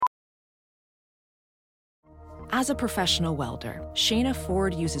As a professional welder, Shayna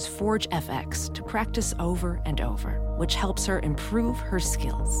Ford uses Forge FX to practice over and over, which helps her improve her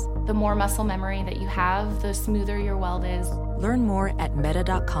skills. The more muscle memory that you have, the smoother your weld is. Learn more at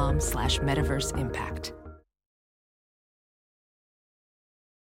meta.com/metaverseimpact.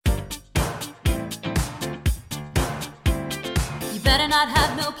 You better not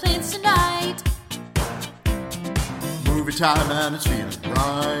have no plans tonight. Movie time and it's feeling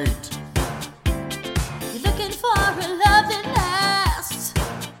right. You're looking for a love that lasts.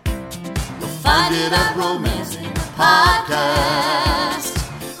 You'll find it at Romancing the Podcast.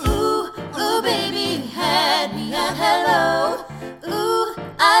 Ooh, ooh, baby, had me at hello. Ooh,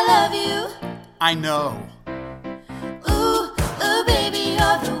 I love you. I know. Ooh, ooh, baby,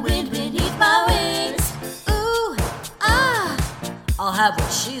 you're the wind beneath my wings. Ooh, ah, I'll have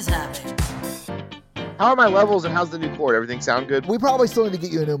what she's having. How are my levels and how's the new cord? Everything sound good? We probably still need to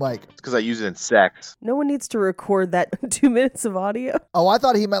get you a new mic. It's because I use it in sex. No one needs to record that 2 minutes of audio. Oh, I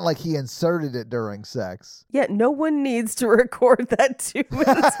thought he meant like he inserted it during sex. Yeah, no one needs to record that 2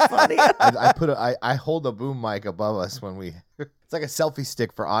 minutes of audio. I hold a boom mic above us when we. It's like a selfie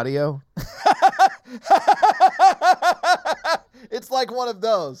stick for audio. It's like one of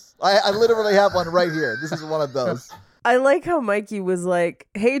those. I literally have one right here. This is one of those. I like how Mikey was like,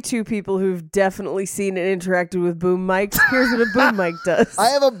 hey, two people who've definitely seen and interacted with boom mics, here's what a boom mic does. I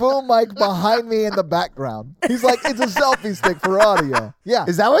have a boom mic behind me in the background. He's like, it's a selfie stick for audio. Yeah.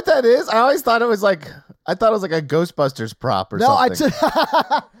 Is that what that is? I always thought it was like a Ghostbusters prop or something.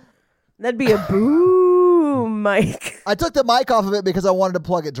 That'd be a boom mic. I took the mic off of it because I wanted to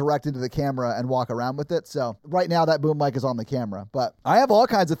plug it direct into the camera and walk around with it. So right now that boom mic is on the camera. But I have all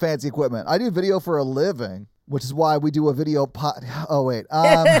kinds of fancy equipment. I do video for a living, which is why we do a video Oh, wait.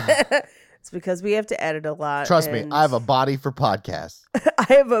 It's because we have to edit a lot. Trust me, I have a body for podcasts. I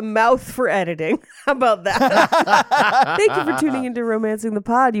have a mouth for editing. How about that? Thank you for tuning into Romancing the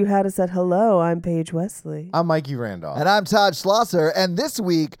Pod. You had us at hello. I'm Paige Wesley. I'm Mikey Randolph. And I'm Todd Schlosser. And this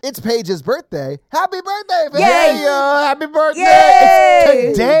week, it's Paige's birthday. Happy birthday, Paige! Yay! Happy birthday!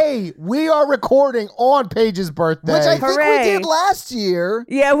 Yay! Today, we are recording on Paige's birthday. Which I think Hooray. we did last year.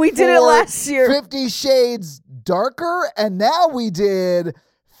 Yeah, we did it last year. 50 Shades Darker. And now we did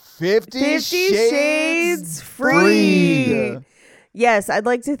 50 Shades Free. Yes, I'd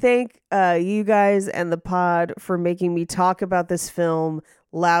like to thank you guys and the pod for making me talk about this film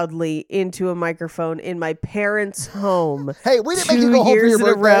loudly into a microphone in my parents' home. Hey, we didn't make you go home for your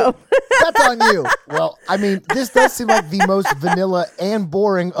birthday. That's on you. Well, I mean, this does seem like the most vanilla and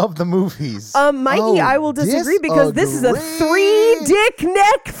boring of the movies. Mikey, I will disagree because this is a 3 dick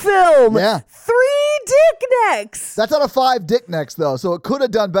neck film. Yeah. 3 dick necks. That's out of 5 dick necks, though, so it could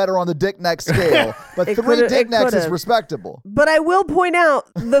have done better on the dick neck scale. But 3 dick necks is respectable. But I will point out,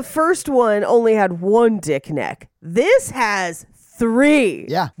 the first one only had 1 dick neck. This has 3.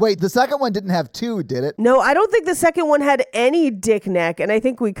 Yeah. Wait, the second one didn't have 2, did it? No, I don't think the second one had any dick neck, and I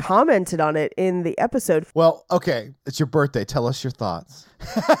think we commented on it in the episode. Well, okay, it's your birthday. Tell us your thoughts.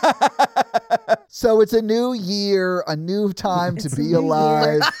 So it's a new year, a new time to be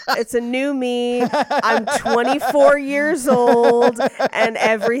alive. It's a new me. I'm 24 years old, and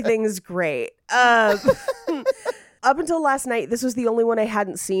everything's great. Up until last night, this was the only one I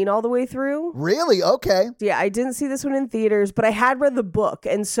hadn't seen all the way through. Really? Okay. Yeah, I didn't see this one in theaters, but I had read the book.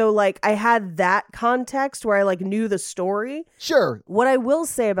 And so, like, I had that context where I, like, knew the story. Sure. What I will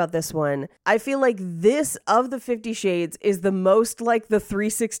say about this one, I feel like this, of the 50 Shades, is the most like the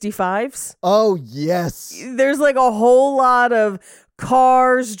 365s. Oh, yes. There's, like, a whole lot of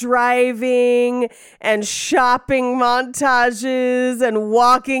cars driving and shopping montages and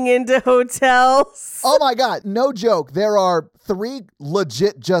walking into hotels. Oh my God. No joke. There are 3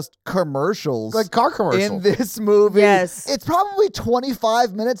 legit just commercials. Like car commercials. In this movie. Yes. It's probably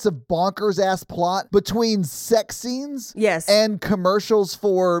 25 minutes of bonkers ass plot between sex scenes. Yes. And commercials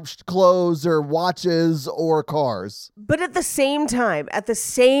for clothes or watches or cars. But at the same time,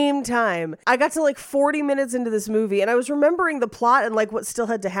 I got to like 40 minutes into this movie and I was remembering the plot and like what still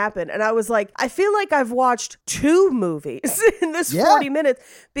had to happen. And I was like, I feel like I've watched 2 movies in this 40 minutes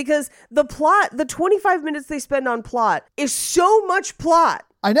because the plot, the 25 minutes they spend on plot is so much plot.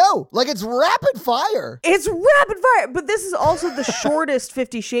 I know. Like, it's rapid fire. It's rapid fire. But this is also the shortest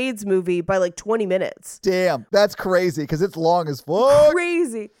 50 Shades movie by like 20 minutes. Damn. That's crazy because it's long as fuck.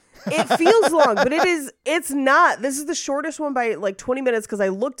 Crazy. It feels long, but it's not. This is the shortest one by like 20 minutes because I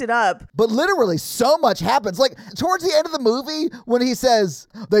looked it up. But literally so much happens. Like towards the end of the movie when he says,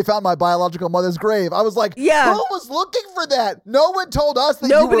 they found my biological mother's grave. I was like, yeah. Who was looking for that? No one told us that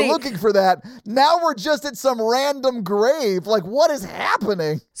Nobody. You were looking for that. Now we're just at some random grave. Like what is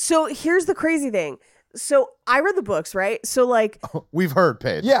happening? So here's the crazy thing. So I read the books, right? So like, We've heard,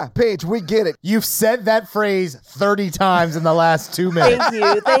 Paige. Yeah, Paige, we get it. You've said that phrase 30 times in the last 2 minutes.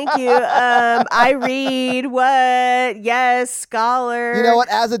 thank you. I read what? Yes, scholar. You know what?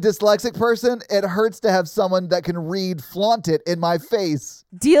 As a dyslexic person, it hurts to have someone that can read flaunt it in my face.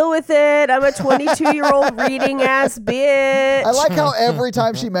 Deal with it. I'm a 22-year-old reading ass bitch. I like how every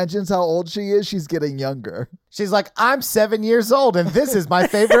time she mentions how old she is, she's getting younger. She's like, I'm 7 years old and this is my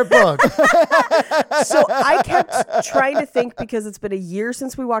favorite book. So I kept trying to think because it's been a year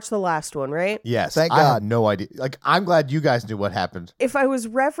since we watched the last one, right? Yes. Thank I God. had no idea. Like, I'm glad you guys knew what happened. If I was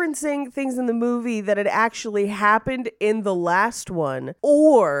referencing things in the movie that had actually happened in the last one,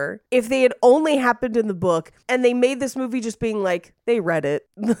 or if they had only happened in the book and they made this movie just being like, they read it.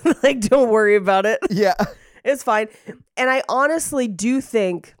 Like, don't worry about it. Yeah. It's fine. And I honestly do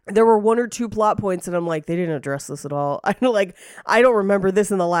think there were 1 or 2 plot points and I'm like, they didn't address this at all. I don't remember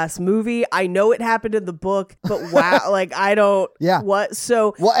this in the last movie. I know it happened in the book, but wow, like I don't. Yeah. What?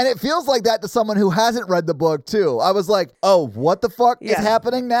 So Well, and it feels like that to someone who hasn't read the book, too. I was like, oh, what the fuck is Yeah.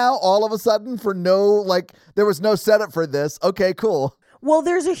 happening now all of a sudden for there was no setup for this. Okay, cool. Well,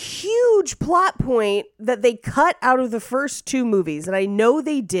 there's a huge plot point that they cut out of the first 2 movies. And I know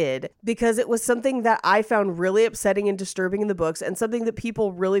they did because it was something that I found really upsetting and disturbing in the books and something that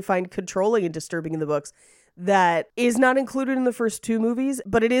people really find controlling and disturbing in the books that is not included in the first 2 movies,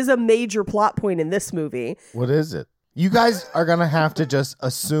 but it is a major plot point in this movie. What is it? You guys are going to have to just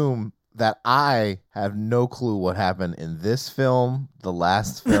assume that I have no clue what happened in this film, the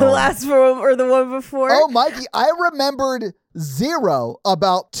last film. The last film or the one before. Oh, Mikey, I remembered 0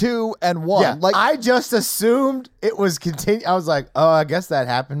 about 2 and 1. Yeah, I just assumed it was continue. I was like, oh, I guess that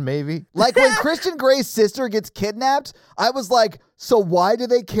happened maybe. Like when Christian Grey's sister gets kidnapped, I was like, so why do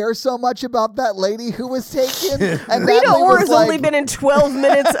they care so much about that lady who was taken? And Rita Natalie Ora was has like, only been in 12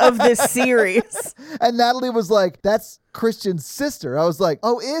 minutes of this series. and Natalie was like, that's Christian's sister. I was like,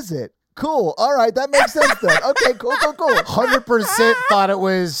 oh, is it? Cool. All right, that makes sense then. Okay, cool. 100% thought it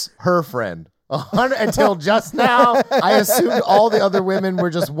was her friend. 100 until just now. I assumed all the other women were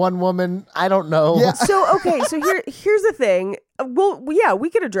just one woman. I don't know. Yeah. So, okay, so here's the thing. Well, yeah, we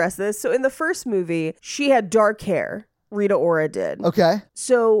could address this. So in the first movie, she had dark hair. Rita Ora did. Okay.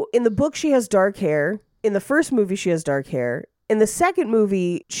 So in the book, she has dark hair. In the first movie, she has dark hair. In the second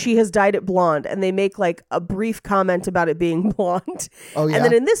movie, she has dyed it blonde, and they make like a brief comment about it being blonde. Oh, yeah. And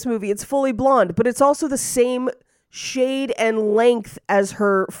then in this movie, it's fully blonde, but it's also the same shade and length as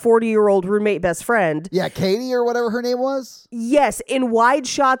her 40-year-old roommate best friend. Yeah, Katie or whatever her name was. Yes, in wide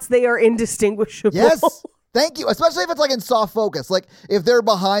shots, they are indistinguishable. Yes. Thank you. Especially if it's like in soft focus. Like if they're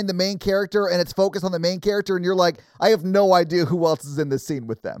behind the main character and it's focused on the main character and you're like, I have no idea who else is in this scene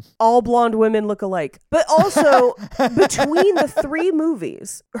with them. All blonde women look alike. But also, between the 3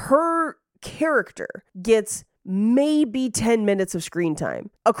 movies, her character gets maybe 10 minutes of screen time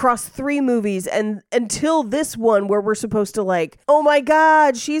across 3 movies, and until this one where we're supposed to like, oh my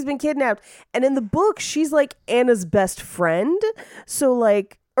God, she's been kidnapped. And in the book, she's like Anna's best friend. So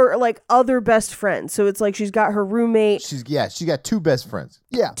like, or like other best friends. So it's like she's got her roommate. She got 2 best friends.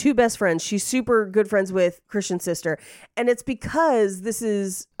 Yeah. 2 best friends. She's super good friends with Christian's sister. And it's because this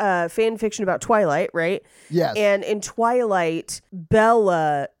is fan fiction about Twilight, right? Yes. And in Twilight,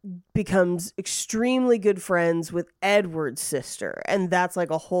 Bella becomes extremely good friends with Edward's sister. And that's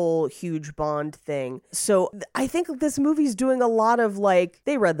like a whole huge bond thing. So I think this movie's doing a lot of like,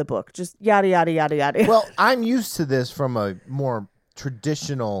 they read the book, just yada, yada, yada, yada. Well, I'm used to this from a more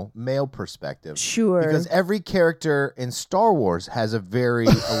traditional male perspective. Sure. Because every character in Star Wars has a very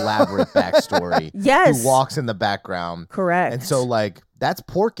elaborate backstory. Yes. Who walks in the background. Correct. And so, like, that's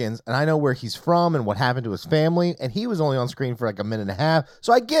Porkins, and I know where he's from and what happened to his family, and he was only on screen for like a minute and a half,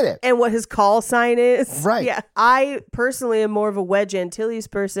 so I get it. And what his call sign is. Right. Yeah. I personally am more of a Wedge Antilles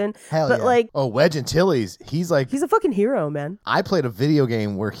person. Hell but yeah. like, Oh, Wedge Antilles, he's like, he's a fucking hero, man. I played a video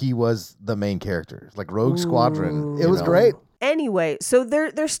game where he was the main character, like Rogue Squadron. It was great. Anyway, so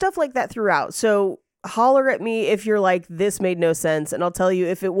there's stuff like that throughout. So holler at me if you're like, this made no sense, and I'll tell you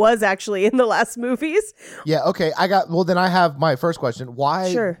if it was actually in the last movies. Yeah, okay. Then I have my first question.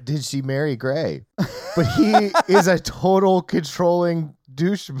 Why Sure. did she marry Gray? But he is a total controlling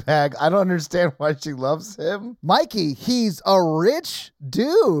douchebag. I don't understand why she loves him. Mikey, he's a rich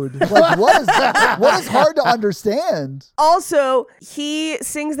dude. Like, what is hard to understand? Also, he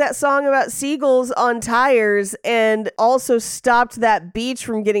sings that song about seagulls on tires and also stopped that beach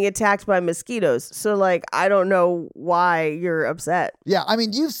from getting attacked by mosquitoes. So, like, I don't know why you're upset. Yeah, I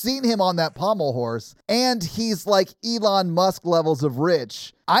mean, you've seen him on that pommel horse, and he's like Elon Musk levels of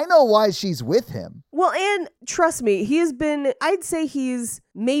rich. I know why she's with him. Well, and trust me, I'd say he's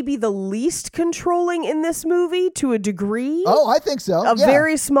maybe the least controlling in this movie to a degree. Oh, I think so. A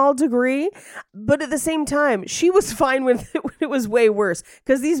very small degree. But at the same time, she was fine when it was way worse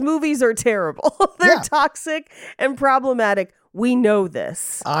because these movies are terrible. They're toxic and problematic. We know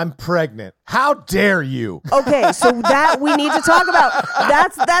this. I'm pregnant. How dare you? Okay, so that we need to talk about.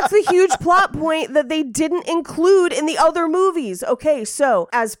 That's a huge plot point that they didn't include in the other movies. Okay, so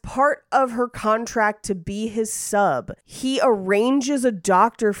as part of her contract to be his sub, he arranges a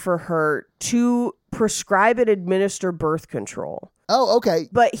doctor for her to prescribe and administer birth control. Oh, okay.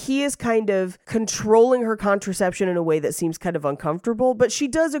 But he is kind of controlling her contraception in a way that seems kind of uncomfortable, but she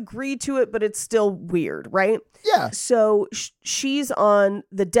does agree to it, but it's still weird, right? Yeah. So she's on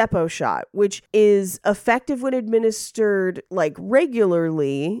the depot shot, which is effective when administered like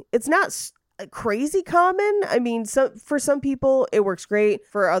regularly. It's not crazy common. I mean, for some people it works great.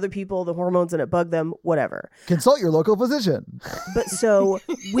 For other people, the hormones in it bug them, whatever. Consult your local physician. But so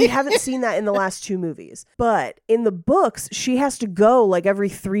we haven't seen that in the last two movies. But in the books, she has to go like every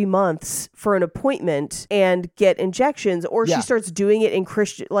 3 months for an appointment and get injections, or she starts doing it in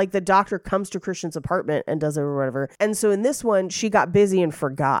Christian, like the doctor comes to Christian's apartment and does it or whatever. And so in this one, she got busy and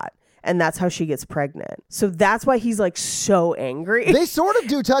forgot. And that's how she gets pregnant. So that's why he's like so angry. They sort of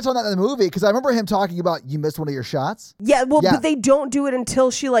do touch on that in the movie because I remember him talking about you missed one of your shots. Yeah, well, but they don't do it until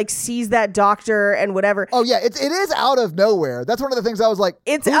she like sees that doctor and whatever. Oh yeah, it is out of nowhere. That's one of the things I was like,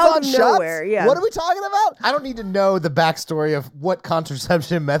 it's who's out on of shots? nowhere. Yeah. What are we talking about? I don't need to know the backstory of what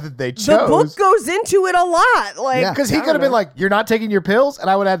contraception method they chose. The book goes into it a lot. Like, Yeah. Because he could have been like, you're not taking your pills?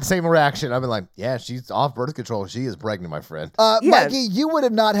 And I would have had the same reaction. I've been like, yeah, she's off birth control. She is pregnant, my friend. Yeah. Mikey, you would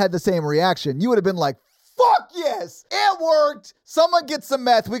have not had the same reaction. You would have been like, fuck yes, it worked. Someone gets some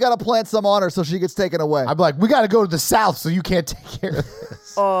meth. We got to plant some on her so she gets taken away. I'd be like, we got to go to the South so you can't take care of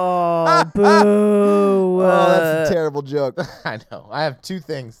this. oh, boo. Oh, that's a terrible joke. I know. I have two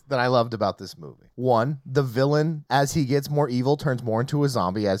things that I loved about this movie. One, the villain, as he gets more evil, turns more into a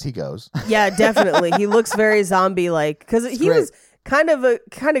zombie as he goes. Yeah, definitely. He looks very zombie-like because he great. was kind of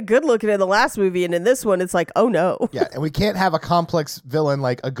good looking in the last movie, and in this one, it's like, oh no. Yeah, and we can't have a complex villain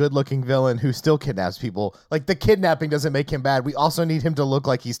like a good-looking villain who still kidnaps people. Like, the kidnapping doesn't make him bad. We also need him to look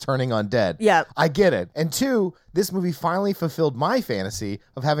like he's turning undead. Yeah. I get it. And two, this movie finally fulfilled my fantasy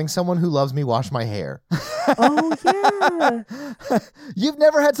of having someone who loves me wash my hair. Oh yeah. You've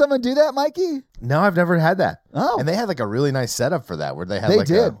never had someone do that, Mikey? No, I've never had that. Oh. And they had like a really nice setup for that where they had They like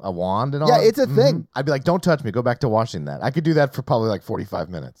did. a wand and all Yeah, that. it's a thing. I'd be like, don't touch me. Go back to washing that. I could do that for probably like 45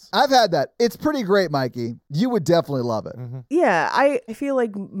 minutes. I've had that. It's pretty great, Mikey. You would definitely love it. Yeah, I feel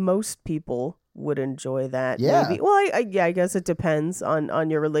like most people would enjoy that. Yeah. Maybe. Well, I guess it depends on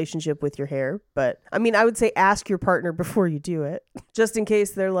your relationship with your hair. But I mean, I would say ask your partner before you do it, just in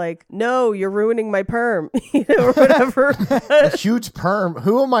case they're like, no, you're ruining my perm, or whatever. A huge perm.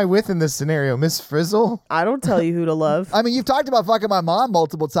 Who am I with in this scenario? Miss Frizzle? I don't tell you who to love. I mean, you've talked about fucking my mom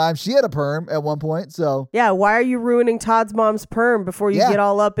multiple times. She had a perm at one point, so. Yeah, why are you ruining Todd's mom's perm before you Yeah. get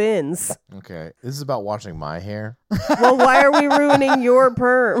all up ins? Okay. This is about washing my hair. Well, why are we ruining your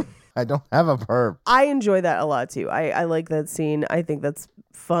perm? I don't have a perm. I enjoy that a lot too. I like that scene. I think that's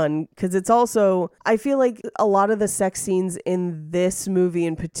fun because it's also, I feel like a lot of the sex scenes in this movie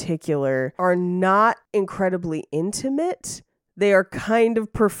in particular are not incredibly intimate. They are kind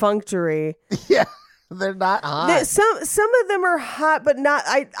of perfunctory. Yeah. They're not hot. Some of them are hot, but not.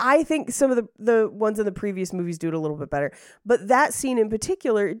 I think some of the ones in the previous movies do it a little bit better. But that scene in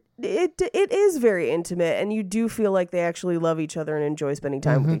particular, it is very intimate, and you do feel like they actually love each other and enjoy spending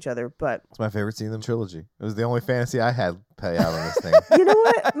time with each other. But It's my favorite scene in the trilogy. It was the only fantasy I had play out on this thing. you know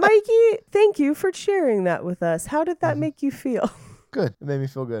what, Mikey? Thank you for sharing that with us. How did that make you feel? Good. It made me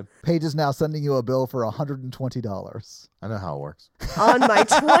feel good. Paige is now sending you a bill for $120. I know how it works. On my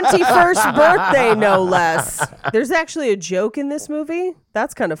 21st birthday, no less. There's actually a joke in this movie.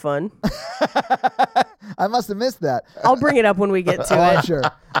 That's kind of fun. I must have missed that. I'll bring it up when we get to I'm it. sure.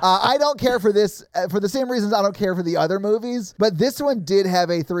 I don't care for this for the same reasons I don't care for the other movies, but this one did have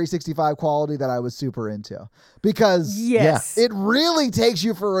a 365 quality that I was super into because Yes. it really takes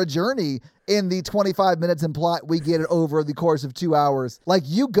you for a journey in the 25 minutes in plot we get it over the course of 2 hours. Like,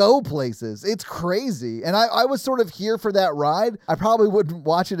 you go places. It's crazy. And I was sort of here for that ride. I probably wouldn't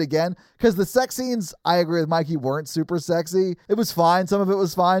watch it again because the sex scenes, I agree with Mikey, weren't super sexy. It was fine. Some of it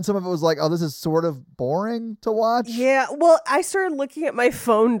was fine. Some of it was like, oh, this is sort of boring to watch. Yeah, well, I started looking at my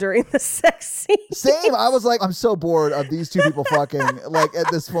phone during the sex scene. Same. I was like, I'm so bored of these two people fucking. Like, at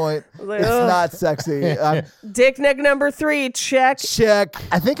this point, like, it's ugh. not sexy. Dick neck number 3, check. Check.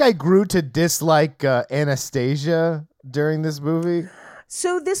 I think I grew to dislike Anastasia during this movie.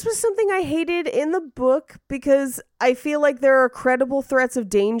 So this was something I hated in the book because I feel like there are credible threats of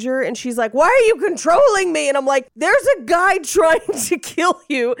danger. And she's like, why are you controlling me? And I'm like, there's a guy trying to kill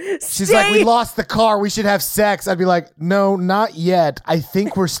you. She's like, we lost the car. We should have sex. I'd be like, no, not yet. I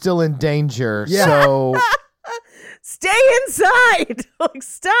think we're still in danger. Yeah. So Stay inside. Like,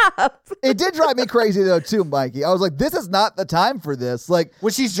 stop. It did drive me crazy though too, Mikey. I was like, this is not the time for this. Like,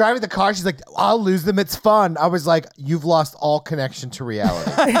 when she's driving the car, she's like, I'll lose them. It's fun. I was like, you've lost all connection to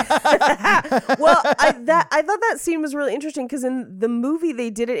reality. Well, I thought that scene was really interesting because in the movie they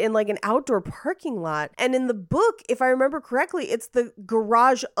did it in like an outdoor parking lot, and in the book, if I remember correctly, it's the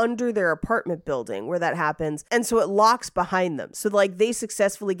garage under their apartment building where that happens, and so it locks behind them. So like they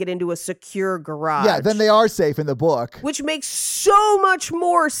successfully get into a secure garage. yeah, then they are safe in the book. Which makes so much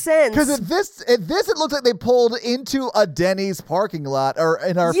more sense. Because at this, it looks like they pulled into a Denny's parking lot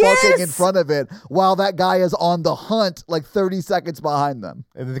and are Yes! parking in front of it while that guy is on the hunt like 30 seconds behind them.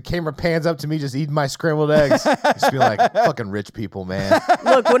 And then the camera pans up to me just eating my scrambled eggs. Just be like, fucking rich people, man.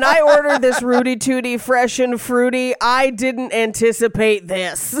 Look, when I ordered this Rudy Tooty fresh and fruity, I didn't anticipate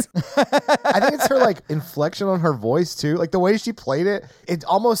this. I think it's her like inflection on her voice too. Like the way she played it, it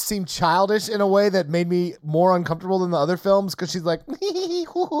almost seemed childish in a way that made me more uncomfortable than the other films because she's like, it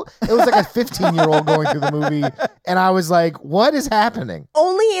was like a 15-year-old going through the movie. And I was like, what is happening?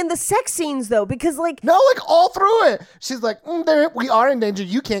 Only in the sex scenes though, because like, No, like all through it. She's like, we are in danger.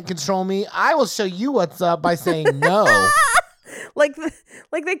 You can't control me. I will show you what's up by saying no. like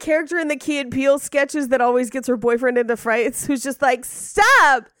the character in the Key and Peele sketches that always gets her boyfriend into fights, who's just like,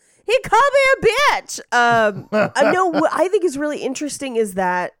 stop. He called me a bitch. No, what I think is really interesting is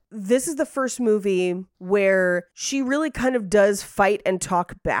that this is the first movie where she really kind of does fight and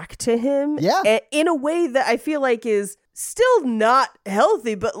talk back to him. Yeah. In a way that I feel like is still not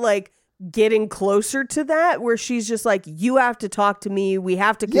healthy, but like getting closer to that, where she's just like, you have to talk to me. We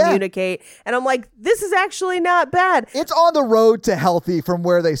have to communicate. And I'm like, this is actually not bad. It's on the road to healthy from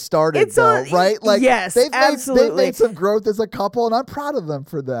where they started, It's though, on- right? Like, yes, they've absolutely. made some growth as a couple, and I'm proud of them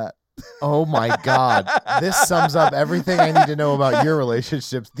for that. Oh my God. This sums up everything I need to know about your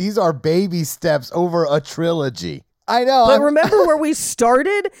relationships. These are baby steps over a trilogy. I know. But remember where we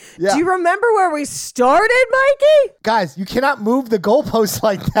started? Yeah. Do you remember where we started, Mikey? Guys, you cannot move the goalposts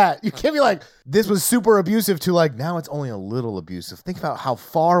like that. You can't be like, this was super abusive to like, now it's only a little abusive. Think about how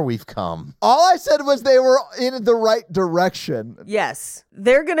far we've come. all I said was they were in the right direction. Yes.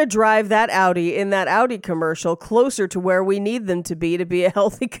 They're going to drive that Audi in that Audi commercial closer to where we need them to be a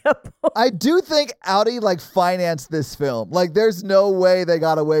healthy couple. I do think Audi like financed this film. Like, there's no way they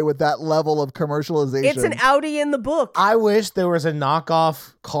got away with that level of commercialization. It's an Audi in the book. I wish there was a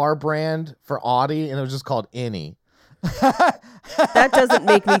knockoff car brand for Audi and it was just called Any. That doesn't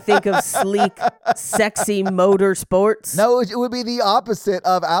make me think of sleek, sexy motorsports. No, it would be the opposite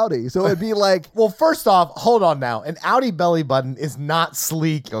of Audi. So it'd be like, Well, first off, hold on now. An Audi belly button is not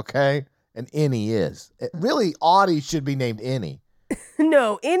sleek, okay? An Any is. Really, Audi should be named Any.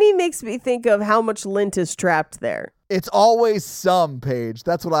 No, any makes me think of how much lint is trapped there. it's always some, Paige.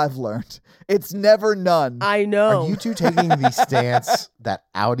 That's what I've learned. It's never none. I know. Are you two taking the stance that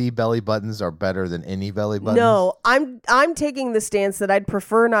Audi belly buttons are better than any belly buttons? No, I'm taking the stance that I'd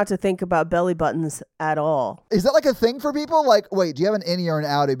prefer not to think about belly buttons at all. Is that like a thing for people? Like, wait, do you have an innie or an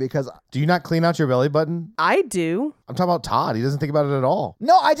outie? Because Do you not clean out your belly button? I do. I'm talking about Todd. He doesn't think about it at all.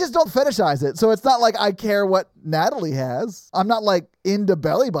 no, I just don't fetishize it. So it's not like I care what Natalie has. I'm not like into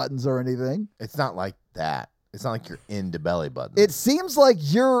belly buttons or anything. It's not like that. It's not like you're into belly buttons. It seems like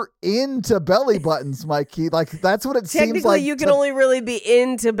you're into belly buttons, Mikey. Like that's what it seems Technically, like. you can only really be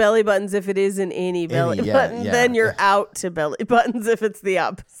into belly buttons if it is an any belly yeah, button. yeah. Then you're out to belly buttons if it's the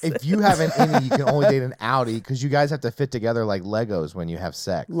opposite. If you have an innie, you can only date an Audi because you guys have to fit together like Legos when you have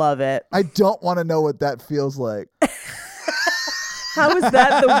sex. Love it. I don't want to know what that feels like. How is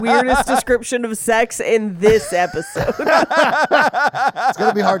that the weirdest description of sex in this episode? It's going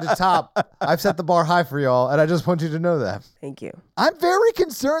to be hard to top. I've set the bar high for y'all, and I just want you to know that. Thank you. I'm very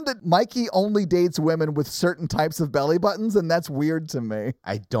concerned that Mikey only dates women with certain types of belly buttons, and that's weird to me.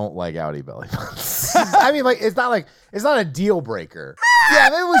 I don't like Audi belly buttons. I mean, like it's not a deal breaker. Yeah,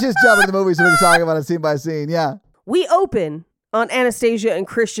 maybe we just jump into the movie so we can talk about it scene by scene. Yeah. We open on Anastasia and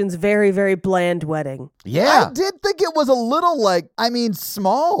Christian's very, very bland wedding. Yeah. I did think it was a little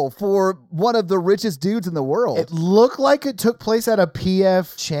small for one of the richest dudes in the world. It looked like it took place at a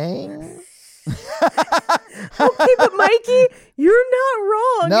P.F. Chang. Okay, but Mikey, you're not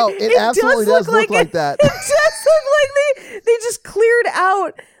wrong. No, it absolutely does look like that. It does look like they just cleared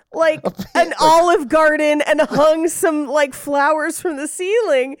out like an Olive Garden and hung some like flowers from the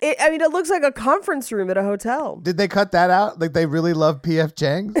ceiling. It looks like a conference room at a hotel. Did they cut that out? Like they really love P.F.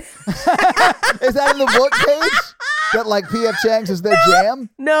 Chang's? Is that in the book page? That like P.F. Chang's is their jam?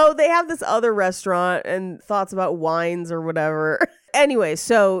 No, they have this other restaurant and thoughts about wines or whatever. Anyway,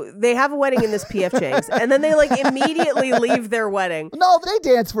 so they have a wedding in this P.F. Chang's, and then they like immediately leave their wedding. No, they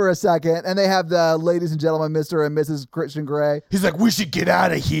dance for a second, and they have the ladies and gentlemen, Mr. and Mrs. Christian Grey. He's like, we should get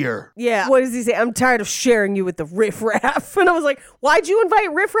out of here. Yeah. What does he say? I'm tired of sharing you with the riffraff. And I was like, why'd you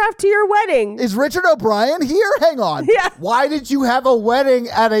invite riffraff to your wedding? Is Richard O'Brien here? Hang on. Yeah. Why did you have a wedding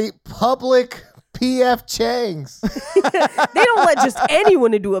at a public P.F. Chang's? They don't let just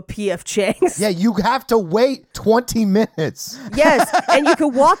anyone into a P.F. Chang's. Yeah, you have to wait 20 minutes. Yes, and you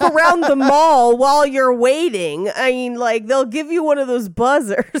can walk around the mall while you're waiting. I mean, like, they'll give you one of those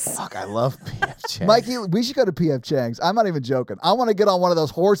buzzers. Fuck, I love P.F. Chang's. Mikey, we should go to P.F. Chang's. I'm not even joking. I want to get on one of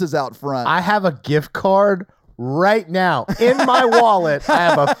those horses out front. I have a gift card right now in my wallet. I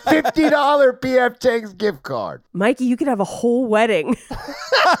have a $50 P.F. Chang's gift card. Mikey, you could have a whole wedding.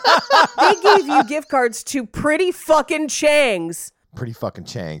 They gave you gift cards to Pretty Fucking Chang's. Pretty Fucking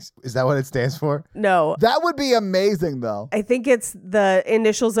Chang's. Is that what it stands for? No. That would be amazing, though. I think it's the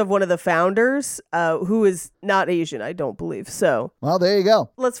initials of one of the founders, who is not Asian, I don't believe. So Well, there you go.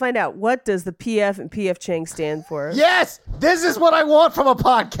 let's find out. What does the PF and PF Chang stand for? Yes! This is what I want from a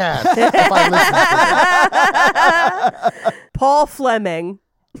podcast. If I listen to it. Paul Fleming.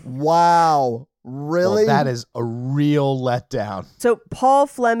 Wow. Really? Well, that is a real letdown. So Paul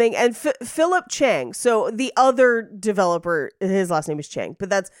Fleming and Philip Chang. So the other developer, his last name is Chang, but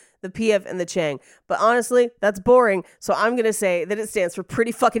that's the PF and the Chang. But honestly, that's boring. So I'm going to say that it stands for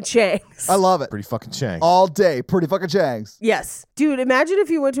Pretty Fucking Chang's. I love it. Pretty Fucking Chang's. All day. Pretty Fucking Chang's. Yes. Dude, imagine if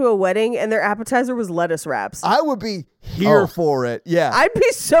you went to a wedding and their appetizer was lettuce wraps. I would be here for it. Yeah. I'd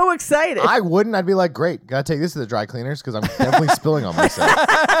be so excited. I wouldn't. I'd be like, great. Gotta take this to the dry cleaners because I'm definitely spilling on myself.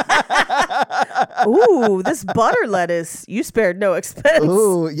 Ooh, this butter lettuce. You spared no expense.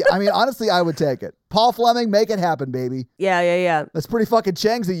 Ooh, yeah, I mean, honestly, I would take it. Paul Fleming, make it happen, baby. Yeah. That's Pretty Fucking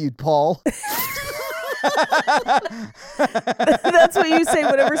Chang's of you, Paul. That's what you say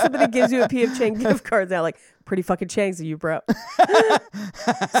whenever somebody gives you a PF Chang gift card. They're like, Pretty Fucking Chang's of you, bro.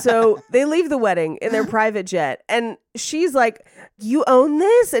 So they leave the wedding in their private jet. And she's like, you own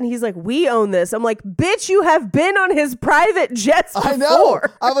this? And he's like, we own this. I'm like, bitch, you have been on his private jets before. I know.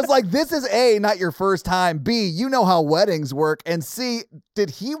 I was like, this is A, not your first time. B, you know how weddings work. And C,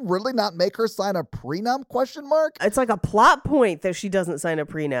 did he really not make her sign a prenup? ? It's like a plot point that she doesn't sign a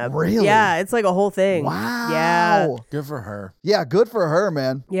prenup. Really? Yeah, it's like a whole thing. Wow. Yeah. Good for her. Yeah, good for her,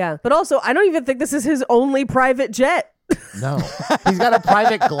 man. Yeah. But also, I don't even think this is his only private jet. No. He's got a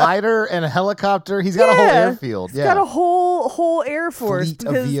private glider and a helicopter. He's got a whole airfield. He's got a whole Air Force. Fleet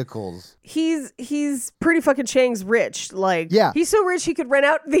of vehicles. He's Pretty Fucking Chang's rich. Like, Yeah. he's so rich he could rent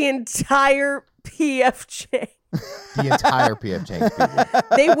out the entire PF Chang. The entire P.F. Chang's people.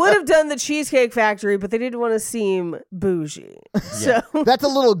 They would have done the Cheesecake Factory, but they didn't want to seem bougie. So, That's a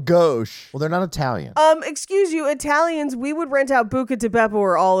little gauche. Well, they're not Italian. excuse you, Italians, we would rent out Buca di Beppo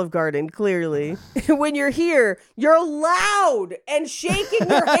or Olive Garden, clearly. When you're here, you're loud and shaking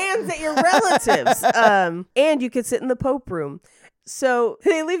your hands at your relatives. And you could sit in the Pope room. So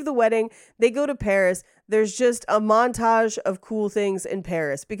they leave the wedding, they go to Paris. There's just a montage of cool things in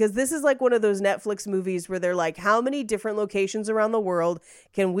Paris because this is like one of those Netflix movies where they're like, how many different locations around the world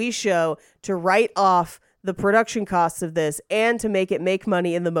can we show to write off the production costs of this and to make it make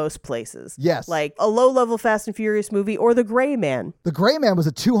money in the most places? Yes. Like a low-level Fast and Furious movie or The Gray Man. The Gray Man was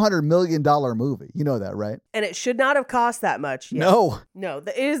a $200 million movie. You know that, right? And it should not have cost that much. Yeah. No,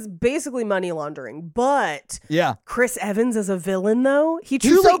 it is basically money laundering. But Yeah. Chris Evans as a villain, though, he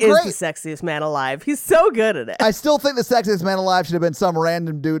He's truly so is great. the sexiest man alive. He's so good at it. I still think the sexiest man alive should have been some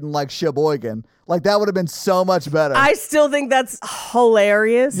random dude in like Sheboygan. Like that would have been so much better. I still think that's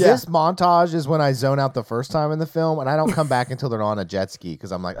hilarious. Yeah. This montage is when I zone out the first time in the film, and I don't come back until they're on a jet ski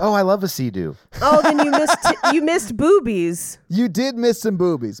because I'm like, oh, I love a Sea-Doo. Oh, then you missed boobies. You did miss some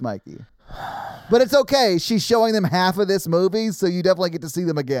boobies, Mikey. But it's okay. She's showing them half of this movie, so you definitely get to see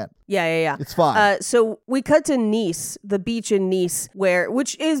them again. Yeah. It's fine. So we cut to Nice, the beach in Nice,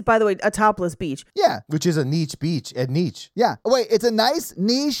 which is, by the way, a topless beach. Yeah. Which is a niche beach at Niche. Yeah. Oh, wait, it's a nice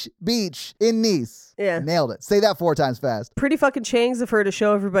niche beach in Nice. Yeah. Nailed it. Say that 4 times fast. Pretty fucking changs of her to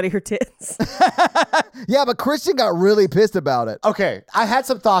show everybody her tits. Yeah, but Christian got really pissed about it. Okay, I had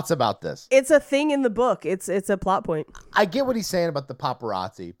some thoughts about this. It's a thing in the book. It's a plot point. I get what he's saying about the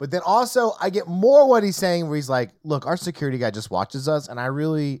paparazzi, but then also I get more what he's saying where he's like, look, our security guy just watches us, and I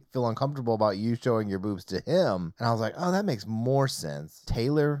really feel uncomfortable about you showing your boobs to him. And I was like, oh, that makes more sense.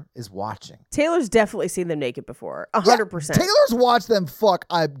 Taylor is watching. Taylor's definitely seen them naked before. 100%. Taylor's watched them fuck,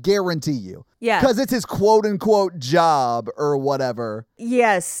 I guarantee you. Yeah. Because it's his quote unquote job or whatever.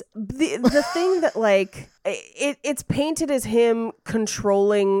 Yes. The thing that like it's painted as him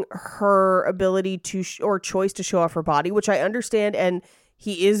controlling her ability to or choice to show off her body, which I understand, and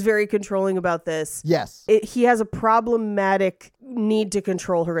he is very controlling about this. Yes. He has a problematic need to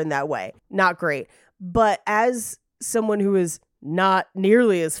control her in that way. Not great. But as someone who is not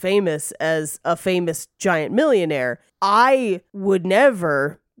nearly as famous as a famous giant millionaire, I would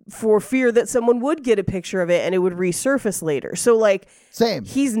never, for fear that someone would get a picture of it and it would resurface later. So like, same.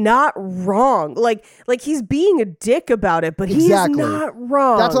 He's not wrong. Like he's being a dick about it, but Exactly. he's not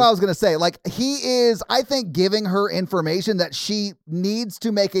wrong. That's what I was going to say. Like, he is, I think, giving her information that she needs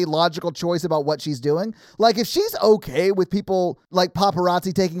to make a logical choice about what she's doing. Like, if she's okay with people like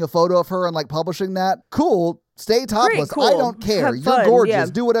paparazzi taking a photo of her and like publishing that, cool. Stay topless. Cool. I don't care. Have You're fun, gorgeous. yeah.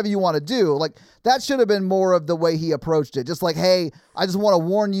 Do whatever you want to do. Like, that should have been more of the way he approached it. Just like, hey, I just want to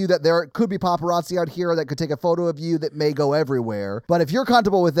warn you that there could be paparazzi out here that could take a photo of you that may go everywhere. But if you're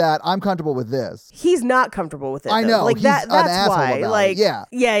comfortable with that, I'm comfortable with this. He's not comfortable with it. I though. know. Like He's that's an asshole why. about it. Like, Yeah.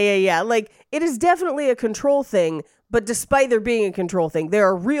 Yeah. Like, it is definitely a control thing. But despite there being a control thing, there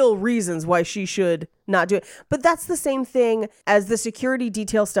are real reasons why she should not do it. But that's the same thing as the security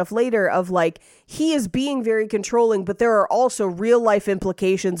detail stuff later of like, he is being very controlling, but there are also real life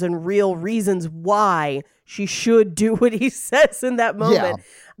implications and real reasons why she should do what he says in that moment. Yeah.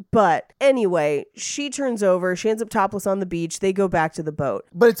 But anyway, she turns over. She ends up topless on the beach. They go back to the boat.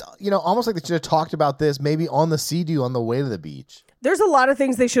 But it's, almost like they should have talked about this maybe on the Sea-Doo on the way to the beach. There's a lot of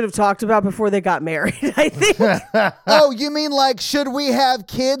things they should have talked about before they got married, I think. Oh, you mean like, should we have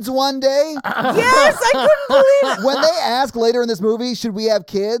kids one day? Yes, I couldn't believe it. When they ask later in this movie, should we have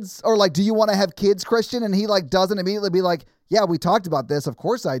kids? Or like, do you want to have kids, Christian? And he like doesn't immediately be like, yeah, we talked about this. Of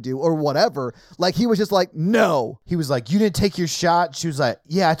course I do. Or whatever. Like, he was just like, no. He was like, you didn't take your shot? She was like,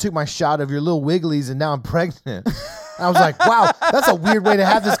 yeah, I took my shot of your little wigglies and now I'm pregnant. I was like, wow, that's a weird way to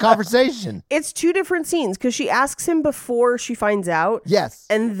have this conversation. It's 2 different scenes because she asks him before she finds out. Yes.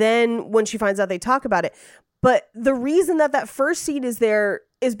 And then when she finds out, they talk about it. But the reason that first scene is there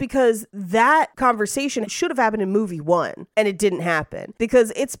is because that conversation should have happened in movie 1 and it didn't happen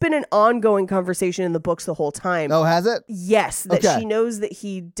because it's been an ongoing conversation in the books the whole time. Oh, has it? Yes, that Okay. she knows that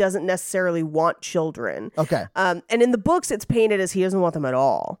he doesn't necessarily want children. Okay. And in the books, it's painted as he doesn't want them at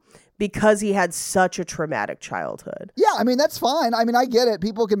all because he had such a traumatic childhood. Yeah, I mean, that's fine. I mean, I get it.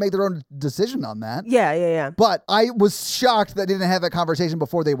 People can make their own decision on that. Yeah. But I was shocked that they didn't have that conversation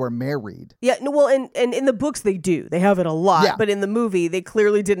before they were married. Yeah, no, well, and in the books they do. They have it a lot. Yeah. But in the movie, they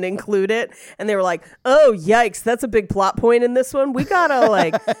clearly didn't include it. And they were like, oh, yikes, that's a big plot point in this one. We gotta,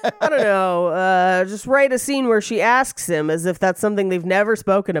 like, I don't know, just write a scene where she asks him as if that's something they've never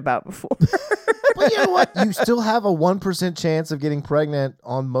spoken about before. But you know what? You still have a 1% chance of getting pregnant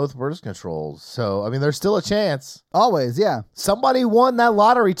on both birth controls. So, I mean, there's still a chance. Always, yeah. Somebody won that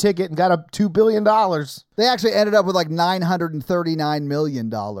lottery ticket and got a $2 billion. They actually ended up with like $939 million,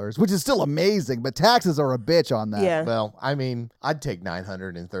 which is still amazing, but taxes are a bitch on that. Yeah. Well, I mean, I'd take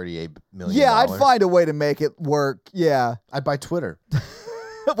 $938 million. Yeah, I'd find a way to make it work. Yeah. I'd buy Twitter.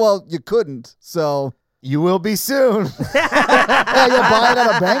 Well, you couldn't, so. You will be soon. Yeah, you'll buy it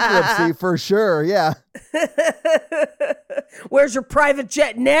out of bankruptcy for sure. Yeah. Where's your private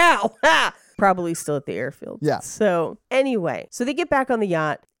jet now? Ha! Probably still at the airfield. Yeah. So anyway, so they get back on the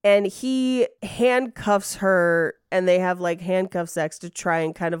yacht and he handcuffs her and they have like handcuff sex to try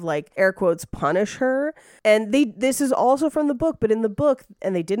and kind of like air quotes punish her. And this is also from the book, but in the book,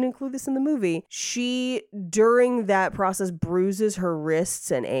 and they didn't include this in the movie, she during that process bruises her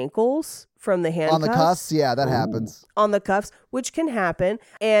wrists and ankles from the handcuffs. On the cuffs, yeah, that happens. On the cuffs, which can happen.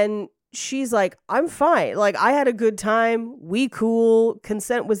 And she's like, I'm fine. Like, I had a good time. We cool.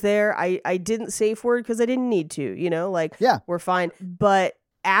 Consent was there. I didn't safe word because I didn't need to, like, Yeah. we're fine. But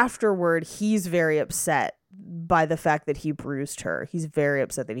afterward, he's very upset by the fact that he bruised her. He's very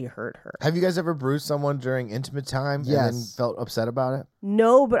upset that he hurt her. Have you guys ever bruised someone during intimate time and then Yes. felt upset about it?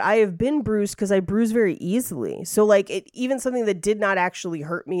 No, but I have been bruised because I bruise very easily. So like even something that did not actually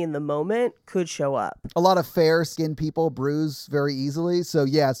hurt me in the moment could show up. A lot of fair-skinned people bruise very easily. So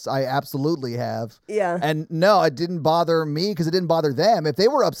yes, I absolutely have. Yeah. And no, it didn't bother me because it didn't bother them. If they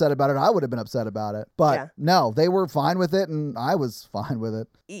were upset about it, I would have been upset about it. But no, they were fine with it and I was fine with it.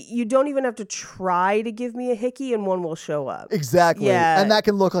 You don't even have to try to give me a hickey and one will show up. Exactly. Yeah. And that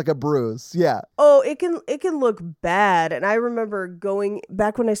can look like a bruise. Yeah. Oh, it can look bad. And I remember going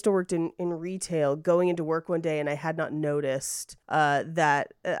back when I still worked in retail, going into work one day and I had not noticed that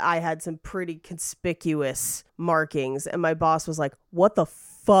I had some pretty conspicuous markings. And my boss was like, "What the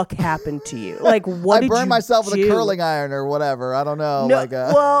fuck happened to you? Like, what did you burned myself with a do?" curling iron or whatever. I don't know. No, Like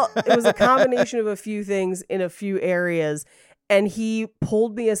well, it was a combination of a few things in a few areas. And he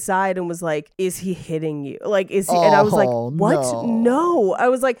pulled me aside and was like, "Is he hitting you? Like, is he?" And I was like, "What? No." I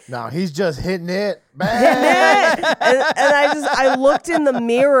was like, No, he's just hitting it. hitting it. And I looked in the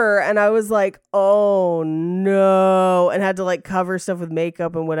mirror and I was like, "Oh no," and had to like cover stuff with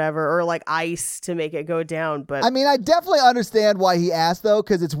makeup and whatever, or like ice to make it go down. But I mean, I definitely understand why he asked though,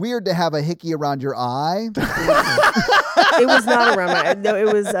 because it's weird to have a hickey around your eye. it was not around my. No,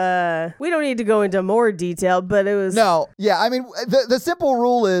 it was. We don't need to go into more detail, but it was. No, yeah, I mean, the simple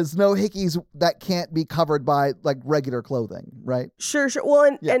rule is no hickeys that can't be covered by like regular clothing, right? Sure.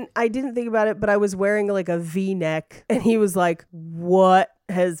 Well, and I didn't think about it, but I was wearing like a V-neck, and he was like, "What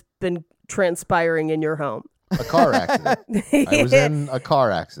has been transpiring in your home?" A car accident. I was in a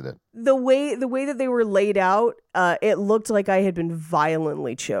car accident. The way that they were laid out, it looked like I had been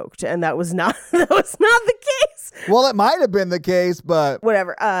violently choked, and that was not the case. Well, it might have been the case, but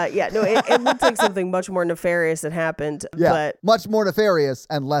whatever. It looked like something much more nefarious had happened. yeah, but much more nefarious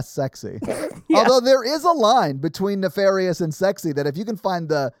and less sexy. Although there is a line between nefarious and sexy that if you can find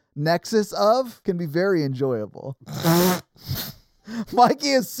the nexus of, can be very enjoyable.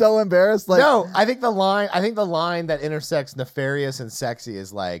 Mikey is so embarrassed. Like, no, I think the line that intersects nefarious and sexy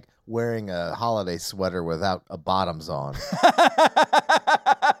is like wearing a holiday sweater without a bottoms on.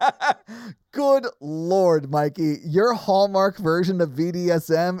 Good Lord, Mikey, your Hallmark version of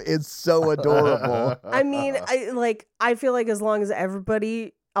BDSM is so adorable. I mean, I feel like as long as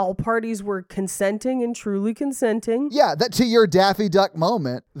all parties were consenting and truly consenting. Yeah, that to your Daffy Duck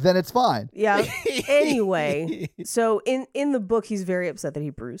moment, then it's fine. Yeah. Anyway, so in the book, he's very upset that he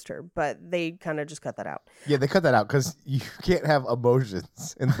bruised her, but they kind of just cut that out. Yeah, they cut that out because you can't have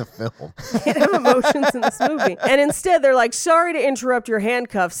emotions in the film. Can't have emotions in this movie. And instead, they're like, "Sorry to interrupt your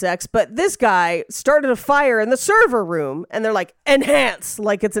handcuff sex, but this guy started a fire in the server room." And they're like, "Enhance,"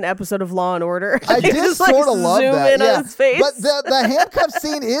 like it's an episode of Law and Order. I did just, sort of love zoom that. in on his face. But the handcuff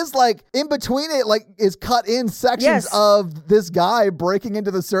scene is like in between it, like is cut in sections of this guy breaking into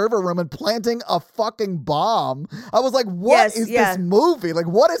the server room and planting a fucking bomb. I was like, what is this movie? Like,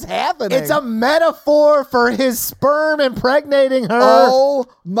 what is happening? It's a metaphor for his sperm impregnating her. Oh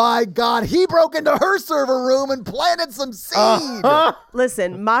my God. He broke into her server room and planted some seed.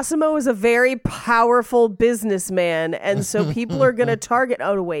 Listen, Massimo is a very powerful businessman, and so people are going to target.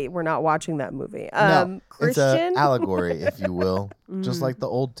 Oh, wait, we're not watching that movie. No, Christian? It's an allegory, if you will, just like the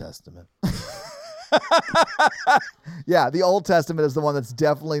Old Testament. Yeah, the Old Testament is the one that's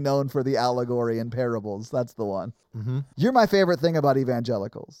definitely known for the allegory and parables. That's the one. Mm-hmm. You're my favorite thing about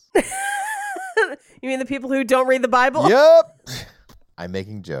evangelicals. You mean the people who don't read the Bible? Yep. I'm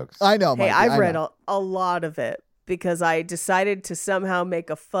making jokes. I know, Hey, Mikey, I've I read know. a lot of it because I decided to somehow make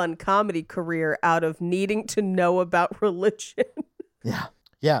a fun comedy career out of needing to know about religion. Yeah.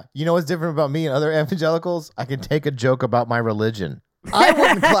 Yeah, you know what's different about me and other evangelicals? I can take a joke about my religion. I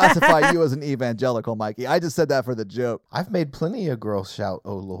wouldn't classify you as an evangelical, Mikey. I just said that for the joke. I've made plenty of girls shout,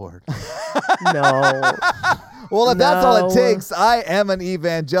 "Oh Lord." No. Well, if that's all it No. takes, I am an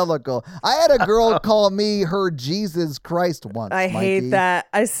evangelical. I had a girl call me her Jesus Christ once. I Mikey. hate that.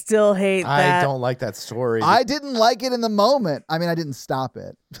 I still hate that. I don't like that story. I didn't like it in the moment. I mean, I didn't stop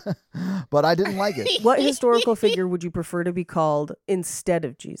it, but I didn't like it. What historical figure would you prefer to be called instead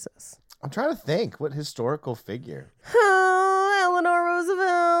of Jesus? I'm trying to think. What historical figure? Oh, Eleanor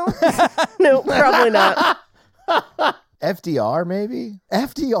Roosevelt. No, probably not. FDR, maybe?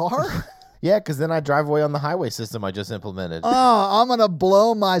 FDR? Yeah, because then I drive away on the highway system I just implemented. Oh, I'm going to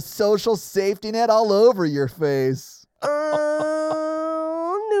blow my social safety net all over your face.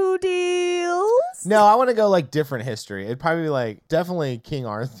 New Deals. No, I want to go like different history. It'd probably be like definitely King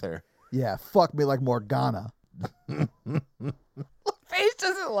Arthur. Yeah, fuck me like Morgana. Face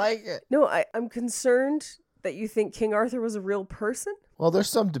doesn't like it. No, I'm concerned that you think King Arthur was a real person. Well, there's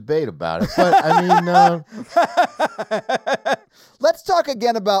some debate about it, but I mean, Let's talk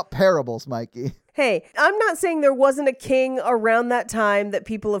again about parables, Mikey. Hey, I'm not saying there wasn't a king around that time that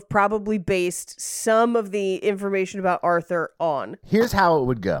people have probably based some of the information about Arthur on. Here's how it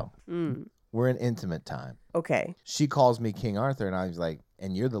would go. We're in intimate time. Okay. She calls me King Arthur, and I was like,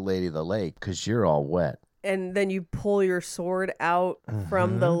 and you're the lady of the lake because you're all wet. And then you pull your sword out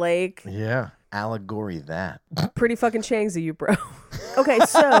from the lake. Yeah. Allegory that. Pretty fucking changsy, you bro. Okay,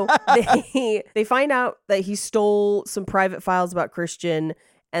 so they find out that he stole some private files about Christian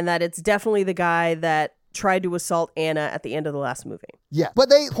and that it's definitely the guy that tried to assault Anna at the end of the last movie. Yeah. But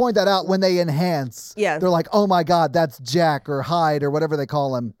they point that out when they enhance. Yeah. They're like, oh my God, that's Jack or Hyde or whatever they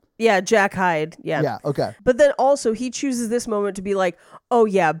call him. Yeah, Jack Hyde. Yeah. Yeah, okay. But then also he chooses this moment to be like, oh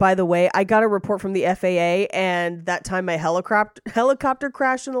yeah, by the way, I got a report from the FAA and that time my helicopter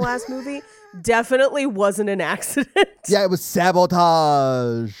crashed in the last movie definitely wasn't an accident. Yeah, it was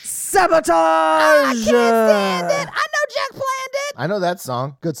sabotage. Sabotage! I can't stand it. I know Jack planned it. I know that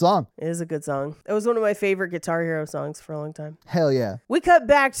song. Good song. It is a good song. It was one of my favorite Guitar Hero songs for a long time. Hell yeah. We cut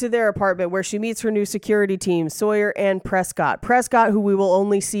back to their apartment where she meets her new security team, Sawyer and Prescott. Prescott, who we will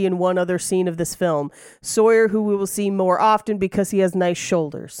only see in one other scene of this film. Sawyer, who we will see more often because he has nice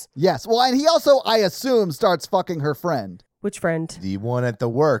shoulders. Yes. Well, and he also, I assume, starts fucking her friend. Which friend? The one at the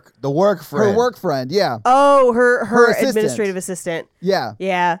work friend. Her work friend, yeah. Oh, her assistant. administrative assistant. Yeah.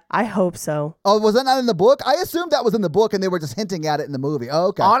 Yeah, I hope so. Oh, was that not in the book? I assumed that was in the book and they were just hinting at it in the movie. Oh,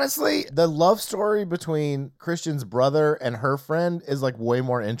 okay. Honestly, the love story between Christian's brother and her friend is like way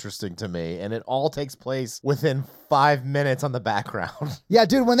more interesting to me, and it all takes place within 5 minutes on the background. Yeah,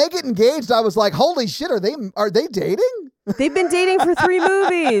 dude, when they get engaged, I was like, holy shit, are they dating? They've been dating for 3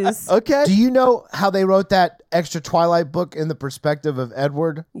 movies. Okay. Do you know how they wrote that extra Twilight book in the perspective of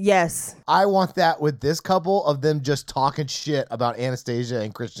Edward? Yes. I want that with this couple of them just talking shit about Anastasia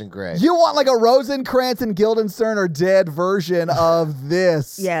and Christian Grey. You want like a Rosencrantz and Guildenstern are dead version of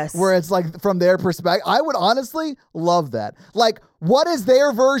this. Yes. Where it's like from their perspective. I would honestly love that. Like, what is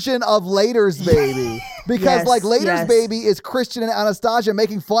their version of Later's Baby? Because Yes, like Later's yes. Baby is Christian and Anastasia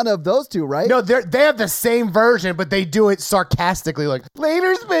making fun of those two, right? No, they have the same version, but they do it sarcastically, like,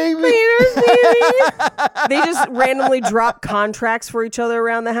 Later's baby. Later's baby. They just randomly drop contracts for each other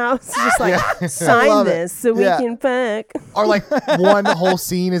around the house. Just like, I sign love it. this so Yeah. we can fuck. Or like one whole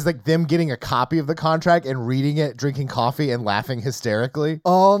scene is like them getting a copy of the contract and reading it, drinking coffee and laughing hysterically.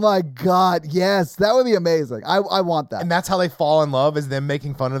 Oh my God. Yes. That would be amazing. I want that. And that's how they fall in love, is them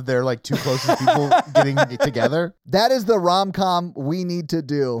making fun of their like two closest people getting together. That is the rom-com we need to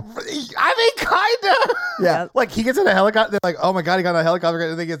do. I mean, kinda. Yeah. Like he gets in a helicopter, they're like, oh my God, he got in a helicopter,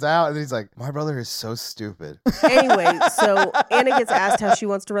 and then he gets out, and then he's like, my brother is so stupid. Anyway, so Anna gets asked how she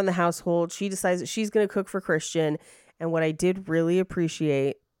wants to run the household. She decides that she's going to cook for Christian. And what I did really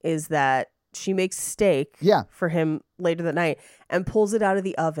appreciate is that she makes steak Yeah. for him later that night and pulls it out of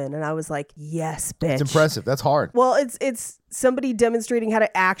the oven. And I was like, yes, bitch. It's impressive. That's hard. Well, it's somebody demonstrating how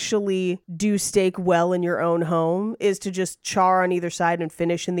to actually do steak well in your own home is to just char on either side and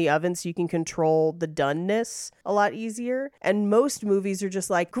finish in the oven so you can control the doneness a lot easier. And most movies are just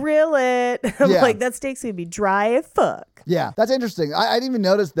like, grill it. I'm Yeah. like, that steak's going to be dry as fuck. Yeah, that's interesting. I didn't even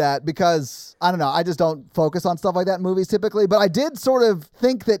notice that because, I don't know, I just don't focus on stuff like that in movies typically. But I did sort of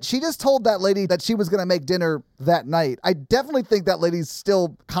think that she just told that lady that she was going to make dinner that night. I definitely think that lady's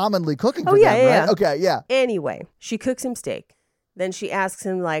still commonly cooking for yeah, them, yeah, right? yeah. Okay, yeah. Anyway, she cooks him steak. Then she asks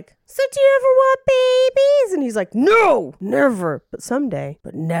him like, so do you ever want babies? And he's like, no, never. But someday,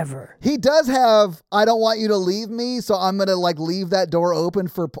 but never. He does have, I don't want you to leave me, so I'm going to like leave that door open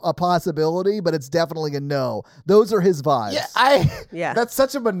for a possibility, but it's definitely a no. Those are his vibes. Yeah. That's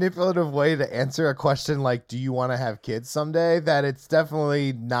such a manipulative way to answer a question like, do you want to have kids someday? That it's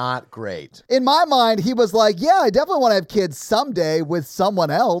definitely not great. In my mind, he was like, yeah, I definitely want to have kids someday with someone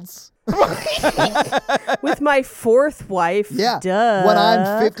else. With my fourth wife. Yeah. Duh. When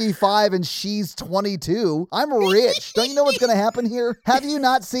I'm 55 and she's 22, I'm rich. Don't you know what's going to happen here? Have you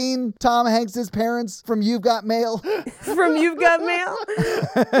not seen Tom Hanks's parents from You've Got Mail? From You've Got Mail.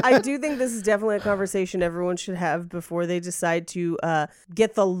 I do think this is definitely a conversation everyone should have before they decide to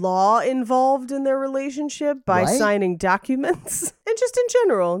get the law involved in their relationship by Right? signing documents. And just in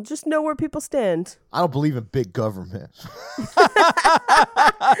general, just know where people stand. I don't believe in big government.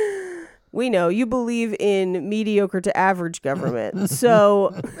 We know you believe in mediocre to average government.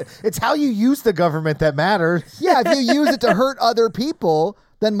 So It's how you use the government that matters. Yeah, if you use it to hurt other people,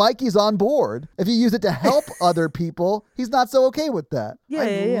 then Mikey's on board. If you use it to help other people, he's not so okay with that. yeah, I'm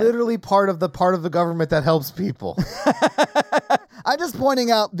yeah, yeah. literally part of the government that helps people. I'm just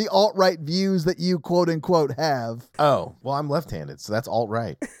pointing out the alt-right views that you quote unquote have. Oh, well, I'm left-handed, so that's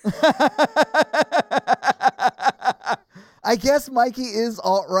alt-right. I guess Mikey is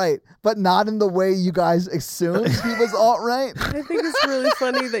alt-right, but not in the way you guys assumed he was alt-right. I think it's really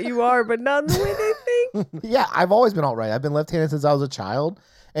funny that you are, but not in the way they think. Yeah, I've always been alt-right. I've been left-handed since I was a child.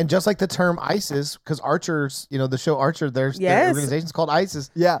 And just like the term ISIS, because Archer's, the show Archer, their organization's called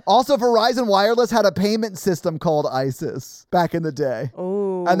ISIS. Yeah. Also, Verizon Wireless had a payment system called ISIS back in the day.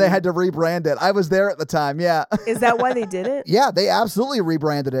 Oh. And they had to rebrand it. I was there at the time. Yeah. Is that why they did it? Yeah, they absolutely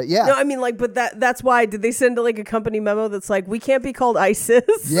rebranded it. Yeah. No, I mean, like, but that's why. Did they send like a company memo that's like, we can't be called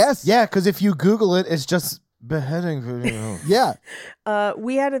ISIS? Yes. Yeah, because if you Google it, it's just beheading video. Yeah.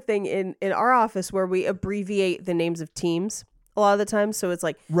 We had a thing in our office where we abbreviate the names of teams a lot of the time. So it's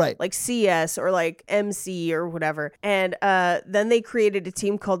like, Right. like CS or like MC or whatever. And then they created a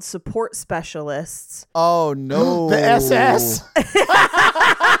team called Support Specialists. Oh, no. The SS?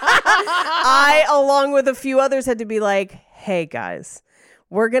 I, along with a few others, had to be like, hey, guys,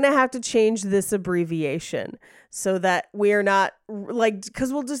 we're going to have to change this abbreviation so that we're not like,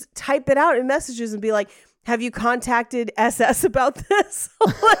 because we'll just type it out in messages and be like, have you contacted SS about this?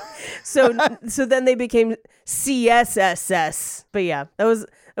 So then they became CSSS. But yeah, it was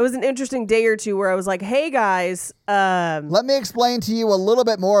an interesting day or two where I was like, hey guys, let me explain to you a little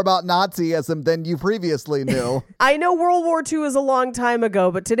bit more about Nazism than you previously knew. I know World War II is a long time ago,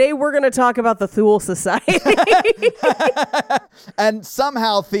 but today we're going to talk about the Thule Society. And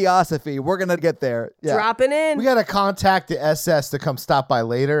somehow Theosophy. We're going to get there. Yeah. Dropping in. We got to contact the SS to come stop by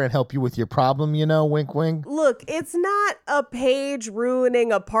later and help you with your problem, wink, wink. Look, it's not a page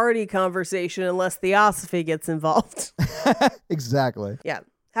ruining a party conversation unless Theosophy gets involved. Exactly. Yeah.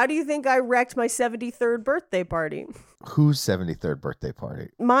 How do you think I wrecked my 73rd birthday party? Whose 73rd birthday party?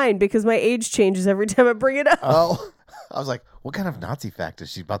 Mine, because my age changes every time I bring it up. Oh. I was like, what kind of Nazi fact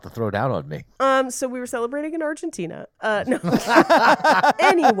is she about to throw down on me? So we were celebrating in Argentina. No.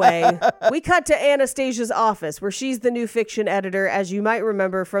 Anyway, we cut to Anastasia's office where she's the new fiction editor, as you might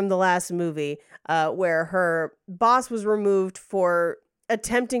remember from the last movie, where her boss was removed for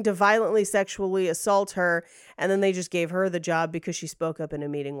attempting to violently sexually assault her, and then they just gave her the job because she spoke up in a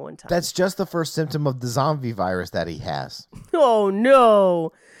meeting one time. That's just the first symptom of the zombie virus that he has. Oh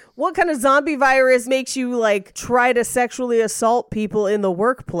no. What kind of zombie virus makes you like try to sexually assault people in the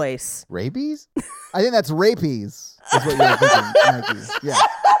workplace? Rabies? I think that's rapies. Is what you're thinking, Mikey. Yeah.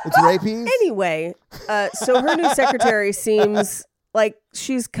 It's rapies. Anyway, so her new secretary seems like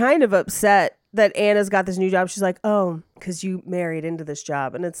she's kind of upset that Anna's got this new job. She's like, oh, because you married into this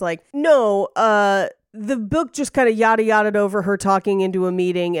job. And it's like, no, the book just kind of yada-yada'd over her talking into a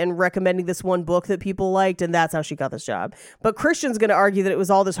meeting and recommending this one book that people liked, and that's how she got this job. But Christian's going to argue that it was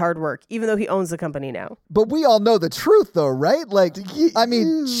all this hard work, even though he owns the company now. But we all know the truth, though, right? Like, I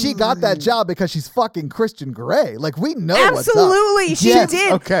mean, she got that job because she's fucking Christian Grey. Like, we know Absolutely, what's up. she Yes.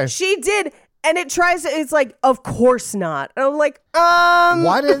 did. Okay. She did. And it's like, of course not. And I'm like,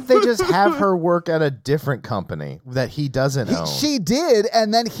 Why didn't they just have her work at a different company that he doesn't own? She did,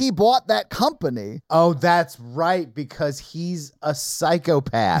 and then he bought that company. Oh, that's right, because he's a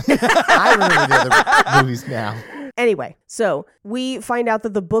psychopath. I remember the other movies now. Anyway, so we find out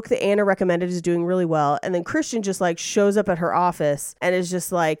that the book that Anna recommended is doing really well. And then Christian just like shows up at her office and is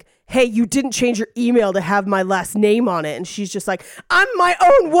just like, hey, you didn't change your email to have my last name on it. And she's just like, I'm my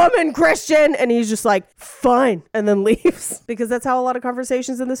own woman, Christian. And he's just like, fine. And then leaves because that's how a lot of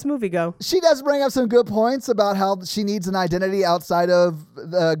conversations in this movie go. She does bring up some good points about how she needs an identity outside of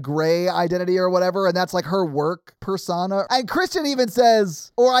the Grey identity or whatever. And that's like her work persona. And Christian even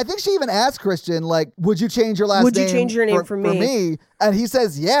says, or I think she even asked Christian, like, would you change your last name? Would you change your name for me? And he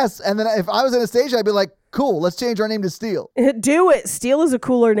says yes. And then if I was Anastasia, I'd be like, cool, let's change our name to Steele. Do it. Steele is a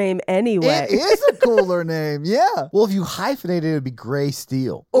cooler name anyway. It is a cooler name, yeah. Well, if you hyphenated it, would be Gray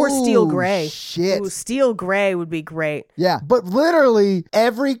Steel. Or Steel Ooh, Gray. Shit. Ooh, Steel Gray would be great. Yeah. But literally,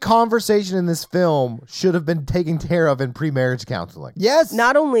 every conversation in this film should have been taken care of in pre-marriage counseling. Yes.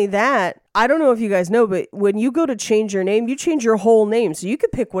 Not only that, I don't know if you guys know, but when you go to change your name, you change your whole name. So you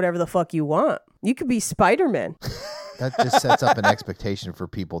could pick whatever the fuck you want. You could be Spider-Man. That just sets up an expectation for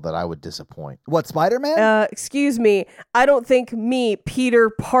people that I would disappoint. What, Spider-Man? Excuse me. I don't think me,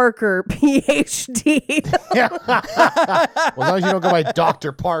 Peter Parker, PhD. Well, as long as you don't go by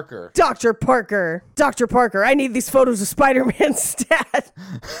Dr. Parker. Dr. Parker, I need these photos of Spider-Man stat.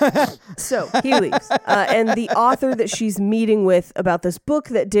 So he leaves. And the author that she's meeting with about this book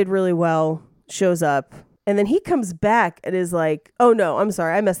that did really well shows up. And then he comes back and is like, oh no, I'm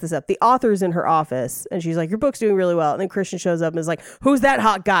sorry, I messed this up. The author's in her office and she's like, your book's doing really well. And then Christian shows up and is like, who's that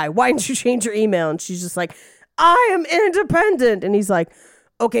hot guy? Why didn't you change your email? And she's just like, I am independent. And he's like,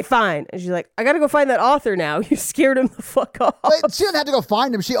 okay, fine. And she's like, I got to go find that author now. You scared him the fuck off. Wait, she didn't have to go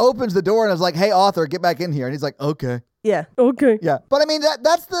find him. She opens the door and is like, hey, author, get back in here. And he's like, okay. Yeah. Okay. Yeah. But I mean,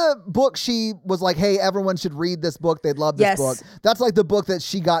 that's the book she was like, hey, everyone should read this book. They'd love this Yes. book. That's like the book that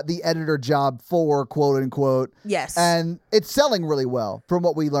she got the editor job for, quote unquote. Yes. And it's selling really well from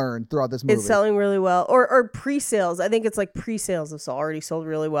what we learned throughout this movie. It's selling really well. Or pre-sales. I think it's like pre-sales have already sold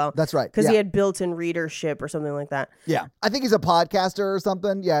really well. That's right. Because Yeah. he had built-in readership or something like that. Yeah. I think he's a podcaster or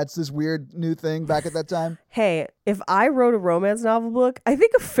something. Yeah, it's this weird new thing back at that time. Hey, if I wrote a romance novel book, I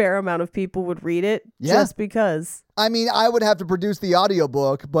think a fair amount of people would read it just because. I mean, I would have to produce the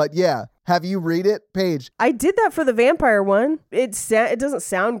audiobook, but yeah. Have you read it, Paige? I did that for the vampire one. It doesn't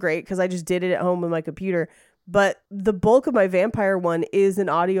sound great because I just did it at home with my computer. But the bulk of my vampire one is an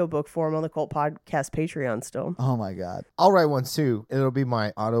audiobook form on the Cult Podcast Patreon still. Oh my God. I'll write one too. It'll be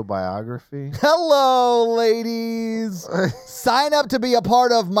my autobiography. Hello, ladies. Sign up to be a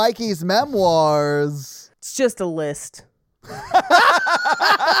part of Mikey's memoirs. It's just a list. The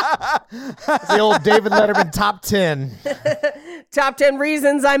old David Letterman top 10. Top 10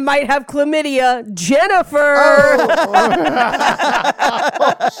 reasons I might have chlamydia. Jennifer.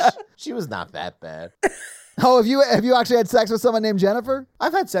 She was not that bad. Oh, have you actually had sex with someone named Jennifer?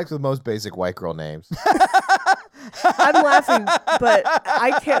 I've had sex with most basic white girl names. I'm laughing, but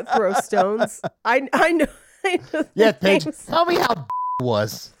I can't throw stones. I know. Yeah, Paige, names. tell me how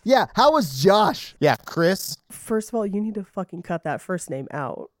was. Yeah. How was Josh? Yeah, Chris. First of all, you need to fucking cut that first name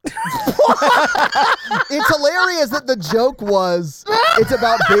out. It's hilarious that the joke was it's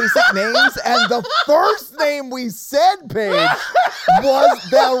about basic names, and the first name we said, Paige, was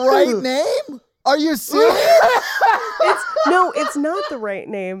the right name? Are you serious? No, it's not the right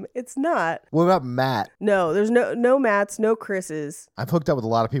name. It's not. What about Matt? No, there's no Matts, no Chris's. I've hooked up with a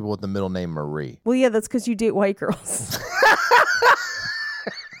lot of people with the middle name Marie. Well, yeah, that's because you date white girls.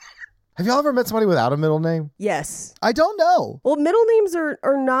 Have y'all ever met somebody without a middle name? Yes. I don't know. Well, middle names are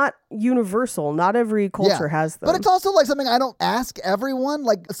not universal. Not every culture has them. But it's also like something I don't ask everyone.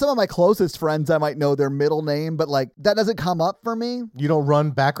 Like some of my closest friends, I might know their middle name, but like that doesn't come up for me. You don't run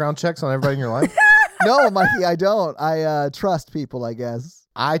background checks on everybody in your life? No, Mikey, I don't. I trust people, I guess.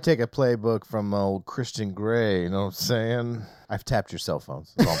 I take a playbook from old Christian Grey, you know what I'm saying? I've tapped your cell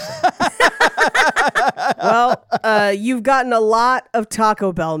phones. That's all I'm saying. Well, you've gotten a lot of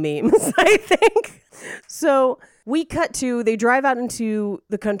Taco Bell memes, I think. So we cut to, they drive out into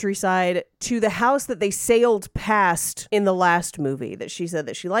the countryside to the house that they sailed past in the last movie that she said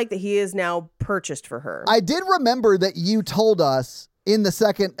that she liked, that he is now purchased for her. I did remember that you told us in the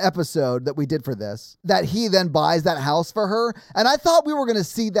second episode that we did for this that he then buys that house for her. And I thought we were going to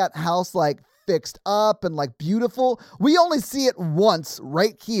see that house like fixed up and like beautiful. We only see it once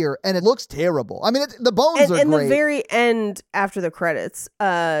right here, and it looks terrible. I mean, the bones are and great. the very end after the credits,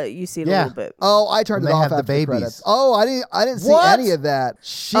 you see it a little bit. Oh, I turned When it they off have the after the babies. credits. Oh, I didn't see What? any of that.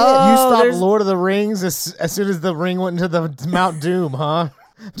 Shit. Oh, You stopped there's- Lord of the Rings as soon as the ring went into the Mount Doom, huh?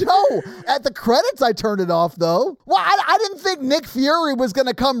 No, at the credits I turned it off though. Well, I didn't think Nick Fury was going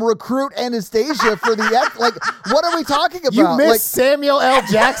to come recruit Anastasia for the like. What are we talking about? You missed Like, Samuel L.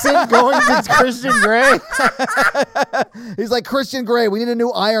 Jackson going to Christian Grey? he's like, Christian Grey, we need a new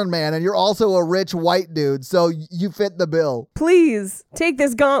Iron Man, and you're also a rich white dude, so you fit the bill. Please take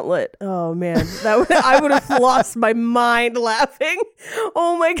this gauntlet. Oh man, I would have lost my mind laughing.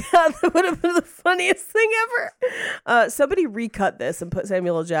 Oh my god, that would have been the funniest thing ever. Somebody recut this and put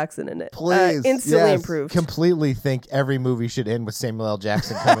Samuel L. Jackson in it. Please, Instantly yes. improved. Completely think every movie should end with Samuel L.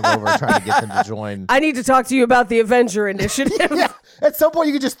 Jackson coming over and trying to get them to join. I need to talk to you about the Avenger Initiative. Yeah, at some point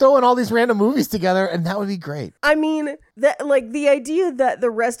you could just throw in all these random movies together, and that would be great. I mean, that like the idea that the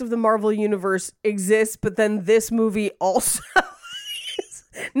rest of the Marvel universe exists, but then this movie also is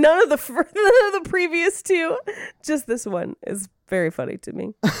none of the previous two, just this one is very funny to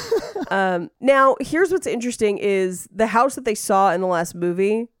me. Now, here's what's interesting is the house that they saw in the last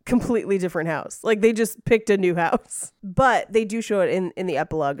movie, completely different house. Like they just picked a new house, but they do show it in the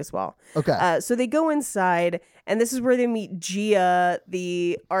epilogue as well. Okay. So they go inside, and this is where they meet Gia,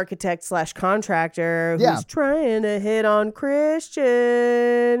 the architect / contractor, who's Yeah. trying to hit on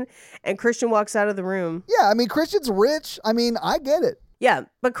Christian. And Christian walks out of the room. Yeah, I mean, Christian's rich. I mean, I get it. Yeah,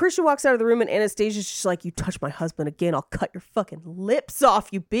 but Christian walks out of the room, and Anastasia's just like, you touch my husband again, I'll cut your fucking lips off,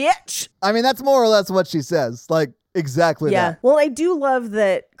 you bitch. I mean, that's more or less what she says. Like, exactly Yeah. that. Well, I do love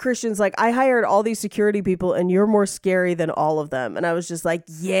that Christian's like, I hired all these security people, and you're more scary than all of them. And I was just like,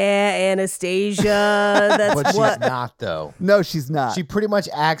 yeah, Anastasia, that's But what. she's not, though. No, she's not. She pretty much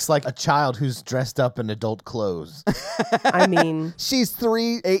acts like a child who's dressed up in adult clothes. I mean, She's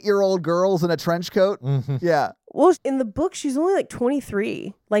 3 8-year-old girls in a trench coat. Mm-hmm. Yeah. Well, in the book, she's only like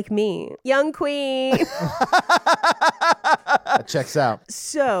 23, like me. Young queen. That checks out.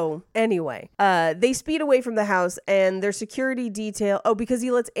 So, anyway, they speed away from the house and their security detail. Oh, because he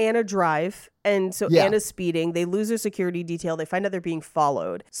lets Anna drive. And so Anna's speeding. They lose their security detail. They find out they're being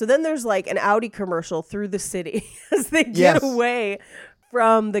followed. So then there's like an Audi commercial through the city as they get away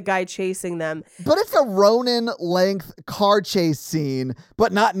from the guy chasing them. But it's a Ronin-length car chase scene,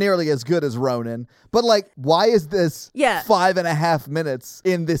 but not nearly as good as Ronin. But, like, why is this 5.5 minutes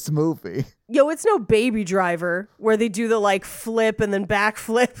in this movie? Yo, it's no Baby Driver where they do the, like, flip and then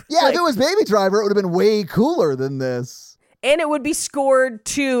backflip. Yeah, if it was Baby Driver, it would have been way cooler than this. And it would be scored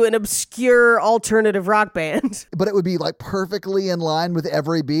to an obscure alternative rock band. But it would be, like, perfectly in line with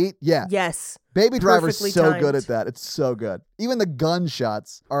every beat. Yeah. Yes. Baby Driver's so timed. good at that. It's so good. Even the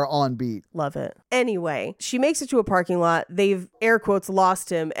gunshots are on beat. Love it. Anyway, she makes it to a parking lot. They've, air quotes, lost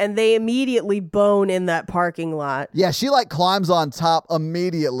him, and they immediately bone in that parking lot. Yeah, she like climbs on top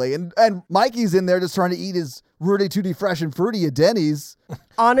immediately. And Mikey's in there just trying to eat his Rudy Tooty Fresh and Fruity at Denny's.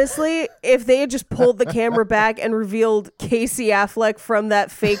 Honestly, if they had just pulled the camera back and revealed Casey Affleck from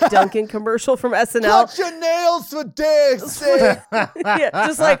that fake Dunkin' commercial from SNL. Cut your nails for days sake. Yeah,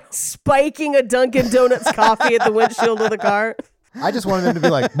 just like spiking a Dunkin' Donuts coffee at the windshield of the car. I just wanted them to be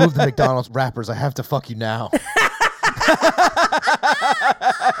like, move the McDonald's wrappers. I have to fuck you now.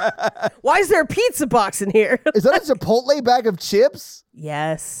 Why is there a pizza box in here? Is that a Chipotle bag of chips?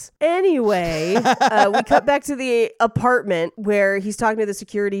 Yes. Anyway, we cut back to the apartment where he's talking to the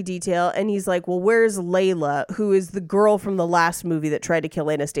security detail and he's like, well, where's Layla, who is the girl from the last movie that tried to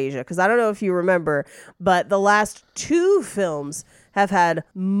kill Anastasia? Because I don't know if you remember, but the last 2 films have had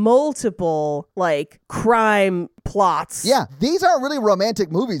multiple like crime plots. Yeah, these aren't really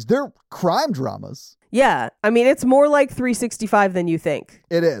romantic movies. They're crime dramas. Yeah. I mean, it's more like 365 than you think.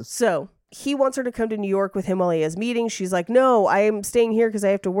 It is. So he wants her to come to New York with him while he has meetings. She's like, no, I am staying here because I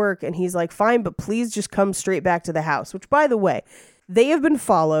have to work. And he's like, fine, but please just come straight back to the house. Which, by the way, they have been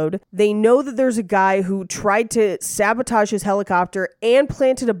followed. They know that there's a guy who tried to sabotage his helicopter and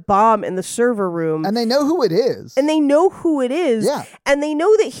planted a bomb in the server room. And they know who it is. And they know who it is. Yeah. And they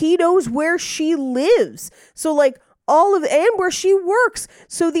know that he knows where she lives. So, like, and where she works.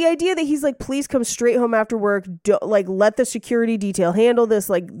 So the idea that he's like, please come straight home after work, like let the security detail handle this,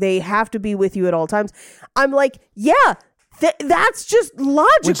 like they have to be with you at all times. I'm like, yeah, that's just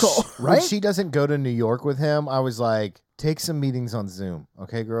logical. Right? When she doesn't go to New York with him, I was like, take some meetings on Zoom.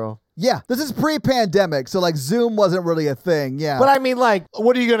 Okay, girl? Yeah, this is pre-pandemic, so like Zoom wasn't really a thing, yeah. But I mean, like,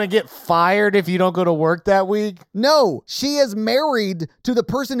 what are you going to get fired if you don't go to work that week? No, she is married to the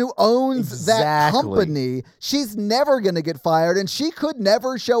person who owns that company. She's never going to get fired, and she could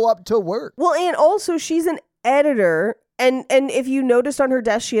never show up to work. Well, and also she's an editor. And if you noticed on her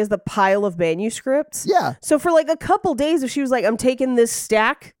desk, she has the pile of manuscripts. Yeah. So for like a couple days, if she was like, I'm taking this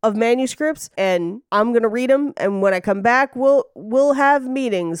stack of manuscripts and I'm going to read them. And when I come back, we'll have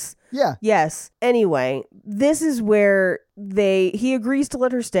meetings. Yeah. Yes. Anyway, this is where he agrees to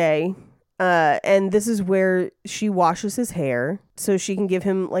let her stay. And this is where she washes his hair so she can give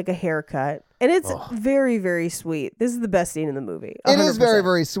him like a haircut. And it's very, very sweet. This is the best scene in the movie. 100%. It is very,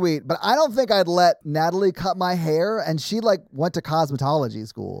 very sweet. But I don't think I'd let Natalie cut my hair. And she like went to cosmetology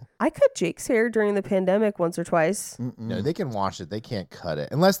school. I cut Jake's hair during the pandemic once or twice. No, they can wash it. They can't cut it.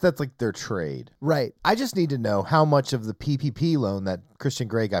 Unless that's like their trade. Right. I just need to know how much of the PPP loan that Christian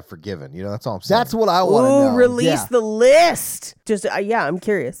Grey got forgiven. You know, that's all I'm saying. That's what I want to know. Release the list. Just, I'm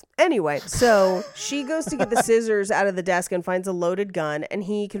curious. Anyway, so she goes to get the scissors out of the desk and finds a loaded gun. And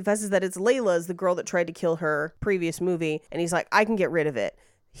he confesses that it's Layla's, the girl that tried to kill her previous movie. And he's like, I can get rid of it.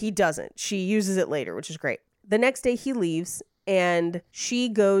 He doesn't. She uses it later, which is great. The next day he leaves and she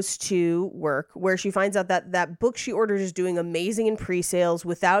goes to work where she finds out that that book she ordered is doing amazing in pre-sales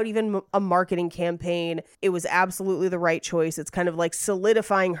without even a marketing campaign. It was absolutely the right choice. It's kind of like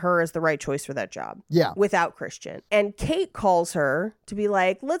solidifying her as the right choice for that job. Yeah. Without Christian. And Kate calls her to be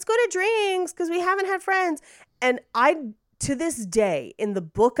like, let's go to drinks because we haven't had friends. And to this day, in the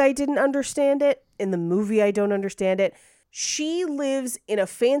book, I didn't understand it. In the movie, I don't understand it. She lives in a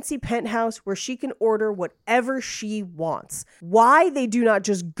fancy penthouse where she can order whatever she wants. Why they do not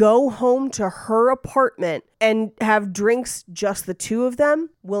just go home to her apartment and have drinks, just the two of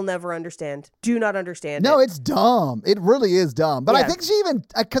them, we'll never understand. Do not understand No, it. it's dumb. It really is dumb. But Yeah. I think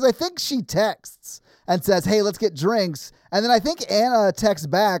because I think she texts and says, hey, let's get drinks. And then I think Anna texts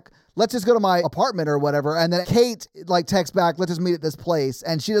back, let's just go to my apartment or whatever. And then Kate like texts back, let's just meet at this place.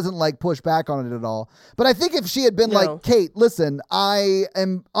 And she doesn't like push back on it at all. But I think if she had been like, Kate, listen, I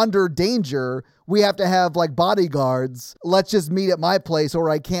am under danger. We have to have like bodyguards. Let's just meet at my place or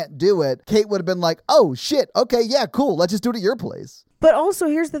I can't do it. Kate would have been like, oh shit. Okay. Yeah, cool. Let's just do it at your place. But also,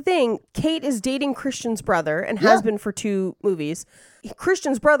 here's the thing. Kate is dating Christian's brother and has been for 2 movies.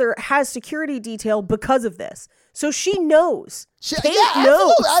 Christian's brother has security detail because of this. So she knows. Kate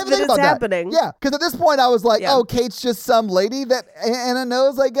knows that it's happening. Yeah, because at this point I was like, oh, Kate's just some lady that Anna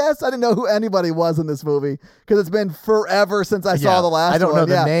knows, I guess. I didn't know who anybody was in this movie because it's been forever since I saw the last one. I don't know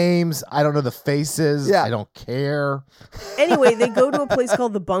the names. I don't know the faces. Yeah. I don't care. Anyway, they go to a place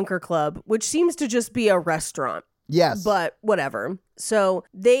called the Bunker Club, which seems to just be a restaurant. Yes. But whatever. So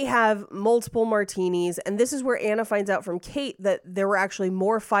they have multiple martinis, and this is where Anna finds out from Kate that there were actually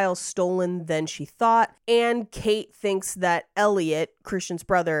more files stolen than she thought, and Kate thinks that Elliot, Christian's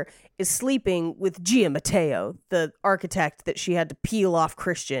brother, is sleeping with Gia Matteo, the architect that she had to peel off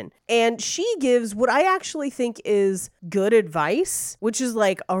Christian. And she gives what I actually think is good advice, which is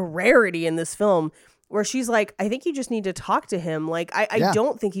like a rarity in this film, where she's like, I think you just need to talk to him. Like, I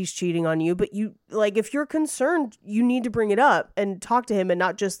don't think he's cheating on you, but you, like, if you're concerned, you need to bring it up and talk to him and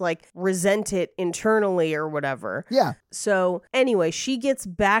not just, like, resent it internally or whatever. Yeah. So, anyway, she gets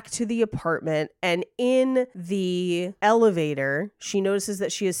back to the apartment, and in the elevator, she notices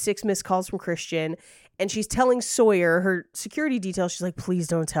that she has 6 missed calls from Christian. And she's telling Sawyer, her security detail, she's like, please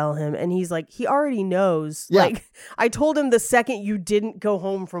don't tell him. And he's like, he already knows. Yeah. Like, I told him the second you didn't go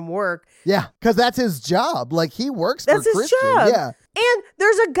home from work. Yeah, because that's his job. Like, he works for Christian. That's his job. Yeah. And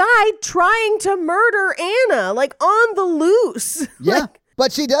there's a guy trying to murder Anna, like, on the loose. Yeah.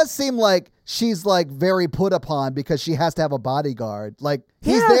 But she does seem like she's, like, very put upon because she has to have a bodyguard. Like,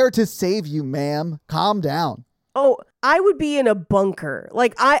 he's there to save you, ma'am. Calm down. Oh, I would be in a bunker.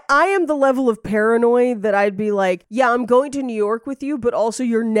 Like, I am the level of paranoid that I'd be like, yeah, I'm going to New York with you, but also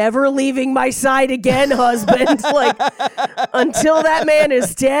you're never leaving my side again, husband. Like, until that man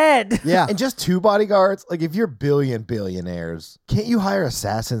is dead. Yeah. And just 2 bodyguards? Like, if you're billionaires, can't you hire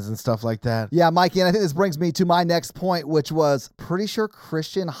assassins and stuff like that? Yeah, Mikey, and I think this brings me to my next point, which was pretty sure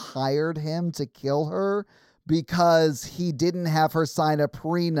Christian hired him to kill her because he didn't have her sign a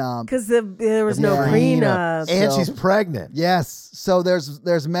prenup. Because there was no prenup. And she's pregnant. Yes. So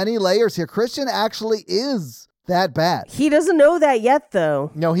there's many layers here. Christian actually is that bad. He doesn't know that yet,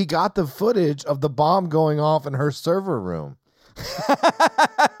 though. No, he got the footage of the bomb going off in her server room.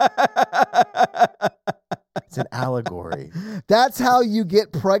 It's an allegory. That's how you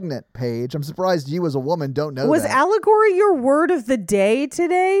get pregnant, Paige. I'm surprised you as a woman don't know Was that. allegory your word of the day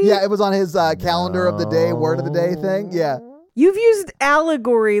today? Yeah, it was on his calendar of the day, word of the day thing. Yeah. You've used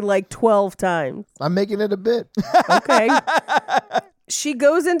allegory like 12 times. I'm making it a bit. Okay. She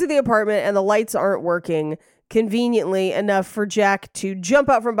goes into the apartment and the lights aren't working conveniently enough for Jack to jump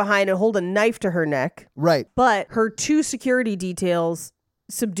out from behind and hold a knife to her neck. Right. But her 2 security details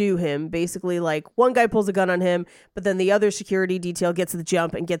subdue him. Basically, like, one guy pulls a gun on him, but then the other security detail gets the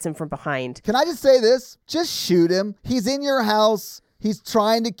jump and gets him from behind. Can I just say this? Just shoot him. He's in your house. He's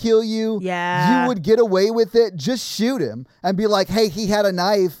trying to kill you. Yeah. You would get away with it. Just shoot him and be like, hey, he had a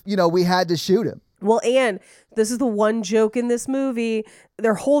knife. You know, we had to shoot him. Well, and this is the one joke in this movie.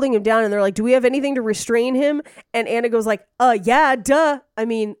 They're holding him down and they're like, do we have anything to restrain him? And Anna goes like, yeah, duh. I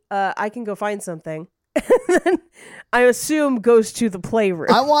mean, I can go find something. And then I assume goes to the playroom.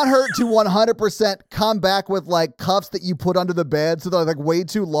 I want her to 100% come back with like cuffs that you put under the bed so they're like way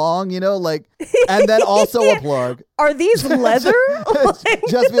too long, you know, like, and then also a plug. Are these leather?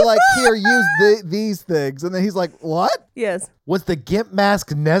 Just be like, here, use these things. And then he's like, what? Yes. Was the GIMP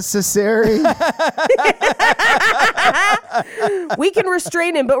mask necessary? We can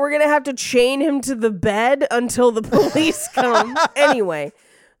restrain him, but we're going to have to chain him to the bed until the police come. Anyway.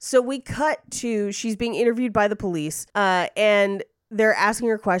 So we cut to, she's being interviewed by the police, and they're asking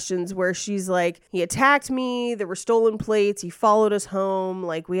her questions where she's like, he attacked me, there were stolen plates, he followed us home,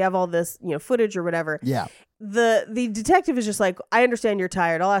 like, we have all this, you know, footage or whatever. Yeah. The detective is just like, I understand you're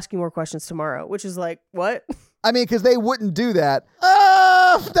tired, I'll ask you more questions tomorrow, which is like, what? I mean, because they wouldn't do that.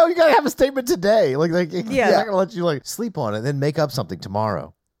 No, you gotta have a statement today. Like, yeah. They're not gonna let you like sleep on it, then make up something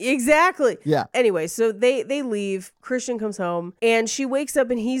tomorrow. Exactly. Yeah. Anyway, so they leave. Christian comes home and she wakes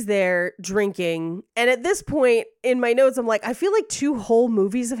up and he's there drinking. And at this point in my notes, I'm like, I feel like 2 whole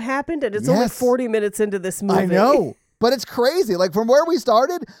movies have happened and it's only 40 minutes into this movie. I know. But it's crazy. Like from where we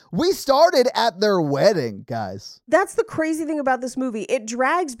started at their wedding, guys. That's the crazy thing about this movie. It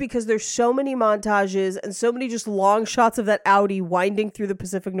drags because there's so many montages and so many just long shots of that Audi winding through the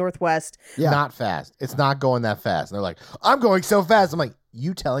Pacific Northwest. Yeah. Not fast. It's not going that fast. And they're like, I'm going so fast. I'm like,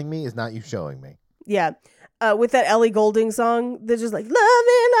 you telling me is not you showing me. Yeah. With that Ellie Goulding song, they're just like, love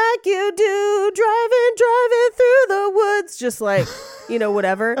it like you do, driving through the woods, just like,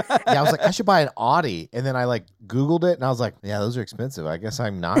 whatever. Yeah, I was like, I should buy an Audi. And then I like Googled it and I was like, yeah, those are expensive. I guess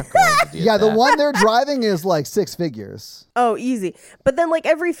I'm not going to do Yeah, that. the one they're driving is like 6 figures. Oh, easy. But then like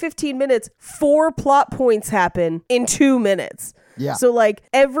every 15 minutes, 4 plot points happen in 2 minutes. Yeah. So like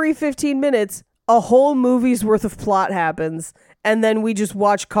every 15 minutes, a whole movie's worth of plot happens. And then we just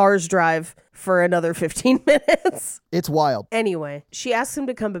watch cars drive for another 15 minutes. It's wild. Anyway, she asks him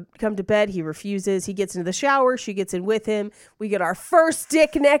to come to bed. He refuses. He gets into the shower. She gets in with him. We get our first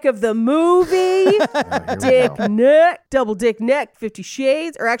dick neck of the movie. Dick neck. Double dick neck. 50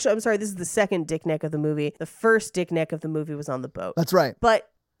 Shades. Or actually, I'm sorry. This is the second dick neck of the movie. The first dick neck of the movie was on the boat. That's right. But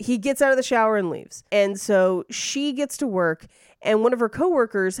he gets out of the shower and leaves. And so she gets to work. And one of her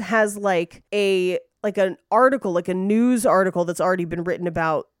coworkers has like an article, like a news article that's already been written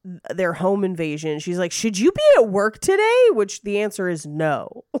about their home invasion. She's like, should you be at work today? Which the answer is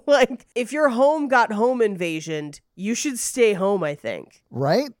no. Like, if your home got home invasioned, you should stay home, I think.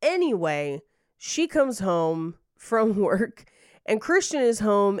 Right? Anyway, she comes home from work and Christian is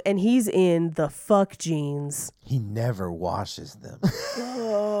home and he's in the fuck jeans. He never washes them.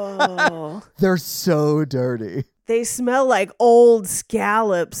 Oh. They're so dirty. They smell like old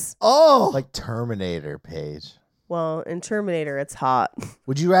scallops. Oh. Like Terminator, Paige. Well, in Terminator, it's hot.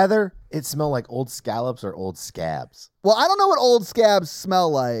 Would you rather it smell like old scallops or old scabs? Well, I don't know what old scabs smell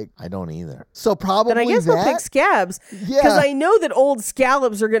like. I don't either. So probably Then I guess we'll pick scabs. Yeah. Because I know that old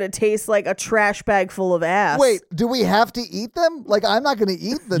scallops are going to taste like a trash bag full of ass. Wait, do we have to eat them? Like, I'm not going to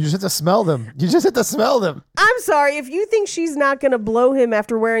eat You them. just have to smell them. I'm sorry. If you think she's not going to blow him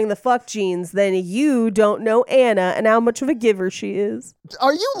after wearing the fuck jeans, then you don't know Anna and how much of a giver she is.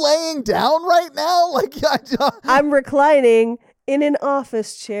 Are you laying down right now? Like, I'm reclining in an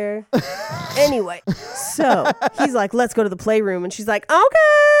office chair. Anyway, so he's like, let's go to the playroom. And she's like,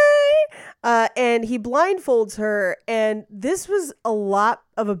 okay. And he blindfolds her. And this was a lot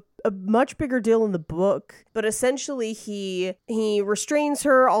of a much bigger deal in the book. But essentially, he restrains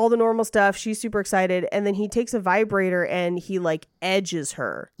her, all the normal stuff. She's super excited. And then he takes a vibrator and he like edges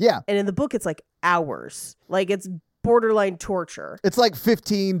her. Yeah. And in the book, it's like hours. Like it's borderline torture. It's like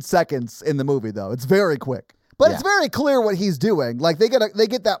 15 seconds in the movie, though. It's very quick. But it's very clear what he's doing. Like they get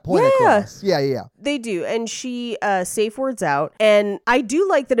that point across. Yeah. They do. And she safe words out. And I do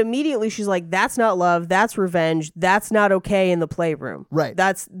like that immediately she's like, that's not love. That's revenge. That's not okay in the playroom. Right.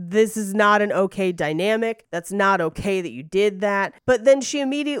 This is not an okay dynamic. That's not okay that you did that. But then she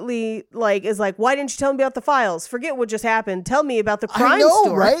immediately is like, why didn't you tell me about the files? Forget what just happened. Tell me about the crime I know,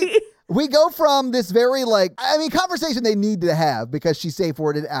 story. right? We go from this very conversation they need to have because she safe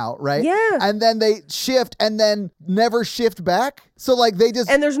worded out, right? Yeah. And then they shift and then never shift back. So they just...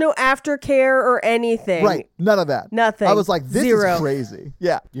 And there's no aftercare or anything. Right. None of that. Nothing. I was like, this Zero. is crazy.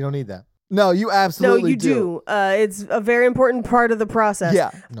 Yeah. You don't need that. No, you absolutely No, you do. It's a very important part of the process.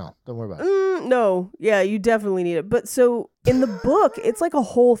 Yeah. No, don't worry about it. No. Yeah, you definitely need it. But so in the book, it's like a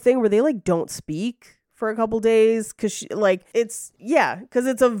whole thing where they don't speak for a couple days because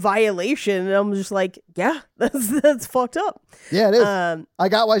it's a violation. And I'm just like, yeah, that's fucked up. Yeah, it is. I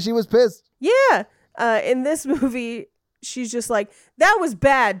got why she was pissed. Yeah. In this movie, she's just like, that was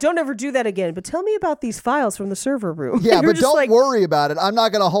bad. Don't ever do that again. But tell me about these files from the server room. Yeah, You're but just don't worry about it. I'm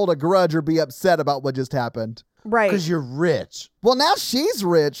not going to hold a grudge or be upset about what just happened. Right. Because you're rich. Well, now she's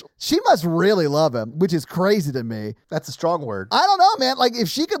rich. She must really love him, which is crazy to me. That's a strong word. I don't know, man. If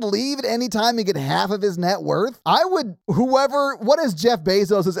she could leave at any time and get half of his net worth, I would, what is Jeff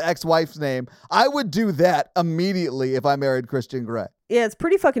Bezos' ex-wife's name? I would do that immediately if I married Christian Grey. Yeah, it's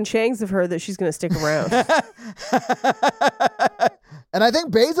pretty fucking shanks of her that she's going to stick around. And I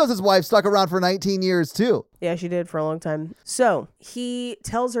think Bezos' wife stuck around for 19 years too. Yeah, she did for a long time. So he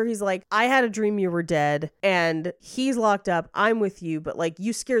tells her, he's like, I had a dream you were dead and he's locked up. I'm with you. But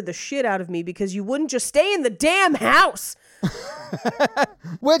you scared the shit out of me because you wouldn't just stay in the damn house.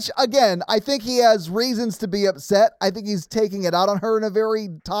 Which, again, I think he has reasons to be upset. I think he's taking it out on her in a very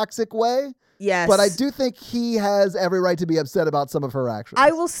toxic way. Yes. But I do think he has every right to be upset about some of her actions. I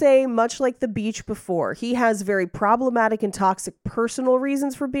will say, much like the beach before, he has very problematic and toxic personal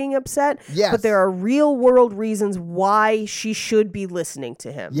reasons for being upset. Yes. But there are real world reasons why she should be listening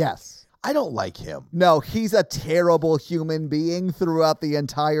to him. Yes. I don't like him. No, he's a terrible human being throughout the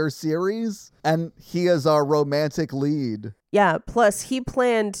entire series, and he is our romantic lead. Yeah, plus he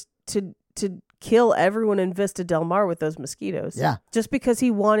planned to kill everyone in Vista Del Mar with those mosquitoes. Yeah. Just because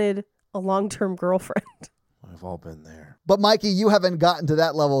he wanted a long-term girlfriend. We've all been there. But Mikey, you haven't gotten to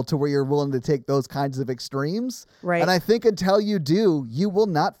that level to where you're willing to take those kinds of extremes. Right. And I think until you do, you will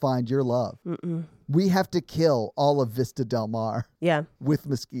not find your love. Mm-mm. We have to kill all of Vista Del Mar Yeah. with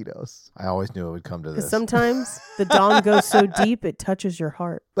mosquitoes. I always knew it would come to Because this. sometimes the dawn goes so deep it touches your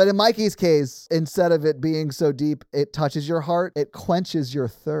heart. But in Mikey's case, instead of it being so deep, it touches your heart, it quenches your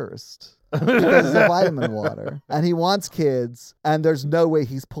thirst. Because it's a vitamin water. And he wants kids, and there's no way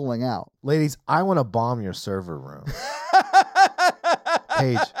he's pulling out. Ladies, I want to bomb your server room.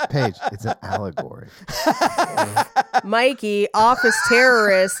 Paige, it's an allegory. Mikey, office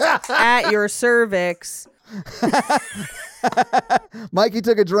terrorist at your cervix. Mikey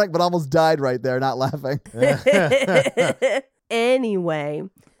took a drink, but almost died right there, not laughing. Anyway,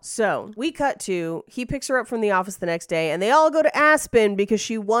 so we cut to, he picks her up from the office the next day, and they all go to Aspen because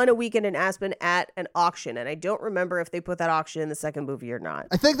she won a weekend in Aspen at an auction. And I don't remember if they put that auction in the second movie or not.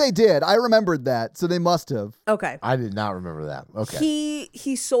 I think they did. I remembered that, so they must have. Okay. I did not remember that. Okay.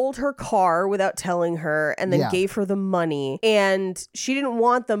 He sold her car without telling her and then Yeah. gave her the money, and she didn't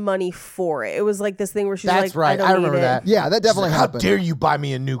want the money for it. It was like this thing where she's That's like, right. I I don't remember need it. that. Yeah, that definitely She's like, happened. How dare you buy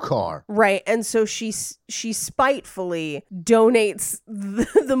me a new car? Right. And so she spitefully donates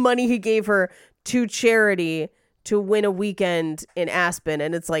the money he gave her to charity to win a weekend in Aspen.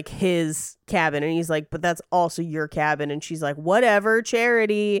 And it's like his cabin. And he's like, but that's also your cabin. And she's like, whatever,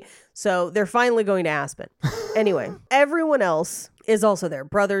 charity. So they're finally going to Aspen. Anyway, everyone else is also there.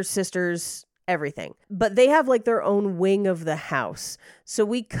 Brothers, sisters, everything. But they have like their own wing of the house. So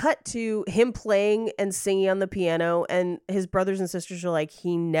we cut to him playing and singing on the piano, and his brothers and sisters are like,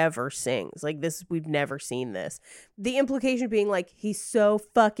 he never sings. Like this, we've never seen this. The implication being like, he's so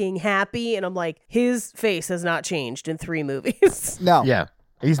fucking happy. And I'm like, his face has not changed in 3 movies. No. Yeah.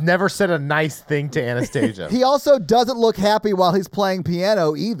 He's never said a nice thing to Anastasia. He also doesn't look happy while he's playing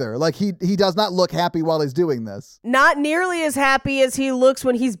piano either. Like he does not look happy while he's doing this. Not nearly as happy as he looks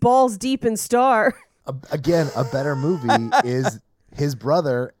when he's balls deep in Star. Again, a better movie is his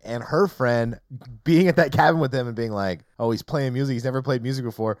brother and her friend being at that cabin with him and being like, oh, he's playing music. He's never played music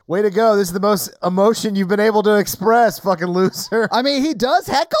before. Way to go. This is the most emotion you've been able to express, fucking loser. I mean, he does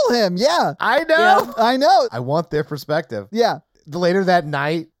heckle him. Yeah. I know. Yeah. I know. I want their perspective. Yeah. Later that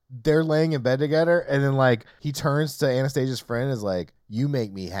night, they're laying in bed together, and then like he turns to Anastasia's friend and is like, you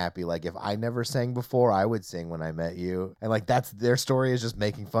make me happy. Like if I never sang before, I would sing when I met you. And like that's their story, is just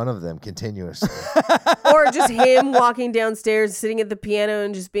making fun of them continuously. Or just him walking downstairs, sitting at the piano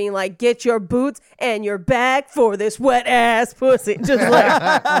and just being like, get your boots and your bag for this wet ass pussy. Just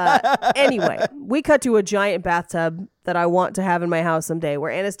like, anyway, we cut to a giant bathtub that I want to have in my house someday,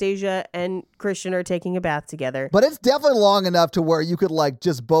 where Anastasia and Christian are taking a bath together. But it's definitely long enough to where you could like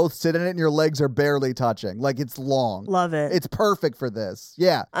just both sit in it and your legs are barely touching. Like it's long. Love it. It's perfect for this.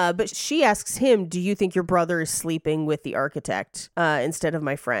 Yeah. But she asks him, do you think your brother is sleeping with the architect instead of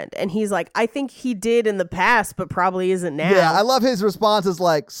my friend? And he's like, I think he did in the past, but probably isn't now. Yeah. I love his response is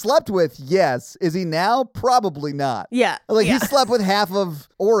like, slept with, yes. Is he now? Probably not. Yeah. Like yeah. he slept with half of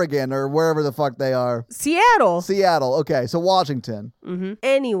Oregon or wherever the fuck they are. Seattle. Seattle. Okay. So Washington. Mm-hmm.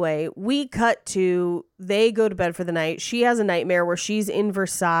 Anyway, we cut to, they go to bed for the night. She has a nightmare where she's in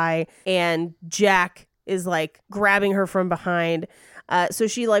Versailles and Jack is like grabbing her from behind. So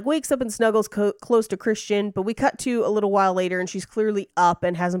she like wakes up and snuggles close to Christian, but we cut to a little while later and she's clearly up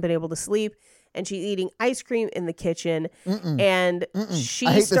and hasn't been able to sleep. And she's eating ice cream in the kitchen. And I she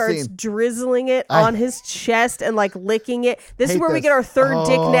hate the starts scene. drizzling it on his chest and like licking it. This is Hate where we this. get our third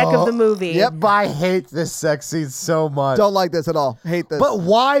dick neck of the movie. Yep. I hate this sex scene so much. Don't like this at all. Hate this. But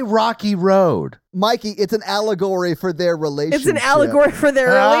why Rocky Road? Mikey, it's an allegory for their relationship. It's an allegory for their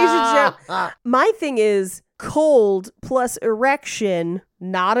relationship. My thing is cold plus erection,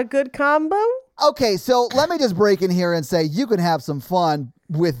 not a good combo. Okay, so let me just break in here and say you can have some fun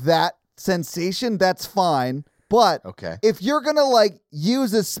with that sensation. That's fine. But Okay. if you're going to like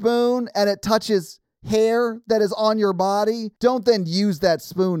use a spoon and it touches hair that is on your body, don't then use that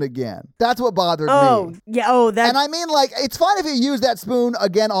spoon again. That's what bothered me. Yeah. Oh, that. And I mean, like, it's fine if you use that spoon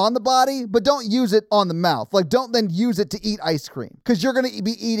again on the body, but don't use it on the mouth. Like, don't then use it to eat ice cream because you're going to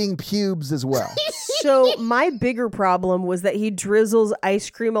be eating pubes as well. So my bigger problem was that he drizzles ice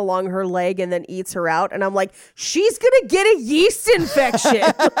cream along her leg and then eats her out. And I'm like, she's going to get a yeast infection.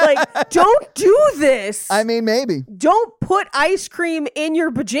 Like, don't do this. I mean, maybe. Don't put ice cream in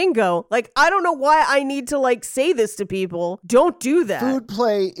your bajingo. Like, I don't know why I need to like say this to people. Don't do that. Food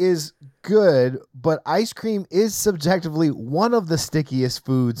play is good, but ice cream is subjectively one of the stickiest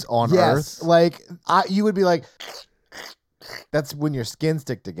foods on Yes. earth. Like, you would be like, that's when your skin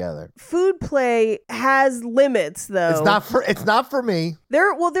stick together. Food play has limits, though. It's not for me.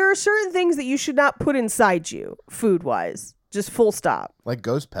 There are certain things that you should not put inside you, food-wise. Just full stop. Like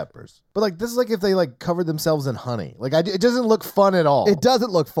ghost peppers. But like, this is like if they like covered themselves in honey. Like, it doesn't look fun at all. It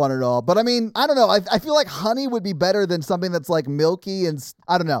doesn't look fun at all. But I mean, I don't know. I feel like honey would be better than something that's like milky and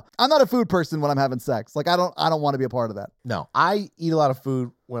I don't know. I'm not a food person when I'm having sex. Like, I don't want to be a part of that. No, I eat a lot of food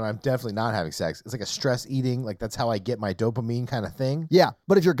when I'm definitely not having sex. It's like a stress eating. Like, that's how I get my dopamine kind of thing. Yeah.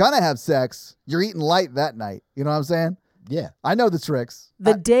 But if you're going to have sex, you're eating light that night. You know what I'm saying? Yeah. I know the tricks.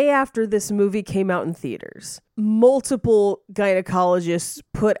 The day after this movie came out in theaters, multiple gynecologists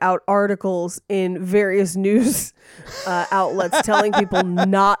put out articles in various news outlets telling people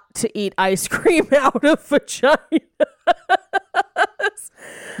not to eat ice cream out of vagina.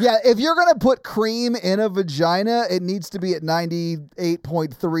 Yeah, if you're going to put cream in a vagina, it needs to be at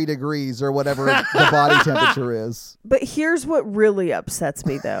 98.3 degrees or whatever the body temperature is. But here's what really upsets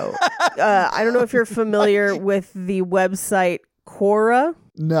me, though. I don't know if you're familiar with the website Quora.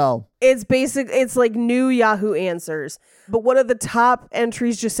 No. It's like new Yahoo Answers. But one of the top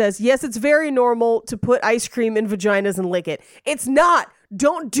entries just says, yes, it's very normal to put ice cream in vaginas and lick it. It's not.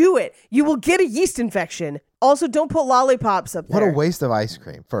 Don't do it. You will get a yeast infection. Also, don't put lollipops up there. What a waste of ice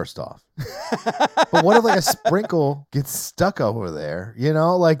cream, first off. But what if like a sprinkle gets stuck over there? You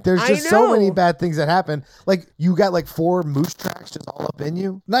know, like there's just so many bad things that happen. Like you got like 4 moose tracks just all up in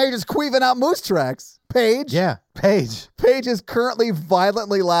you. Now you're just queeving out moose tracks. Paige? Yeah, Paige. Paige is currently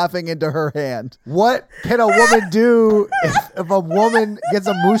violently laughing into her hand. What can a woman do if a woman gets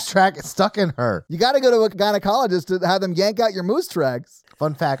a moose track stuck in her? You got to go to a gynecologist to have them yank out your moose tracks.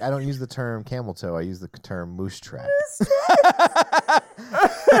 Fun fact, I don't use the term camel toe. I use the term moose track.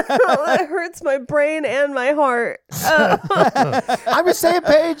 It hurts my brain and my heart. I'm just saying,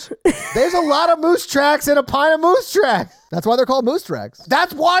 Paige, there's a lot of moose tracks in a pint of moose tracks. That's why they're called moose tracks.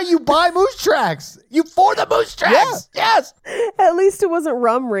 That's why you buy moose tracks. You for the moose tracks. Yeah. Yes. At least it wasn't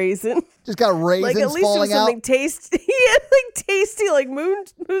rum raisin. Just got raisins Like at least it was falling out. something tasty. Yeah, like tasty, like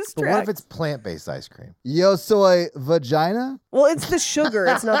moose But tracks. what if it's plant-based ice cream? Yo soy vagina? Well, it's the sugar.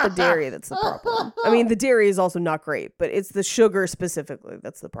 It's not the dairy that's the problem. I mean, the dairy is also not great, but it's the sugar specifically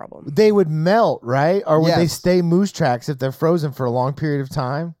that's the problem. They would melt, right? Or would they Yes. stay moose tracks if they're frozen for a long period of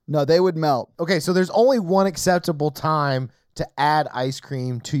time? No, they would melt. Okay, so there's only one acceptable time to add ice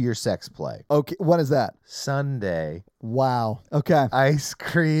cream to your sex play. Okay, what is that? Sunday. Wow. Okay. Ice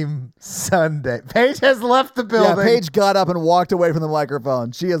cream Sunday. Paige has left the building. Yeah, Paige got up and walked away from the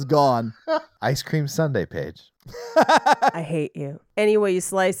microphone. She is gone. Ice cream Sunday, Paige. I hate you. Any way you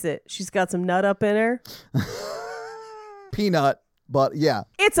slice it, she's got some nut up in her. Peanut, but yeah.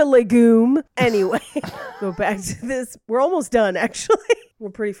 It's a legume. Anyway, go back to this. We're almost done, actually. We're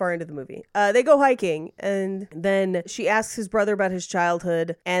pretty far into the movie. They go hiking, and then she asks his brother about his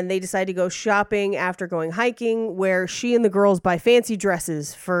childhood, and they decide to go shopping after going hiking, where she and the girls buy fancy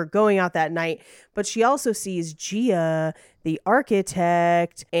dresses for going out that night. But she also sees Gia, the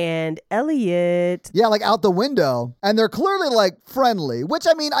architect, and Elliot. Yeah, like out the window. And they're clearly like friendly, which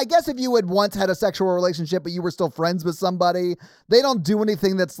I mean, I guess if you had once had a sexual relationship, but you were still friends with somebody, they don't do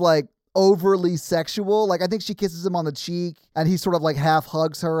anything that's like overly sexual. Like I think she kisses him on the cheek and he sort of like half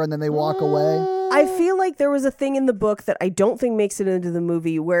hugs her and then they walk away. I feel like there was a thing in the book that I don't think makes it into the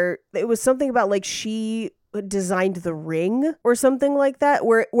movie where it was something about like she designed the ring or something like that,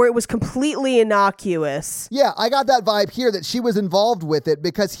 where it was completely innocuous. Yeah, I got that vibe here that she was involved with it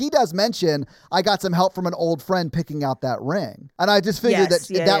because he does mention, I got some help from an old friend picking out that ring. And I just figured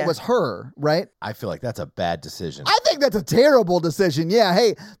that was her, right? I feel like that's a bad decision. I think that's a terrible decision. Yeah,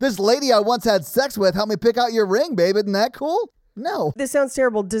 hey, this lady I once had sex with helped me pick out your ring, babe. Isn't that cool? No. This sounds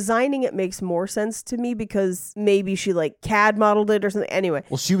terrible. Designing it makes more sense to me because maybe she like CAD modeled it or something. Anyway.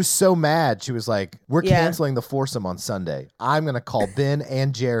 Well, she was so mad. She was like, we're canceling the foursome on Sunday. I'm going to call Ben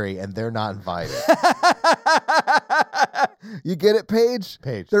and Jerry and they're not invited. You get it, Paige?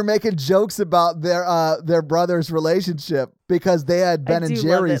 Paige. They're making jokes about their brother's relationship because they had Ben and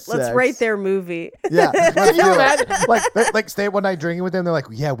Jerry's sex. Let's write their movie. Yeah. Can you imagine? Like stay one night drinking with them. They're like,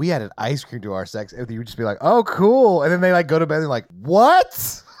 yeah, we added ice cream to our sex. And you would just be like, oh, cool. And then they like go to bed and they're like,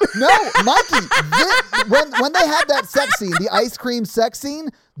 what? No, Mikey, when they had that sex scene, the ice cream sex scene,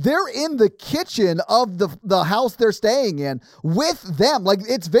 they're in the kitchen of the house they're staying in with them. Like,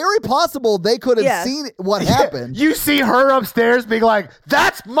 it's very possible they could have seen what happened. You see her upstairs being like,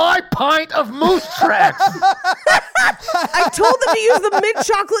 that's my pint of Moose Tracks. I told them to use the mint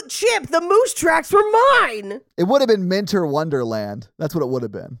chocolate chip. The Moose Tracks were mine. It would have been Minter Wonderland. That's what it would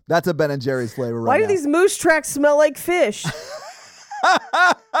have been. That's a Ben & Jerry's flavor right Why now. do these Moose Tracks smell like fish?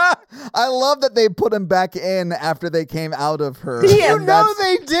 I love that they put him back in after they came out of her. Yeah. And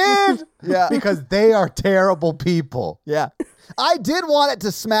They did. Yeah. Because they are terrible people. Yeah. I did want it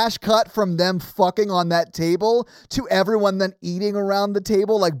to smash cut from them fucking on that table to everyone then eating around the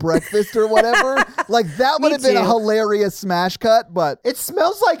table like breakfast or whatever. Like, that would have been a too. hilarious smash cut, but It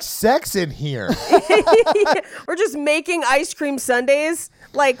smells like sex in here. We're just making ice cream sundaes.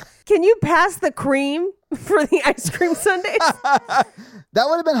 Like, can you pass the cream for the ice cream sundaes? that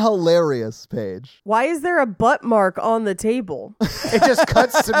would have been hilarious, Paige. Why is there a butt mark on the table? It just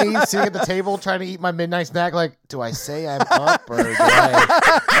cuts to me sitting at the table trying to eat my midnight snack. Like, do I say I'm up or do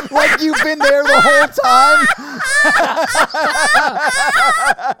I? Like, you've been there the whole time?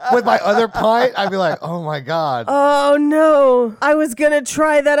 With my other pint, I'd be like, oh my God. Oh no, I was gonna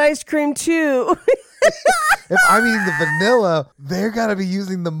try that ice cream too. If I'm eating the vanilla, they're gotta be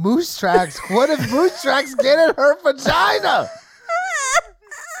using the Moose Tracks. What if Moose Tracks get in her vagina?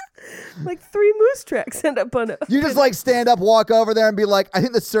 Like 3 Moose Tracks end up on it. You just like stand up, walk over there and be like, I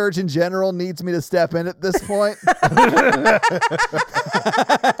think the Surgeon General needs me to step in at this point.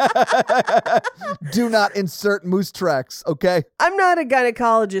 Do not insert Moose Tracks, okay? I'm not a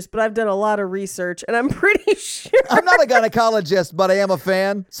gynecologist, but I've done a lot of research, and I'm pretty sure. I'm not a gynecologist, but I am a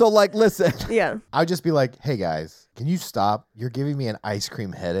fan. So, like, listen. Yeah. I'd just be like, hey guys, can you stop? You're giving me an ice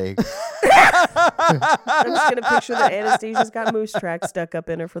cream headache. I'm just gonna picture that Anastasia's got Moose Tracks stuck up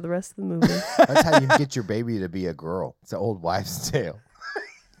in her for the rest of the movie. That's how you get your baby to be a girl. It's an old wives' tale.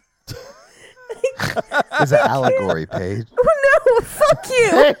 It's an allegory, Paige. Oh no, fuck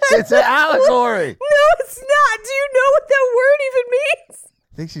you. It's an allegory. No, it's not. Do you know what that word even means?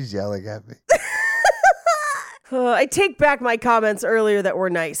 I think she's yelling at me. I take back my comments earlier that were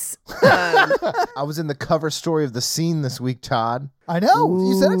nice. I was in the cover story of The Scene this week, Todd. I know.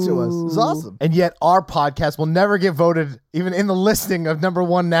 You sent it to us. It was awesome. And yet our podcast will never get voted even in the listing of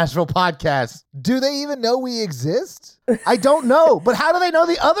 #1 Nashville podcasts. Do they even know we exist? I don't know. But how do they know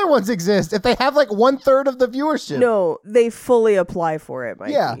the other ones exist if they have like 1/3 of the viewership? No, they fully apply for it,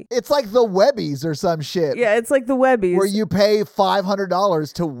 Mikey. Yeah. It's like the Webbies or some shit. Yeah, it's like the Webbies. Where you pay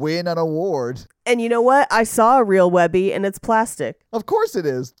 $500 to win an award. And you know what? I saw a real Webby and it's plastic. Of course it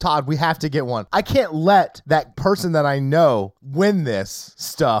is. Todd, we have to get one. I can't let that person that I know win this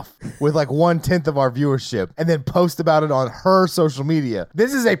stuff with like 1/10 of our viewership and then post about it on her social media.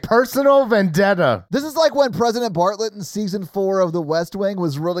 This is a personal vendetta. This is like when President Bartlett in season 4 of The West Wing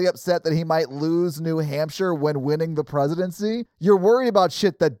was really upset that he might lose New Hampshire when winning the presidency. You're worried about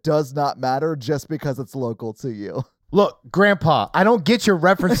shit that does not matter just because it's local to you. Look, Grandpa, I don't get your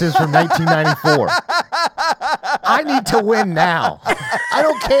references from 1994. I need to win now. I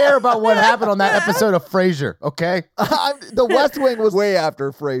don't care about what happened on that episode of Frasier, okay? The West Wing was way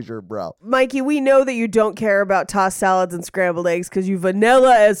after Frasier, bro. Mikey, we know that you don't care about tossed salads and scrambled eggs because you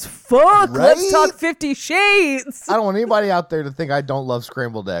vanilla as fuck. Right? Let's talk 50 Shades. I don't want anybody out there to think I don't love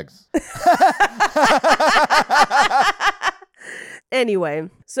scrambled eggs. Anyway,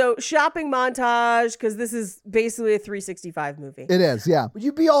 so shopping montage, because this is basically a 365 movie. It is, yeah. Would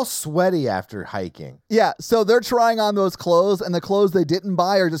you be all sweaty after hiking? Yeah, so they're trying on those clothes, and the clothes they didn't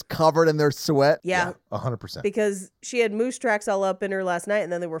buy are just covered in their sweat. Yeah. 100%. Because she had Moose Tracks all up in her last night,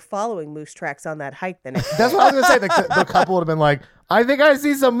 and then they were following Moose Tracks on that hike the next day. That's what I was going to say. The couple would have been like, I think I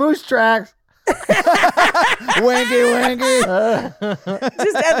see some Moose Tracks. Winky, winky.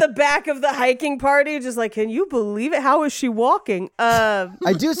 Just at the back of the hiking party, just like, can you believe it? How is she walking? I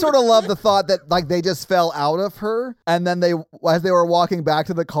do sort of love the thought that like they just fell out of her, and then they, as they were walking back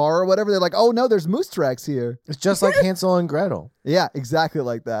to the car or whatever, they're like, oh no, there's Moose Tracks here. It's just like Hansel and Gretel. Yeah, exactly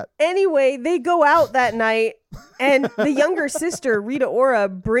like that. Anyway, they go out that night, and the younger sister, Rita Ora,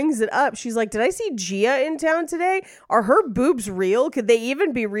 brings it up. She's like, did I see Gia in town today? Are her boobs real? Could they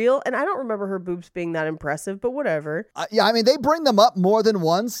even be real? And I don't remember her boobs being that impressive, but whatever. Yeah, I mean, they bring them up more than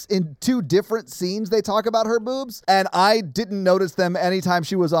once in 2 different scenes. They talk about her boobs, and I didn't notice them anytime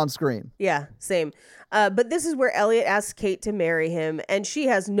she was on screen. Yeah, same. But this is where Elliot asks Kate to marry him, and she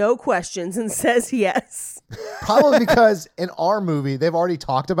has no questions and says yes. Probably because in our movie, they've already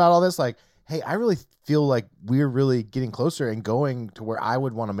talked about all this. Like, hey, I really feel like we're really getting closer and going to where I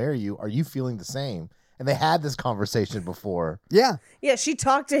would want to marry you. Are you feeling the same? and they had this conversation before. Yeah. Yeah, she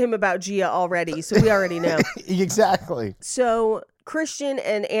talked to him about Gia already, so we already know. Exactly. So Christian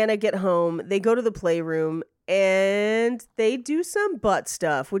and Anna get home. They go to the playroom and they do some butt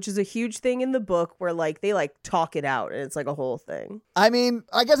stuff, which is a huge thing in the book where like they like talk it out and it's like a whole thing. I mean,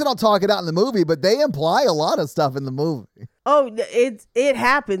 I guess they don't talk it out in the movie, but they imply a lot of stuff in the movie. Oh, it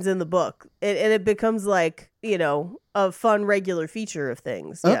happens in the book. And it becomes like, you know, a fun regular feature of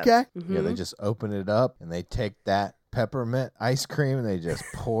things. Yeah. Okay. Yeah, they just open it up and they take that peppermint ice cream and they just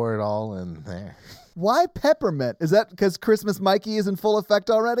pour it all in there. Why peppermint? Is that because Christmas Mikey is in full effect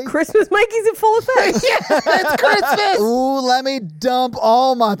already? Christmas Mikey's in full effect. It's Christmas! Ooh, let me dump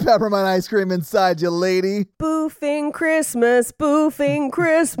all my peppermint ice cream inside you, lady. Boofing Christmas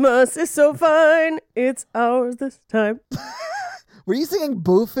is so fine. It's ours this time. Were you singing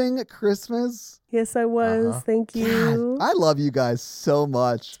Boofing Christmas? Yes, I was. Thank you. I love you guys so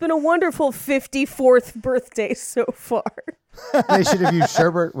much. It's been a wonderful 54th birthday so far. They should have used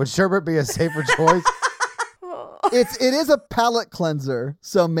sherbet. Would sherbet be a safer choice? It is a palate cleanser,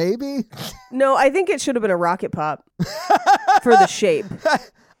 so maybe. No, I think it should have been a Rocket Pop for the shape.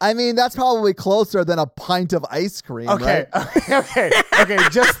 I mean, that's probably closer than a pint of ice cream, Okay, right? okay.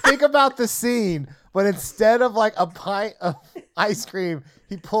 Just think about the scene, but instead of like a pint of ice cream,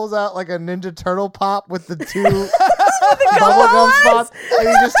 he pulls out like a Ninja Turtle pop with the two bubblegum spots, and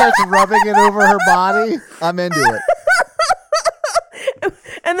he just starts rubbing it over her body. I'm into it.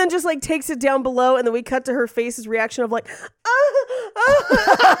 And then just like takes it down below, and then we cut to her face's reaction of like,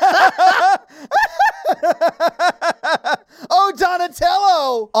 Oh,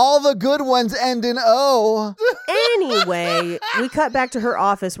 Donatello! All the good ones end in O. Anyway, we cut back to her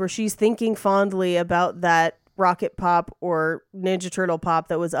office where she's thinking fondly about that Rocket Pop or Ninja Turtle Pop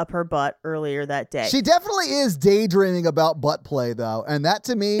that was up her butt earlier that day. She definitely is daydreaming about butt play, though, and that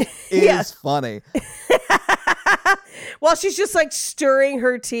to me is Yeah. funny. While she's just like stirring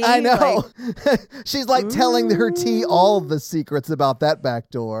her tea. I know. like, She's like telling her tea all the secrets about that back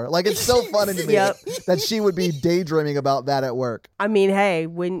door. Like, it's so funny to me Yep. that she would be daydreaming about that at work. I mean, hey,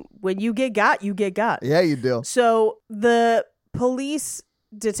 when you get got, you get got. Yeah, you do. So the police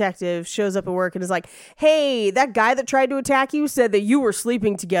detective shows up at work and is like, hey, that guy that tried to attack you said that you were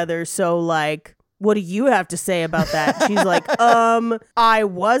sleeping together. So like, what do you have to say about that? She's like, I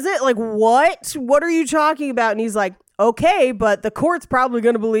wasn't. Like, what? What are you talking about? And he's like, okay, but the court's probably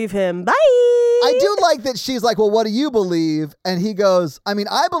going to believe him. Bye. I do like that she's like, well, what do you believe? And he goes, I mean,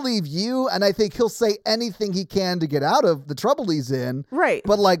 I believe you, and I think he'll say anything he can to get out of the trouble he's in. Right.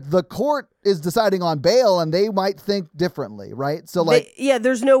 But like the court is deciding on bail and they might think differently, right? So like,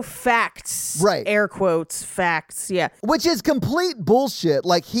 there's no facts. Right. Air quotes, facts. Yeah. which is complete bullshit.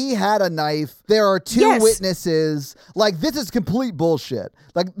 Like he had a knife. There are two Yes. witnesses. Like this is complete bullshit.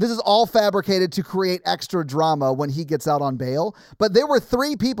 Like this is all fabricated to create extra drama when he gets out on bail. But there were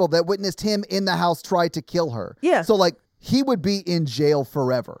 3 people that witnessed him in the house try to kill her. Yeah. So like he would be in jail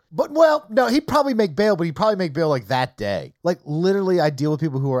forever. But well, no, he'd probably make bail, but he'd probably make bail like that day. Like literally, I deal with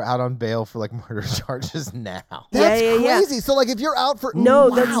people who are out on bail for like murder charges now. That's yeah. crazy. So like if you're out for No,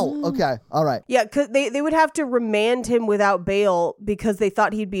 wow. that's- Okay. All right. Yeah, because they would have to remand him without bail because they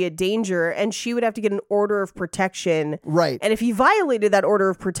thought he'd be a danger, and she would have to get an order of protection. Right. And if he violated that order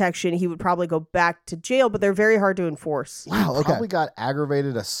of protection, he would probably go back to jail, but they're very hard to enforce. Wow. Okay. Probably got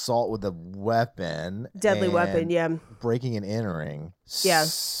aggravated assault with a weapon. Deadly and weapon, yeah. Breaking and entering. Yeah.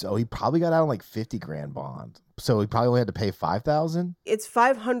 So he probably got out on like $50,000 bond. So he probably only had to pay $5,000. It's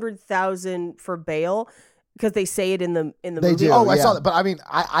 $500,000 for bail because they say it in the They movie. do. Oh, I yeah. saw that. But I mean,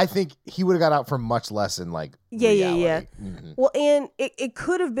 I think he would have got out for much less in like Yeah. reality. Mhm. Well, and it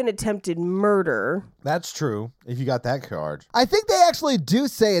could have been attempted murder. That's true. If you got that charge. I think they actually do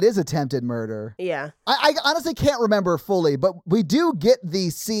say it is attempted murder. Yeah. I honestly can't remember fully, but we do get the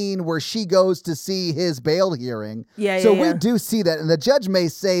scene where she goes to see his bail hearing. Yeah, So yeah, we yeah. do see that, and the judge may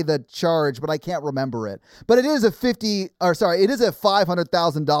say the charge, but I can't remember it. But it is a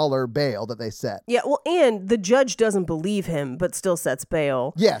 $500,000 bail that they set. Yeah, well, and the judge doesn't believe him, but still sets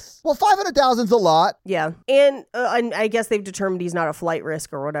bail. Yes. Well, 500,000 is a lot. Yeah. And I guess they've determined he's not a flight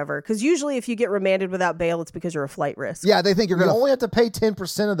risk or whatever. Because usually if you get remanded without bail, it's because you're a flight risk. Yeah, they think you're You going to. only have to pay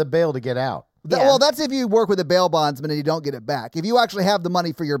 10% of the bail to get out. Yeah. Well, that's if you work with a bail bondsman and you don't get it back. If you actually have the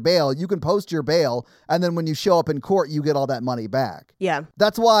money for your bail, you can post your bail, and then when you show up in court, you get all that money back. Yeah.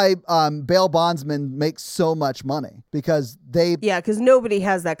 That's why bail bondsmen make so much money, because they Yeah, because nobody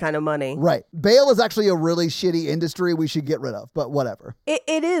has that kind of money. right. Bail is actually a really shitty industry we should get rid of, but whatever.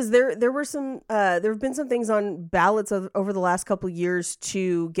 It is. There were some there have been some things on ballots over the last couple of years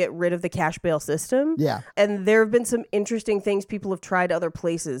to get rid of the cash bail system. Yeah. And there have been some interesting things people have tried other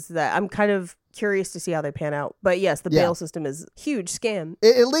places that I'm kind of curious to see how they pan out. But yes, the bail system is a huge scam.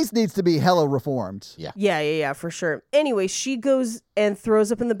 It at least needs to be hella reformed. Yeah, for sure. Anyway, she goes and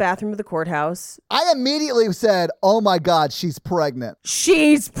throws up in the bathroom of the courthouse. I immediately said, oh my God, she's pregnant.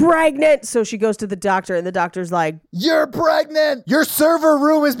 She's pregnant. So she goes to the doctor, and the doctor's like, you're pregnant. Your server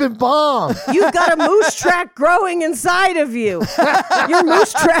room has been bombed. you've got a moose track growing inside of you. Your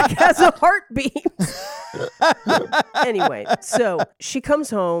moose track has a heartbeat. Anyway, so she comes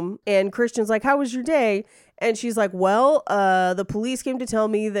home, and Christian's like, how was your day? And she's like, well, the police came to tell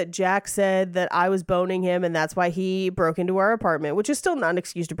me that Jack said that I was boning him, and that's why he broke into our apartment, which is still not an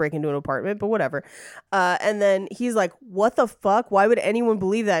excuse to break into an apartment, but whatever. And then he's like, what the fuck? Why would anyone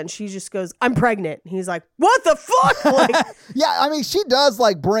believe that? And she just goes, I'm pregnant. And he's like, what the fuck? Like, yeah, I mean, she does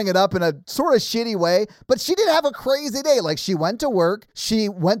like bring it up in a sort of shitty way, but she did have a crazy day. Like, she went to work, she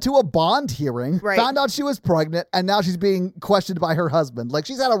went to a bond hearing, found out she was pregnant, and now she's being questioned by her husband. Like,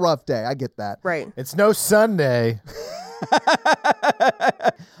 she's had a rough day. I get that. Right. It's no Sunday.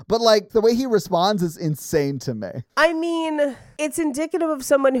 But like the way he responds is insane to me. I mean, it's indicative of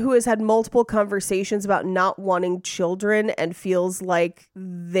someone who has had multiple conversations about not wanting children and feels like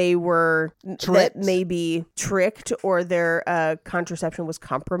they were maybe tricked or their contraception was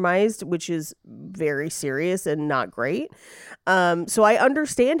compromised, which is very serious and not great. So I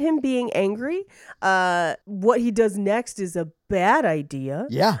understand him being angry. What he does next is a bad idea.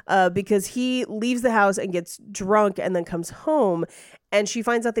 Yeah. Because he leaves the house and gets drunk and then comes home, and she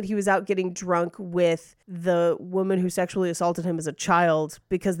finds out that he was out getting drunk with the woman who sexually assaulted him as a child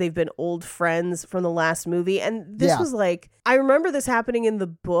because they've been old friends from the last movie. And this was like, I remember this happening in the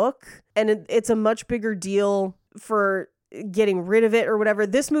book, and it's a much bigger deal for getting rid of it or whatever.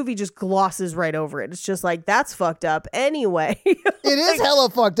 This movie just glosses right over it. It's just like, that's fucked up anyway. It is hella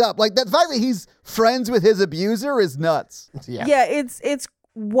fucked up. Like, the fact that he's friends with his abuser is nuts. Yeah, it's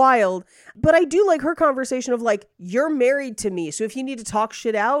wild. But I do like her conversation of like, you're married to me, so if you need to talk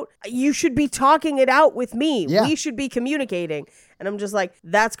shit out, you should be talking it out with me. Yeah. We should be communicating. And I'm just like,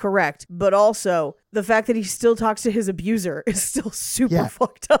 that's correct. But also, the fact that he still talks to his abuser is still super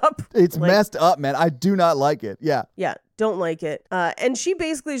fucked up. It's like, messed up, man. I do not like it. Yeah. Yeah, don't like it. And she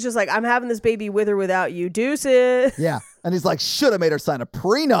basically is just like, I'm having this baby with or without you. Deuces. Yeah. And he's like, should have made her sign a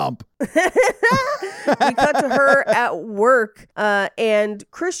prenup. We cut to her at work, and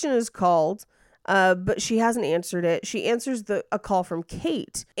Christian is called, but she hasn't answered it. She answers a call from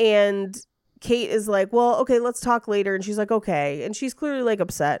Kate, and Kate is like, well, okay, let's talk later. And she's like, okay. And she's clearly like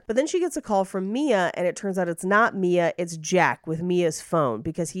upset. But then she gets a call from Mia, and it turns out it's not Mia, it's Jack with Mia's phone,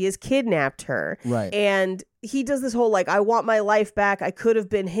 because he has kidnapped her. Right. And he does this whole like, I want my life back. I could have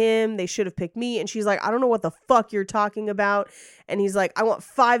been him. They should have picked me. And she's like, I don't know what the fuck you're talking about. And he's like, I want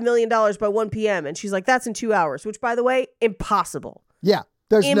 $5 million by 1 p.m. And she's like, that's in 2 hours, which, by the way, impossible. Yeah.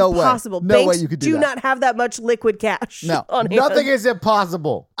 There's impossible. No way Banks you could do that. not have that much liquid cash. No. on hand. Nothing is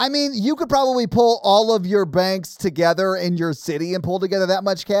impossible. I mean, you could probably pull all of your banks together in your city and pull together that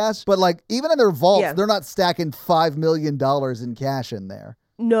much cash. But like, even in their vaults, they're not stacking $5 million in cash in there.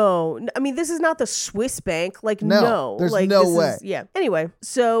 No, I mean, this is not the Swiss bank. Like, no. There's like, no way. Anyway,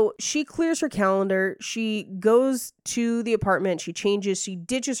 so she clears her calendar. She goes to the apartment. She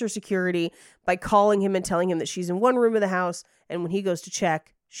ditches her security by calling him and telling him that she's in one room of the house. And when he goes to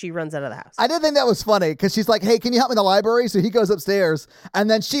check, she runs out of the house. I did think that was funny because she's like, hey, can you help me in the library? So he goes upstairs,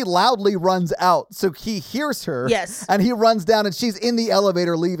 and then she loudly runs out. So he hears her. Yes. And he runs down, and she's in the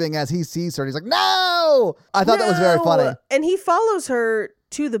elevator leaving as he sees her. And he's like, no! I thought that was very funny. And he follows her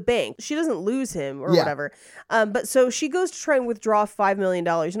to the bank. She doesn't lose him or whatever. But so she goes to try and withdraw $5 million.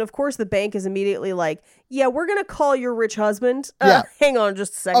 And of course, the bank is immediately like, yeah, we're going to call your rich husband. Hang on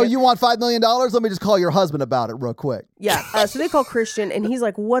just a second. Oh, you want $5 million? Let me just call your husband about it real quick. Yeah. So they call Christian, and he's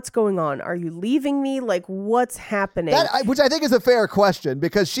like, what's going on? Are you leaving me? Like, what's happening? Which I think is a fair question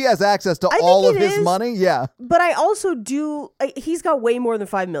because she has access to all of his money. Yeah. But I also do, he's got way more than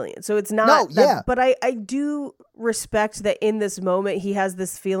 $5 million. So it's not. But I do respect that in this moment, he has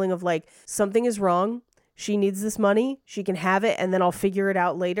this feeling of like, something is wrong. She needs this money. She can have it, and then I'll figure it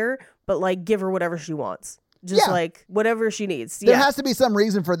out later. But like, give her whatever she wants. Just like whatever she needs. There has to be some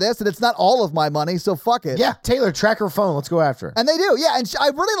reason for this, and it's not all of my money, so fuck it. Yeah, Taylor, track her phone. Let's go after her. And they do, yeah. And I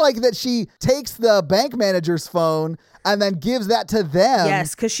really like that she takes the bank manager's phone and then gives that to them.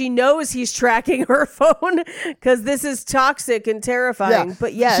 Yes, because she knows he's tracking her phone because this is toxic and terrifying. Yeah.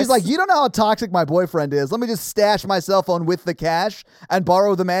 But yes. She's like, you don't know how toxic my boyfriend is. Let me just stash my cell phone with the cash and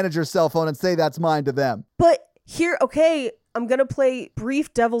borrow the manager's cell phone and say that's mine to them. But here, okay, I'm going to play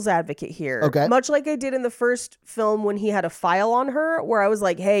brief devil's advocate here. Okay. Much like I did in the first film when he had a file on her, where I was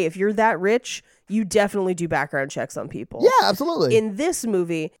like, hey, if you're that rich, you definitely do background checks on people. Yeah, absolutely. In this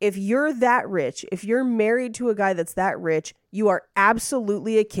movie, if you're that rich, if you're married to a guy that's that rich, you are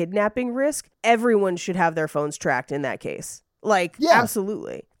absolutely a kidnapping risk. Everyone should have their phones tracked in that case. Like, Yeah.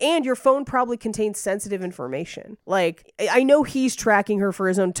 absolutely. And your phone probably contains sensitive information. Like, I know he's tracking her for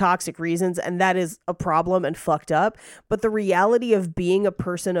his own toxic reasons, and that is a problem and fucked up. But the reality of being a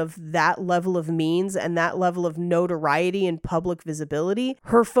person of that level of means and that level of notoriety and public visibility,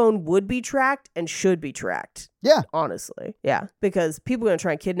 her phone would be tracked and should be tracked. Yeah. Honestly. Yeah. Because people are going to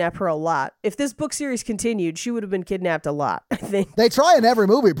try and kidnap her a lot. If this book series continued, she would have been kidnapped a lot, I think. They try in every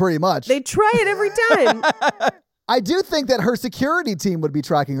movie pretty much. They try it every time. I do think that her security team would be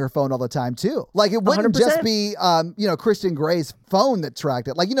tracking her phone all the time too. Like it wouldn't 100%. just be, Christian Grey's phone that tracked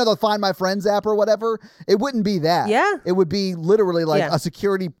it. Like, the Find My Friends app or whatever. It wouldn't be that. Yeah. It would be literally like Yeah. a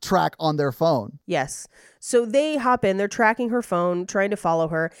security track on their phone. Yes. So they hop in, they're tracking her phone, trying to follow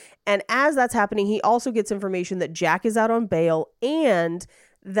her. And as that's happening, he also gets information that Jack is out on bail and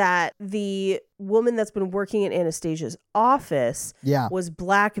that the woman that's been working in Anastasia's office Yeah. was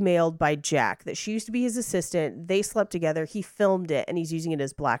blackmailed by Jack, that she used to be his assistant. They slept together. He filmed it and he's using it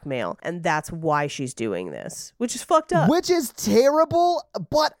as blackmail. And that's why she's doing this, which is fucked up. Which is terrible,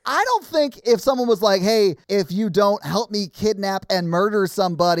 but I don't think if someone was like, hey, if you don't help me kidnap and murder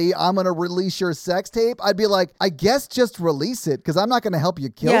somebody, I'm going to release your sex tape, I'd be like, I guess just release it because I'm not going to help you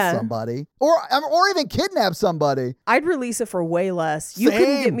kill Yeah. somebody or even kidnap somebody. I'd release it for way less. You couldn't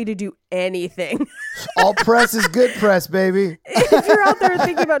get Same. me to do anything. All press is good press, baby. If you're out there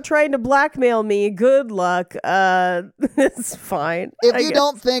thinking about trying to blackmail me, good luck. It's fine. If I you guess.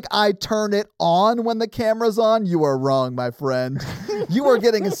 don't think I turn it on when the camera's on, you are wrong, my friend. You are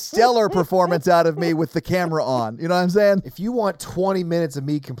getting a stellar performance out of me with the camera on. You know what I'm saying? If you want 20 minutes of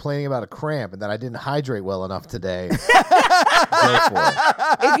me complaining about a cramp and that I didn't hydrate well enough today, go for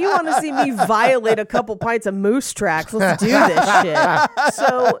it. If you want to see me violate a couple pints of moose tracks, let's do this shit.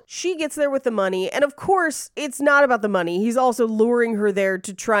 So she gets there with the money. And of course, it's not about the money. He's also luring her there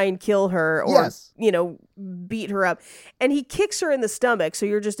to try and kill her or, Yes. beat her up. And he kicks her in the stomach. So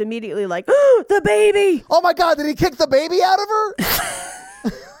you're just immediately like, oh, the baby. Oh my God, did he kick the baby out of her?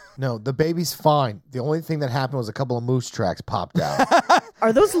 No, the baby's fine. The only thing that happened was a couple of moose tracks popped out.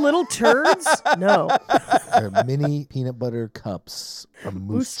 Are those little turds? No. They're mini peanut butter cups of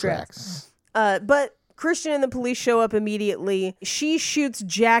moose tracks. tracks. But Christian and the police show up immediately. She shoots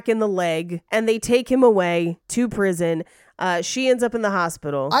Jack in the leg and they take him away to prison. She ends up in the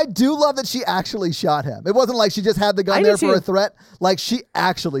hospital. I do love that she actually shot him. It wasn't like she just had the gun I there do for too. a threat. Like she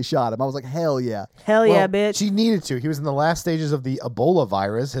actually shot him. I was like, hell yeah. Hell yeah, Well, bitch. She needed to. He was in the last stages of the Ebola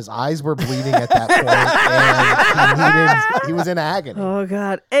virus. His eyes were bleeding at that point, and he was in agony. Oh,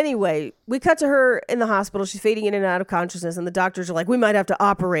 God. Anyway, we cut to her in the hospital. She's fading in and out of consciousness, and the doctors are like, we might have to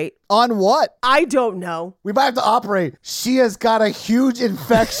operate. On what? I don't know. We might have to operate. She has got a huge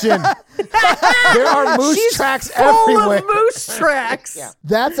infection. There are moose She's tracks full everywhere. of moose tracks.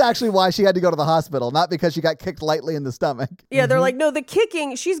 That's actually why she had to go to the hospital, not because she got kicked lightly in the stomach. Yeah, they're like, no, the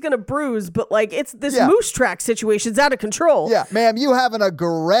kicking, she's going to bruise, but like it's this Yeah. moose track situation's out of control. Yeah, ma'am, you have an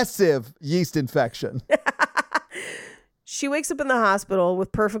aggressive yeast infection. She wakes up in the hospital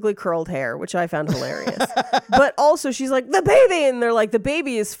with perfectly curled hair, which I found hilarious. But also she's like, the baby. And they're like, the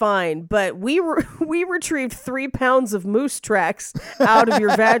baby is fine. But we retrieved 3 pounds of moose tracks out of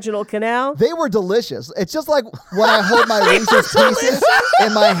your vaginal canal. They were delicious. It's just like when I hold my Reese's Pieces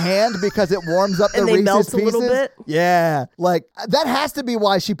in my hand because it warms up the And they Reese's melt a Pieces. little bit? Yeah. Like that has to be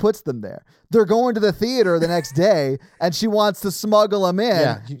why she puts them there. They're going to the theater the next day and she wants to smuggle them in.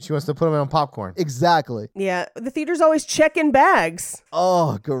 Yeah, she wants to put them on popcorn. Exactly. Yeah, the theater's always checking bags.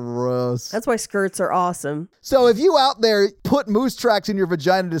 Oh, gross. That's why skirts are awesome. So if you out there put moose tracks in your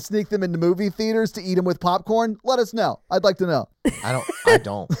vagina to sneak them into movie theaters to eat them with popcorn, let us know. I'd like to know. I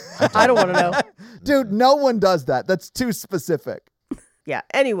don't. I don't want to know. Dude, no one does that. That's too specific. Yeah.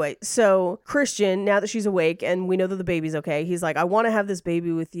 Anyway, so Christian, now that she's awake and we know that the baby's okay, he's like, I want to have this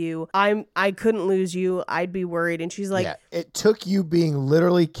baby with you. I couldn't lose you. I'd be worried. And she's like, Yeah, it took you being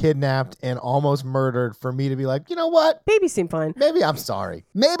literally kidnapped and almost murdered for me to be like, you know what? baby seemed fine. Maybe I'm sorry.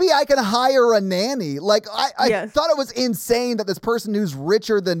 Maybe I can hire a nanny. Like, I Yeah. thought it was insane that this person who's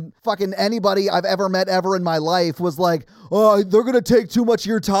richer than fucking anybody I've ever met ever in my life was like, oh, they're going to take too much of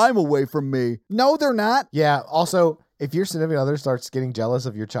your time away from me. No, they're not. Yeah. Also, If your significant other starts getting jealous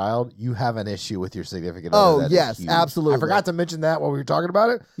of your child, you have an issue with your significant Oh, other. That is yes, huge. absolutely. I forgot to mention that while we were talking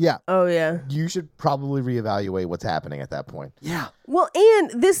about it. Yeah. Oh, yeah. You should probably reevaluate what's happening at that point. Yeah. Well,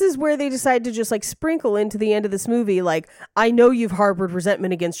 and this is where they decide to just like sprinkle into the end of this movie, like, I know you've harbored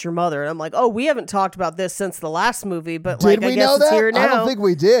resentment against your mother. And I'm like, oh, we haven't talked about this since the last movie, but Did like, we I guess know it's that? here now. I don't think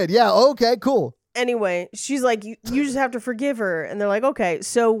we did. Yeah. Okay, cool. Anyway, she's like, you just have to forgive her. And they're like, okay.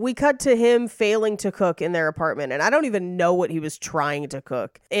 So we cut to him failing to cook in their apartment. And I don't even know what he was trying to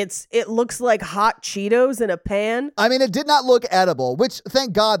cook. It looks like hot Cheetos in a pan. I mean, it did not look edible, which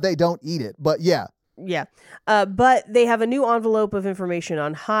thank God they don't eat it. But yeah. Yeah. But they have a new envelope of information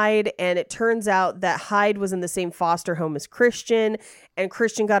on Hyde. And it turns out that Hyde was in the same foster home as Christian. And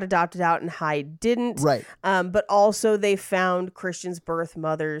Christian got adopted out and Hyde didn't. Right. But also they found Christian's birth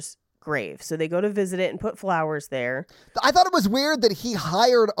mother's grave. So they go to visit it and put flowers there. I thought it was weird that he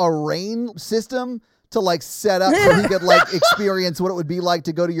hired a rain system to like set up so he could like experience what it would be like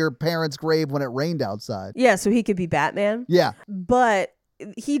to go to your parents' grave when it rained outside. Yeah, so he could be Batman. Yeah. But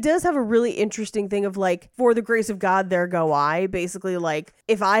he does have a really interesting thing of like, for the grace of God, there go I. Basically, like,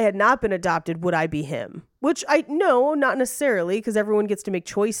 if I had not been adopted, would I be him? Which no, not necessarily, because everyone gets to make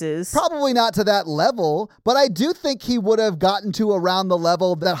choices. Probably not to that level, but I do think he would have gotten to around the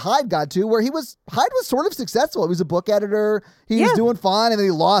level that Hyde got to, where Hyde was sort of successful. He was a book editor. He was doing fine, and then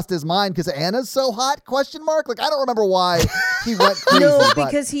he lost his mind because Anna's so hot, ? Like, I don't remember why he went crazy. No, but-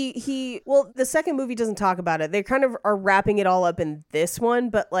 because well, the second movie doesn't talk about it. They kind of are wrapping it all up in this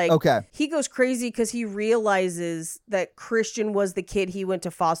one, but like, Okay. he goes crazy because he realizes that Christian was the kid he went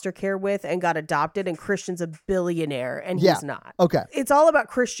to foster care with and got adopted, and Christian's a billionaire, and he's not. Okay. It's all about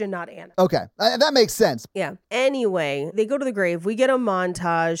Christian, not Anna. Okay. That makes sense. Yeah. Anyway, they go to the grave. We get a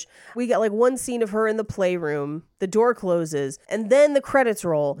montage. We get like one scene of her in the playroom. The door closes, and then the credits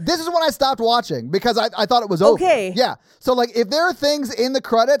roll. This is when I stopped watching because I thought it was over. Okay. Yeah. So, like, if there are things in the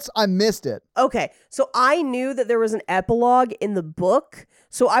credits, I missed it. Okay. So I knew that there was an epilogue in the book.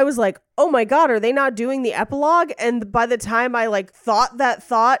 So I was like, oh my God, are they not doing the epilogue? And by the time I like thought that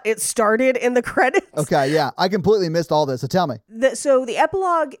thought, it started in the credits. Okay, yeah. I completely missed all this, so tell me. So the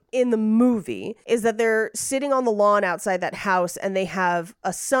epilogue in the movie is that they're sitting on the lawn outside that house and they have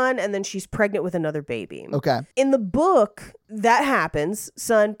a son and then she's pregnant with another baby. Okay. In the book, that happens.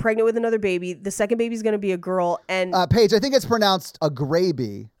 Son, pregnant with another baby. The second baby's going to be a girl and Paige, I think it's pronounced a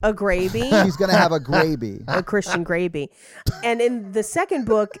Graby. a Graby. He's going to have a Graby. A Christian Graby. And in the second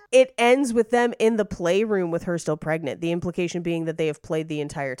book, it ends with them in the playroom with her still pregnant. The implication being that they have played the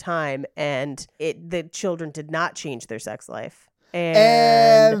entire time and the children did not change their sex life.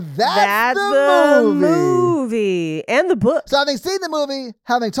 And that's the movie. And the book. So having seen the movie,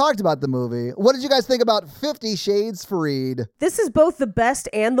 having talked about the movie, what did you guys think about 50 Shades Freed? This is both the best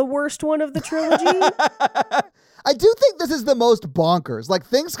and the worst one of the trilogy. I do think this is the most bonkers. Like,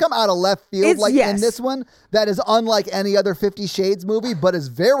 things come out of left field, in this one, that is unlike any other 50 Shades movie, but is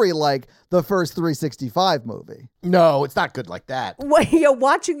very like the first 365 movie. No, it's not good like that.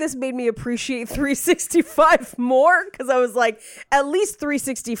 Watching this made me appreciate 365 more because I was like, at least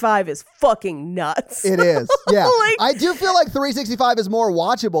 365 is fucking nuts. It is. Yeah. Like- I do feel like 365 is more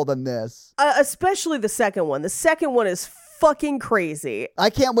watchable than this. Especially the second one. The second one is fucking crazy. I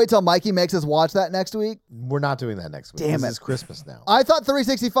can't wait till Mikey makes us watch that next week. We're not doing that next week. Damn this it. is Christmas now. I thought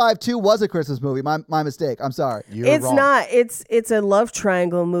 365 2 was a Christmas movie. My mistake. I'm sorry. You're It's wrong. not. It's a love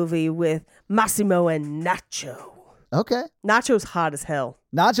triangle movie with Massimo and Nacho. Okay. Nacho's hot as hell.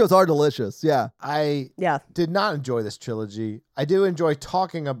 Nachos are delicious. Yeah. I Yeah. did not enjoy this trilogy. I do enjoy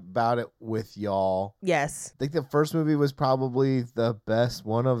talking about it with y'all. Yes. I think the first movie was probably the best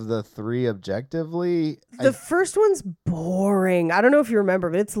one of the three objectively. The first one's boring. I don't know if you remember,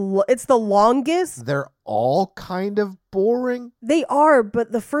 but it's the longest. They're all kind of boring. They are,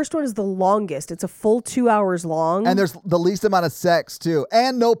 but the first one is the longest. It's a full 2 hours long. And there's the least amount of sex, too.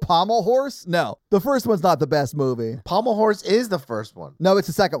 And no pommel horse? No. The first one's not the best movie. Pommel Horse is the first one. No, it's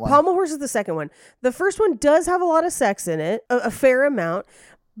the second one. Pommel Horse is the second one. The first one does have a lot of sex in it, a fair amount,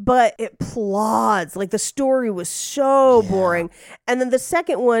 but it plods. Like, the story was so boring. And then the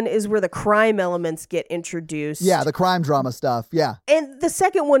second one is where the crime elements get introduced. Yeah, the crime drama stuff. Yeah. And the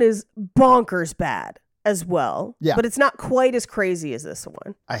second one is bonkers bad as well. Yeah. But it's not quite as crazy as this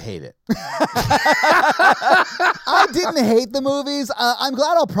one. I hate it. I didn't hate the movies. I'm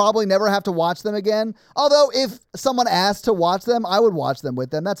glad I'll probably never have to watch them again. Although if someone asked to watch them, I would watch them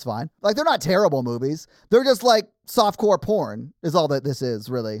with them. That's fine. Like, they're not terrible movies. They're just like softcore porn is all that this is,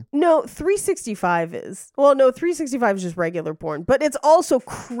 really. No, 365 is. Well, no, 365 is just regular porn, but it's also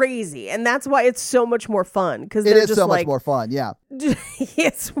crazy. And that's why it's so much more fun. Because It is so much more fun. Yeah.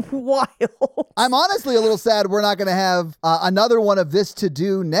 It's wild. I'm honestly a little sad we're not going to have another one of this to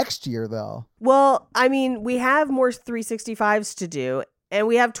do next year, though. Well, I mean, we have more 365s to do, and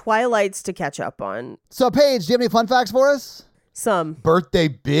we have Twilights to catch up on. So, Paige, do you have any fun facts for us? Some. Birthday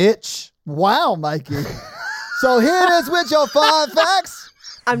bitch. Wow, Mikey. So here it is with your fun facts.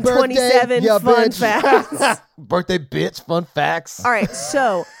 I'm Birthday, 27 ya fun bitch. facts. Birthday bitch. Fun facts. All right,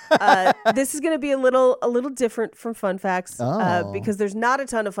 so this is going to be a little different from fun facts because there's not a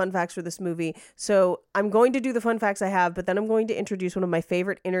ton of fun facts for this movie. So I'm going to do the fun facts I have, but then I'm going to introduce one of my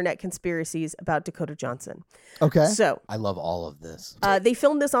favorite internet conspiracies about Dakota Johnson. Okay. So I love all of this. they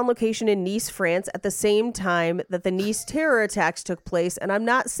filmed this on location in Nice, France, at the same time that the Nice terror attacks took place. And I'm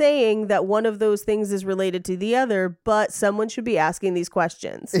not saying that one of those things is related to the other, but someone should be asking these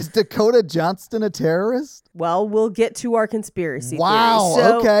questions. Is Dakota Johnson a terrorist? Well, we'll get to our conspiracy Wow,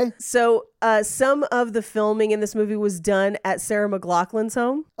 theory. okay. So some of the filming in this movie was done at Sarah McLachlan's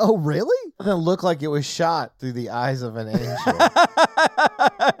home. Oh, really? It doesn't look like it was shot through the eyes of an angel.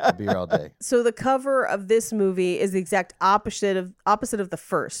 I'll be here all day. So the cover of this movie is the exact opposite of the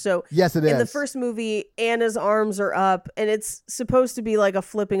first. So Yes, it in the is. first movie, Anna's arms are up, and it's supposed to be like a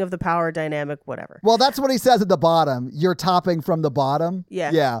flipping of the power dynamic, whatever. Well, that's what he says at the bottom. You're topping from the bottom.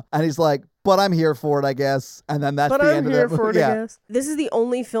 Yeah. Yeah. And he's like, but I'm here for it, I guess. And then that's But the I'm end here of that for movie. it, I Yeah. guess. This is the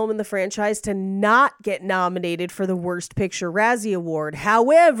only film in the franchise to not get nominated for the Worst Picture Razzie Award.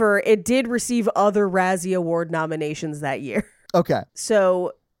 However, it did receive other Razzie Award nominations that year. Okay.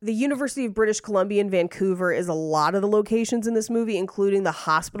 So the University of British Columbia in Vancouver is a lot of the locations in this movie, including the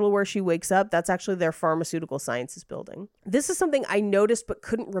hospital where she wakes up. That's actually their pharmaceutical sciences building. This is something I noticed but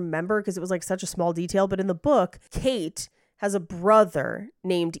couldn't remember because it was like such a small detail. But in the book, Kate has a brother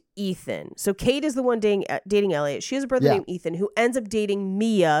named Ethan. So Kate is the one dating Elliot. She has a brother Yeah. named Ethan who ends up dating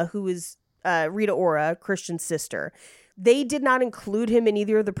Mia, who is Rita Ora, Christian's sister. They did not include him in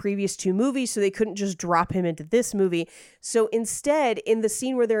either of the previous two movies, so they couldn't just drop him into this movie. So instead, in the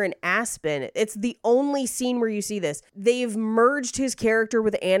scene where they're in Aspen, it's the only scene where you see this. They've merged his character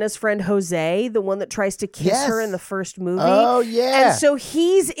with Anna's friend Jose, the one that tries to kiss Yes. her in the first movie. Oh, yeah. And so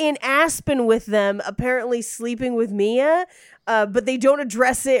he's in Aspen with them, apparently sleeping with Mia. But they don't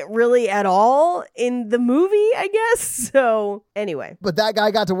address it really at all in the movie, I guess. So anyway, But that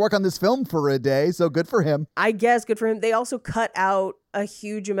guy got to work on this film for a day, so good for him. I guess good for him. They also cut out a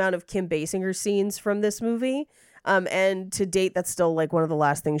huge amount of Kim Basinger scenes from this movie. And to date, that's still like one of the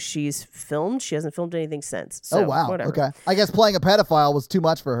last things she's filmed. She hasn't filmed anything since. So oh, wow. Whatever. Okay. I guess playing a pedophile was too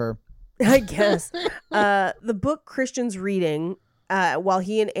much for her. I guess. The book Christian's reading while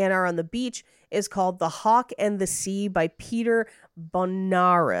he and Anna are on the beach is called The Hawk and the Sea by Peter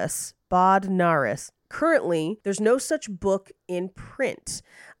Bodnaris. Currently, there's no such book in print.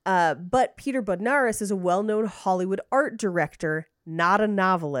 But Peter Bodnaris is a well-known Hollywood art director, not a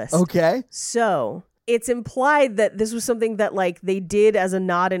novelist. Okay. So it's implied that this was something that like they did as a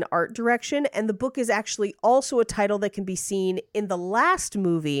nod in art direction. And the book is actually also a title that can be seen in the last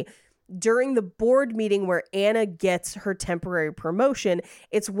movie. During the board meeting where Anna gets her temporary promotion,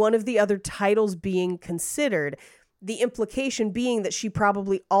 it's one of the other titles being considered. The implication being that she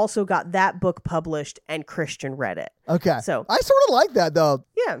probably also got that book published and Christian read it. Okay. So- I sort of like that, though.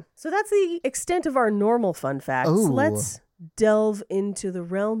 Yeah, so that's the extent of our normal fun facts. Ooh. Let's delve into the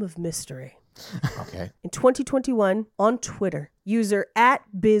realm of mystery. Okay. In 2021, on Twitter, user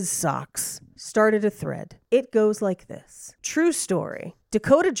 @BizSocks started a thread. It goes like this. True story.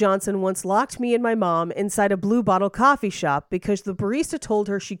 Dakota Johnson once locked me and my mom inside a Blue Bottle coffee shop because the barista told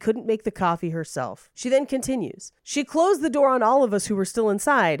her she couldn't make the coffee herself. She then continues. She closed the door on all of us who were still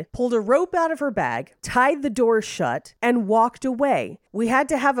inside, pulled a rope out of her bag, tied the door shut, and walked away. We had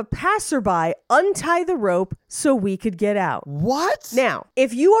to have a passerby untie the rope so we could get out. What? Now,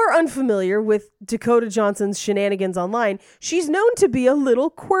 if you are unfamiliar with Dakota Johnson's shenanigans online, she's known to be a little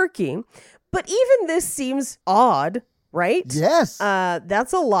quirky, but even this seems odd, right? Yes.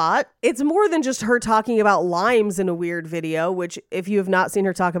 That's a lot. It's more than just her talking about limes in a weird video, which if you have not seen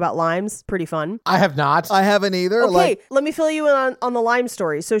her talk about limes, pretty fun. I have not. I haven't either. Okay, let me fill you in on the lime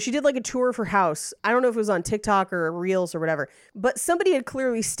story. So she did like a tour of her house. I don't know if it was on TikTok or Reels or whatever, but somebody had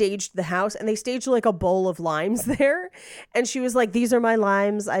clearly staged the house and they staged like a bowl of limes there. And she was like, these are my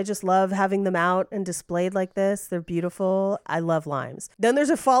limes. I just love having them out and displayed like this. They're beautiful. I love limes. Then there's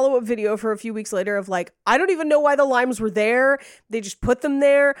a follow-up video for a few weeks later of like, I don't even know why the limes were there. They just put them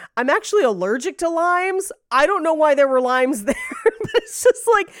there. I'm actually allergic to limes. I don't know why there were limes there, but it's just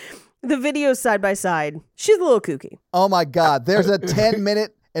like the videos side by side. She's a little kooky. Oh my God. There's a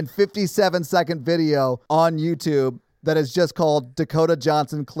 10-minute and 57-second video on YouTube that is just called Dakota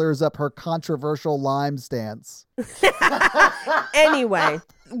Johnson clears up her controversial lime stance. Anyway,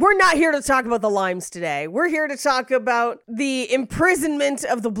 we're not here to talk about the limes today. We're here to talk about the imprisonment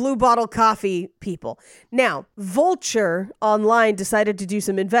of the Blue Bottle Coffee people. Now, Vulture Online decided to do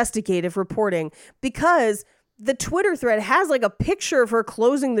some investigative reporting because the Twitter thread has like a picture of her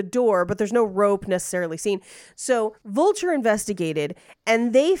closing the door, but there's no rope necessarily seen. So Vulture investigated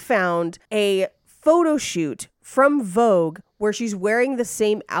and they found a photo shoot from Vogue where she's wearing the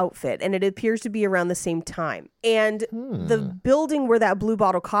same outfit, and it appears to be around the same time. And the building where that Blue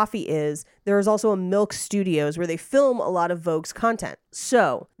Bottle Coffee is, there is also a Milk Studios where they film a lot of Vogue's content.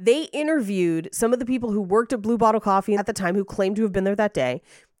 So they interviewed some of the people who worked at Blue Bottle Coffee at the time who claimed to have been there that day,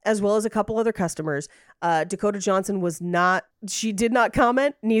 as well as a couple other customers. Dakota Johnson she did not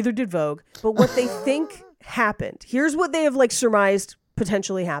comment, neither did Vogue. But what they think happened, here's what they have like surmised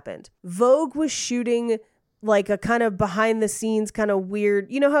potentially happened. Vogue was shooting like a kind of behind the scenes kind of weird,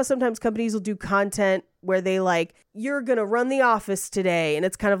 you know how sometimes companies will do content where they like, you're going to run the office today. And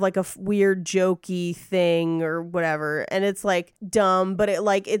it's kind of like a weird jokey thing or whatever. And it's like dumb, but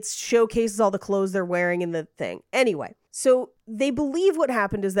it showcases all the clothes they're wearing in the thing. Anyway, so they believe what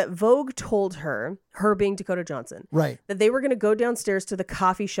happened is that Vogue told her being Dakota Johnson, right, that they were going to go downstairs to the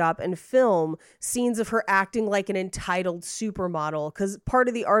coffee shop and film scenes of her acting like an entitled supermodel. Because part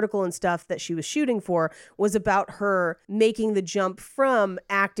of the article and stuff that she was shooting for was about her making the jump from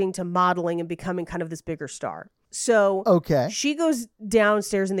acting to modeling and becoming kind of this bigger star. So she goes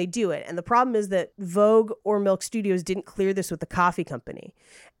downstairs and they do it. And the problem is that Vogue or Milk Studios didn't clear this with the coffee company.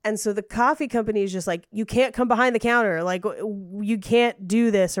 And so the coffee company is just like, you can't come behind the counter. Like, you can't do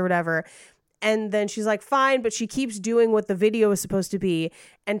this or whatever. And then she's like, fine. But she keeps doing what the video is supposed to be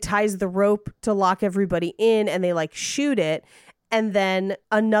and ties the rope to lock everybody in. And they like shoot it. And then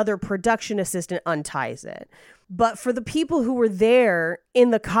another production assistant unties it. But for the people who were there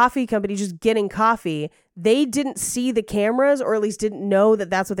in the coffee company just getting coffee, they didn't see the cameras, or at least didn't know that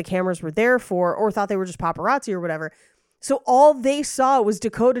that's what the cameras were there for, or thought they were just paparazzi or whatever. So all they saw was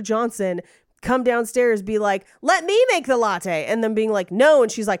Dakota Johnson come downstairs, be like, let me make the latte. And then being like, no.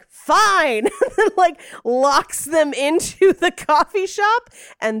 And she's like, fine. And then like locks them into the coffee shop.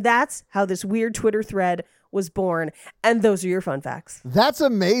 And that's how this weird Twitter thread was born. And those are your fun facts. That's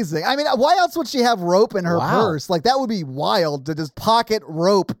amazing. I mean, why else would she have rope in her purse? Like, that would be wild to just pocket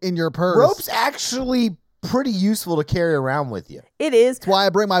rope in your purse. Rope's actually pretty useful to carry around with you. It is. That's why I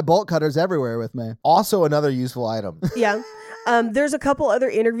bring my bolt cutters everywhere with me. Also another useful item. Yeah. There's a couple other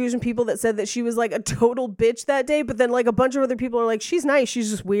interviews and people that said that she was like a total bitch that day, but then like a bunch of other people are like, she's nice,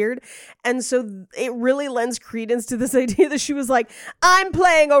 she's just weird. And so it really lends credence to this idea that she was like, I'm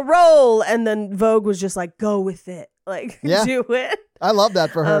playing a role. And then Vogue was just like, go with it. Like, do it. I love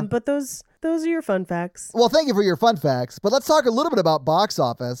that for her. But those are your fun facts. Well, thank you for your fun facts. But let's talk a little bit about box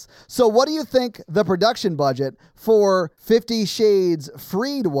office. So what do you think the production budget for 50 Shades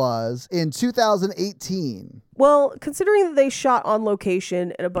Freed was in 2018? Well, considering that they shot on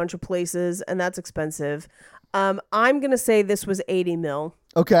location in a bunch of places, and that's expensive, I'm going to say this was 80 mil.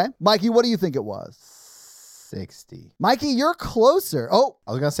 Okay. Mikey, what do you think it was? 60. Mikey, you're closer. Oh,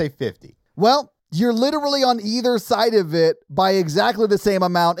 I was going to say 50. Well, you're literally on either side of it by exactly the same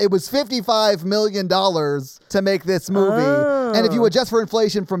amount. It was $55 million to make this movie. Oh. And if you adjust for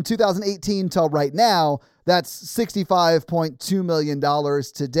inflation from 2018 till right now, that's $65.2 million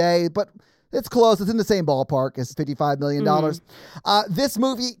today. But it's close. It's in the same ballpark as $55 million. This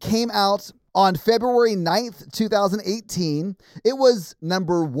movie came out on February 9th, 2018. It was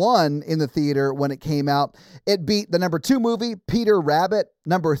number 1 in the theater when it came out. It beat the number 2 movie, Peter Rabbit,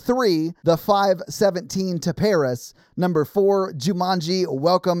 number 3, The 5:17 to Paris, number 4, Jumanji,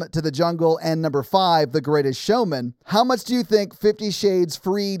 Welcome to the Jungle, and number 5, The Greatest Showman. How much do you think 50 Shades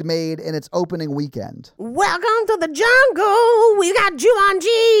Freed made in its opening weekend? Welcome to the jungle. We got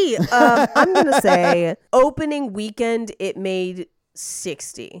Jumanji. I'm going to say opening weekend, it made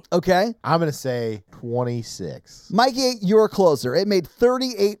 60. Okay. I'm going to say 26. Mikey, you're closer. It made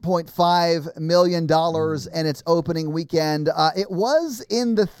 $38.5 million in its opening weekend. It was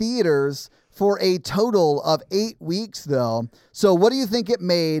in the theaters for a total of 8 weeks, though. So what do you think it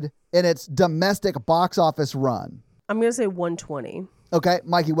made in its domestic box office run? I'm going to say 120. Okay.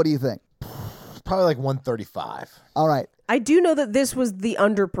 Mikey, what do you think? Probably like 135. All right. I do know that this was the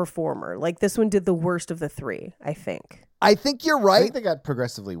underperformer. Like, this one did the worst of the 3, I think. I think you're I right, think they got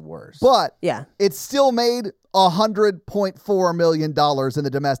progressively worse. but Yeah. it still made $100.4 million in the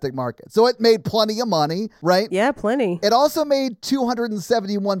domestic market. So it made plenty of money, right? Yeah, plenty. It also made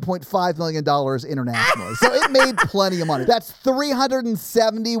 $271.5 million internationally. So it made plenty of money. That's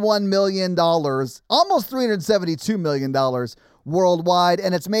 $371 million, almost $372 million worldwide.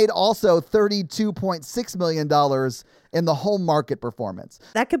 And it's made also $32.6 million in the home market performance.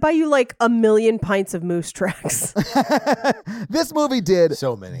 That could buy you like 1 million pints of Moose Tracks. This movie did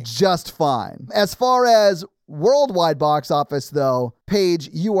so many. just fine. As far as worldwide box office, though, Paige,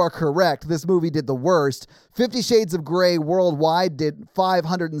 you are correct. This movie did the worst. 50 Shades of Grey worldwide did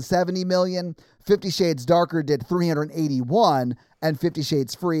 $570 million. 50 Shades Darker did $381, and 50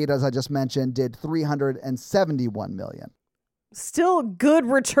 Shades Freed, as I just mentioned, did $371 million. Still good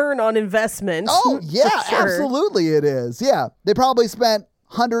return on investment. Oh, yeah, for sure. absolutely it is. Yeah, they probably spent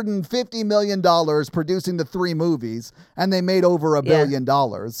 $150 million producing the 3 movies, and they made over $1 billion.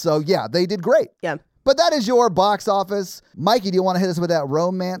 So, yeah, they did great. Yeah. But that is your box office. Mikey, do you want to hit us with that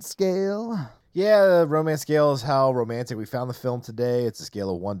romance scale? Yeah, the romance scale is how romantic we found the film today. It's a scale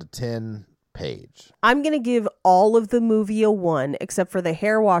of 1 to 10. Paige. I'm going to give all of the movie a 1, except for the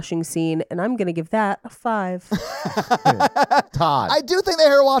hair washing scene, and I'm going to give that a 5. Todd. I do think the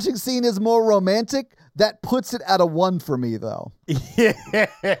hair washing scene is more romantic. That puts it at a 1 for me, though. Yeah.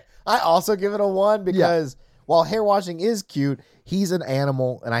 I also give it a 1 because while hair washing is cute, he's an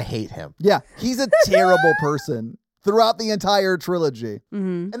animal and I hate him. Yeah, he's a terrible person throughout the entire trilogy.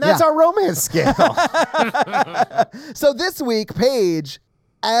 And that's our romance scale. So this week, Paige,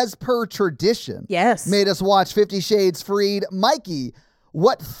 as per tradition, Yes. made us watch 50 Shades Freed. Mikey,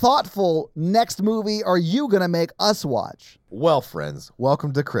 what thoughtful next movie are you going to make us watch? Well, friends,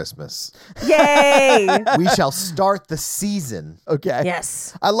 welcome to Christmas. Yay! We shall start the season. Okay.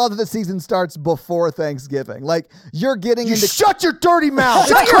 Yes. I love that the season starts before Thanksgiving. Like, you're getting You into shut your dirty mouth.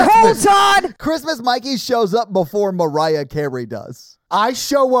 Shut your hole, Todd! Christmas. Mikey shows up before Mariah Carey does. I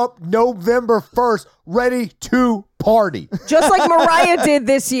show up November 1st, ready to party. Just like Mariah did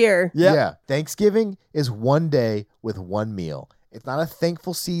this year. Yep. Yeah. Thanksgiving is one day with one meal. It's not a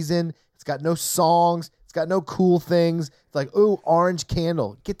thankful season. It's got no songs. It's got no cool things. It's like, ooh, orange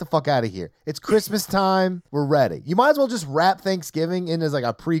candle. Get the fuck out of here. It's Christmas time. We're ready. You might as well just wrap Thanksgiving in as like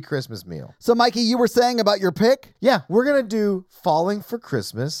a pre-Christmas meal. So, Mikey, you were saying about your pick? Yeah, we're going to do Falling for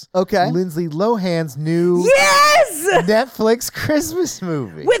Christmas. Okay. Lindsay Lohan's new Yes! Netflix Christmas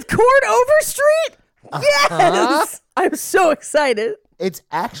movie. With Cord Overstreet? Yes! I'm so excited. It's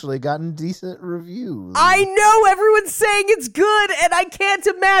actually gotten decent reviews. I know everyone's saying it's good, and I can't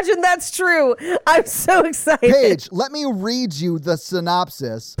imagine that's true. I'm so excited. Paige, let me read you the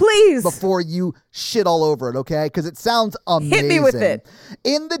synopsis. Please. Before you shit all over it, okay? Because it sounds amazing. Hit me with it.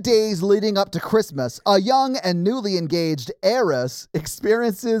 In the days leading up to Christmas, a young and newly engaged heiress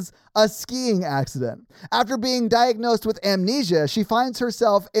experiences a skiing accident. After being diagnosed with amnesia, she finds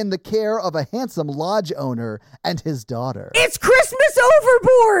herself in the care of a handsome lodge owner and his daughter. It's Christmas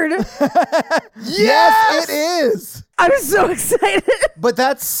Overboard. Yes, it is. I'm so excited. But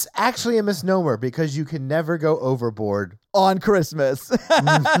that's actually a misnomer because you can never go overboard. On Christmas.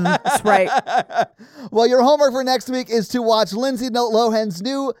 That's right. Well, your homework for next week is to watch Lindsay Lohan's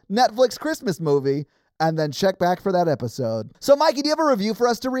new Netflix Christmas movie and then check back for that episode. So, Mikey, do you have a review for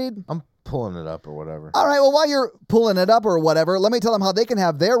us to read? I'm pulling it up or whatever. All right, well, while you're pulling it up or whatever, let me tell them how they can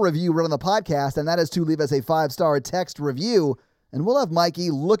have their review read on the podcast, and that is to leave us a 5-star text review, and we'll have Mikey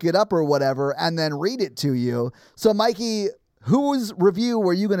look it up or whatever and then read it to you. So, Mikey, whose review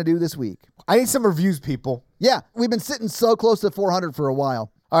were you going to do this week? I need some reviews, people. Yeah, we've been sitting so close to 400 for a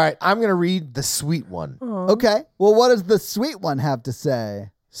while. All right, I'm going to read the sweet one. Okay, well, what does the sweet one have to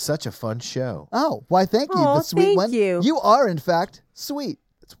say? Such a fun show. Oh, why, thank you, Aw, the sweet thank one. you. You are, in fact, sweet.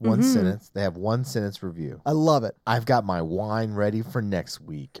 It's one sentence. They have one sentence review. I love it. I've got my wine ready for next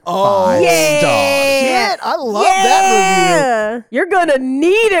week. Oh, 5 stars. Shit, I love that Yeah. You're going to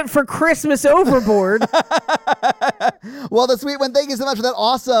need it for Christmas Overboard. review. Well, the sweet one, thank you so much for that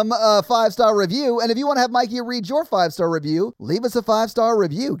awesome 5-star review. And if you want to have Mikey read your 5-star review, leave us a 5-star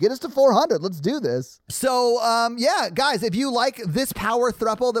review. Get us to 400. Let's do this. So, yeah, guys, if you like this power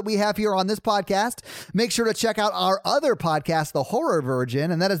throuple that we have here on this podcast, make sure to check out our other podcast, The Horror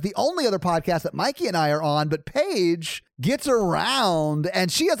Virgin. And that is the only other podcast that Mikey and I are on. But Paige gets around,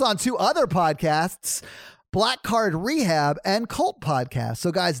 and she is on 2 other podcasts, Black Card Rehab and Cult Podcast.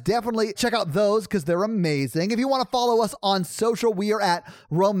 So guys, definitely check out those because they're amazing. If you want to follow us on social, we are at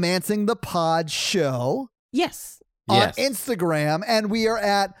Romancing the Pod Show. Yes. Yes. on Instagram, and we are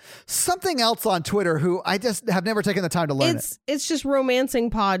at something else on Twitter, who I just have never taken the time to learn it. It's just Romancing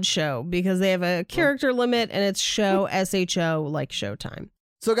Pod Show because they have a character limit and it's show SHO like Showtime.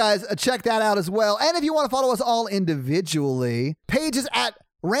 So guys, check that out as well. And if you want to follow us all individually, Paige is at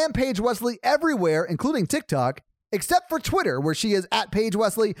Rampage Wesley everywhere, including TikTok, except for Twitter, where she is at Paige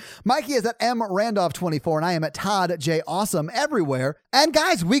Wesley. Mikey is at M Randolph 24, and I am at Todd J Awesome everywhere. And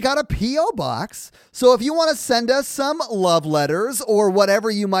guys, we got a P.O. box. So if you want to send us some love letters or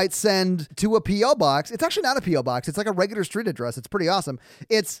whatever you might send to a P.O. box, it's actually not a P.O. box. It's like a regular street address. It's pretty awesome.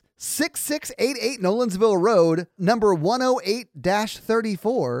 It's 6688 Nolensville Road, number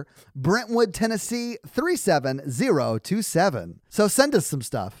 108-34, Brentwood, Tennessee 37027. So send us some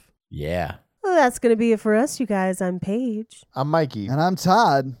stuff. Yeah. Well, that's going to be it for us, you guys. I'm Paige. I'm Mikey. And I'm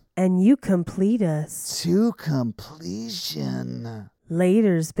Todd. And you complete us. To completion.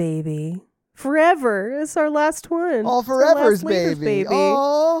 Laters, baby. Forever. It's our last one. All It's our last forever's, Laters, baby.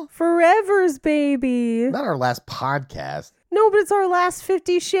 Oh. Forever's, baby. Not our last podcast. No, but it's our last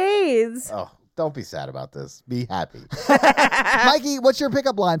 50 Shades. Oh, don't be sad about this. Be happy. Mikey, what's your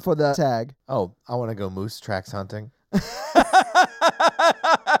pickup line for the tag? Oh, I want to go moose tracks hunting.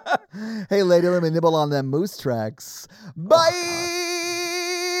 Hey, lady, let me nibble on them moose tracks. Bye!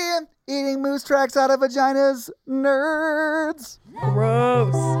 Eating moose tracks out of vaginas, nerds.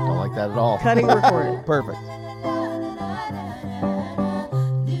 Gross. Don't like that at all. Cutting recording. Perfect.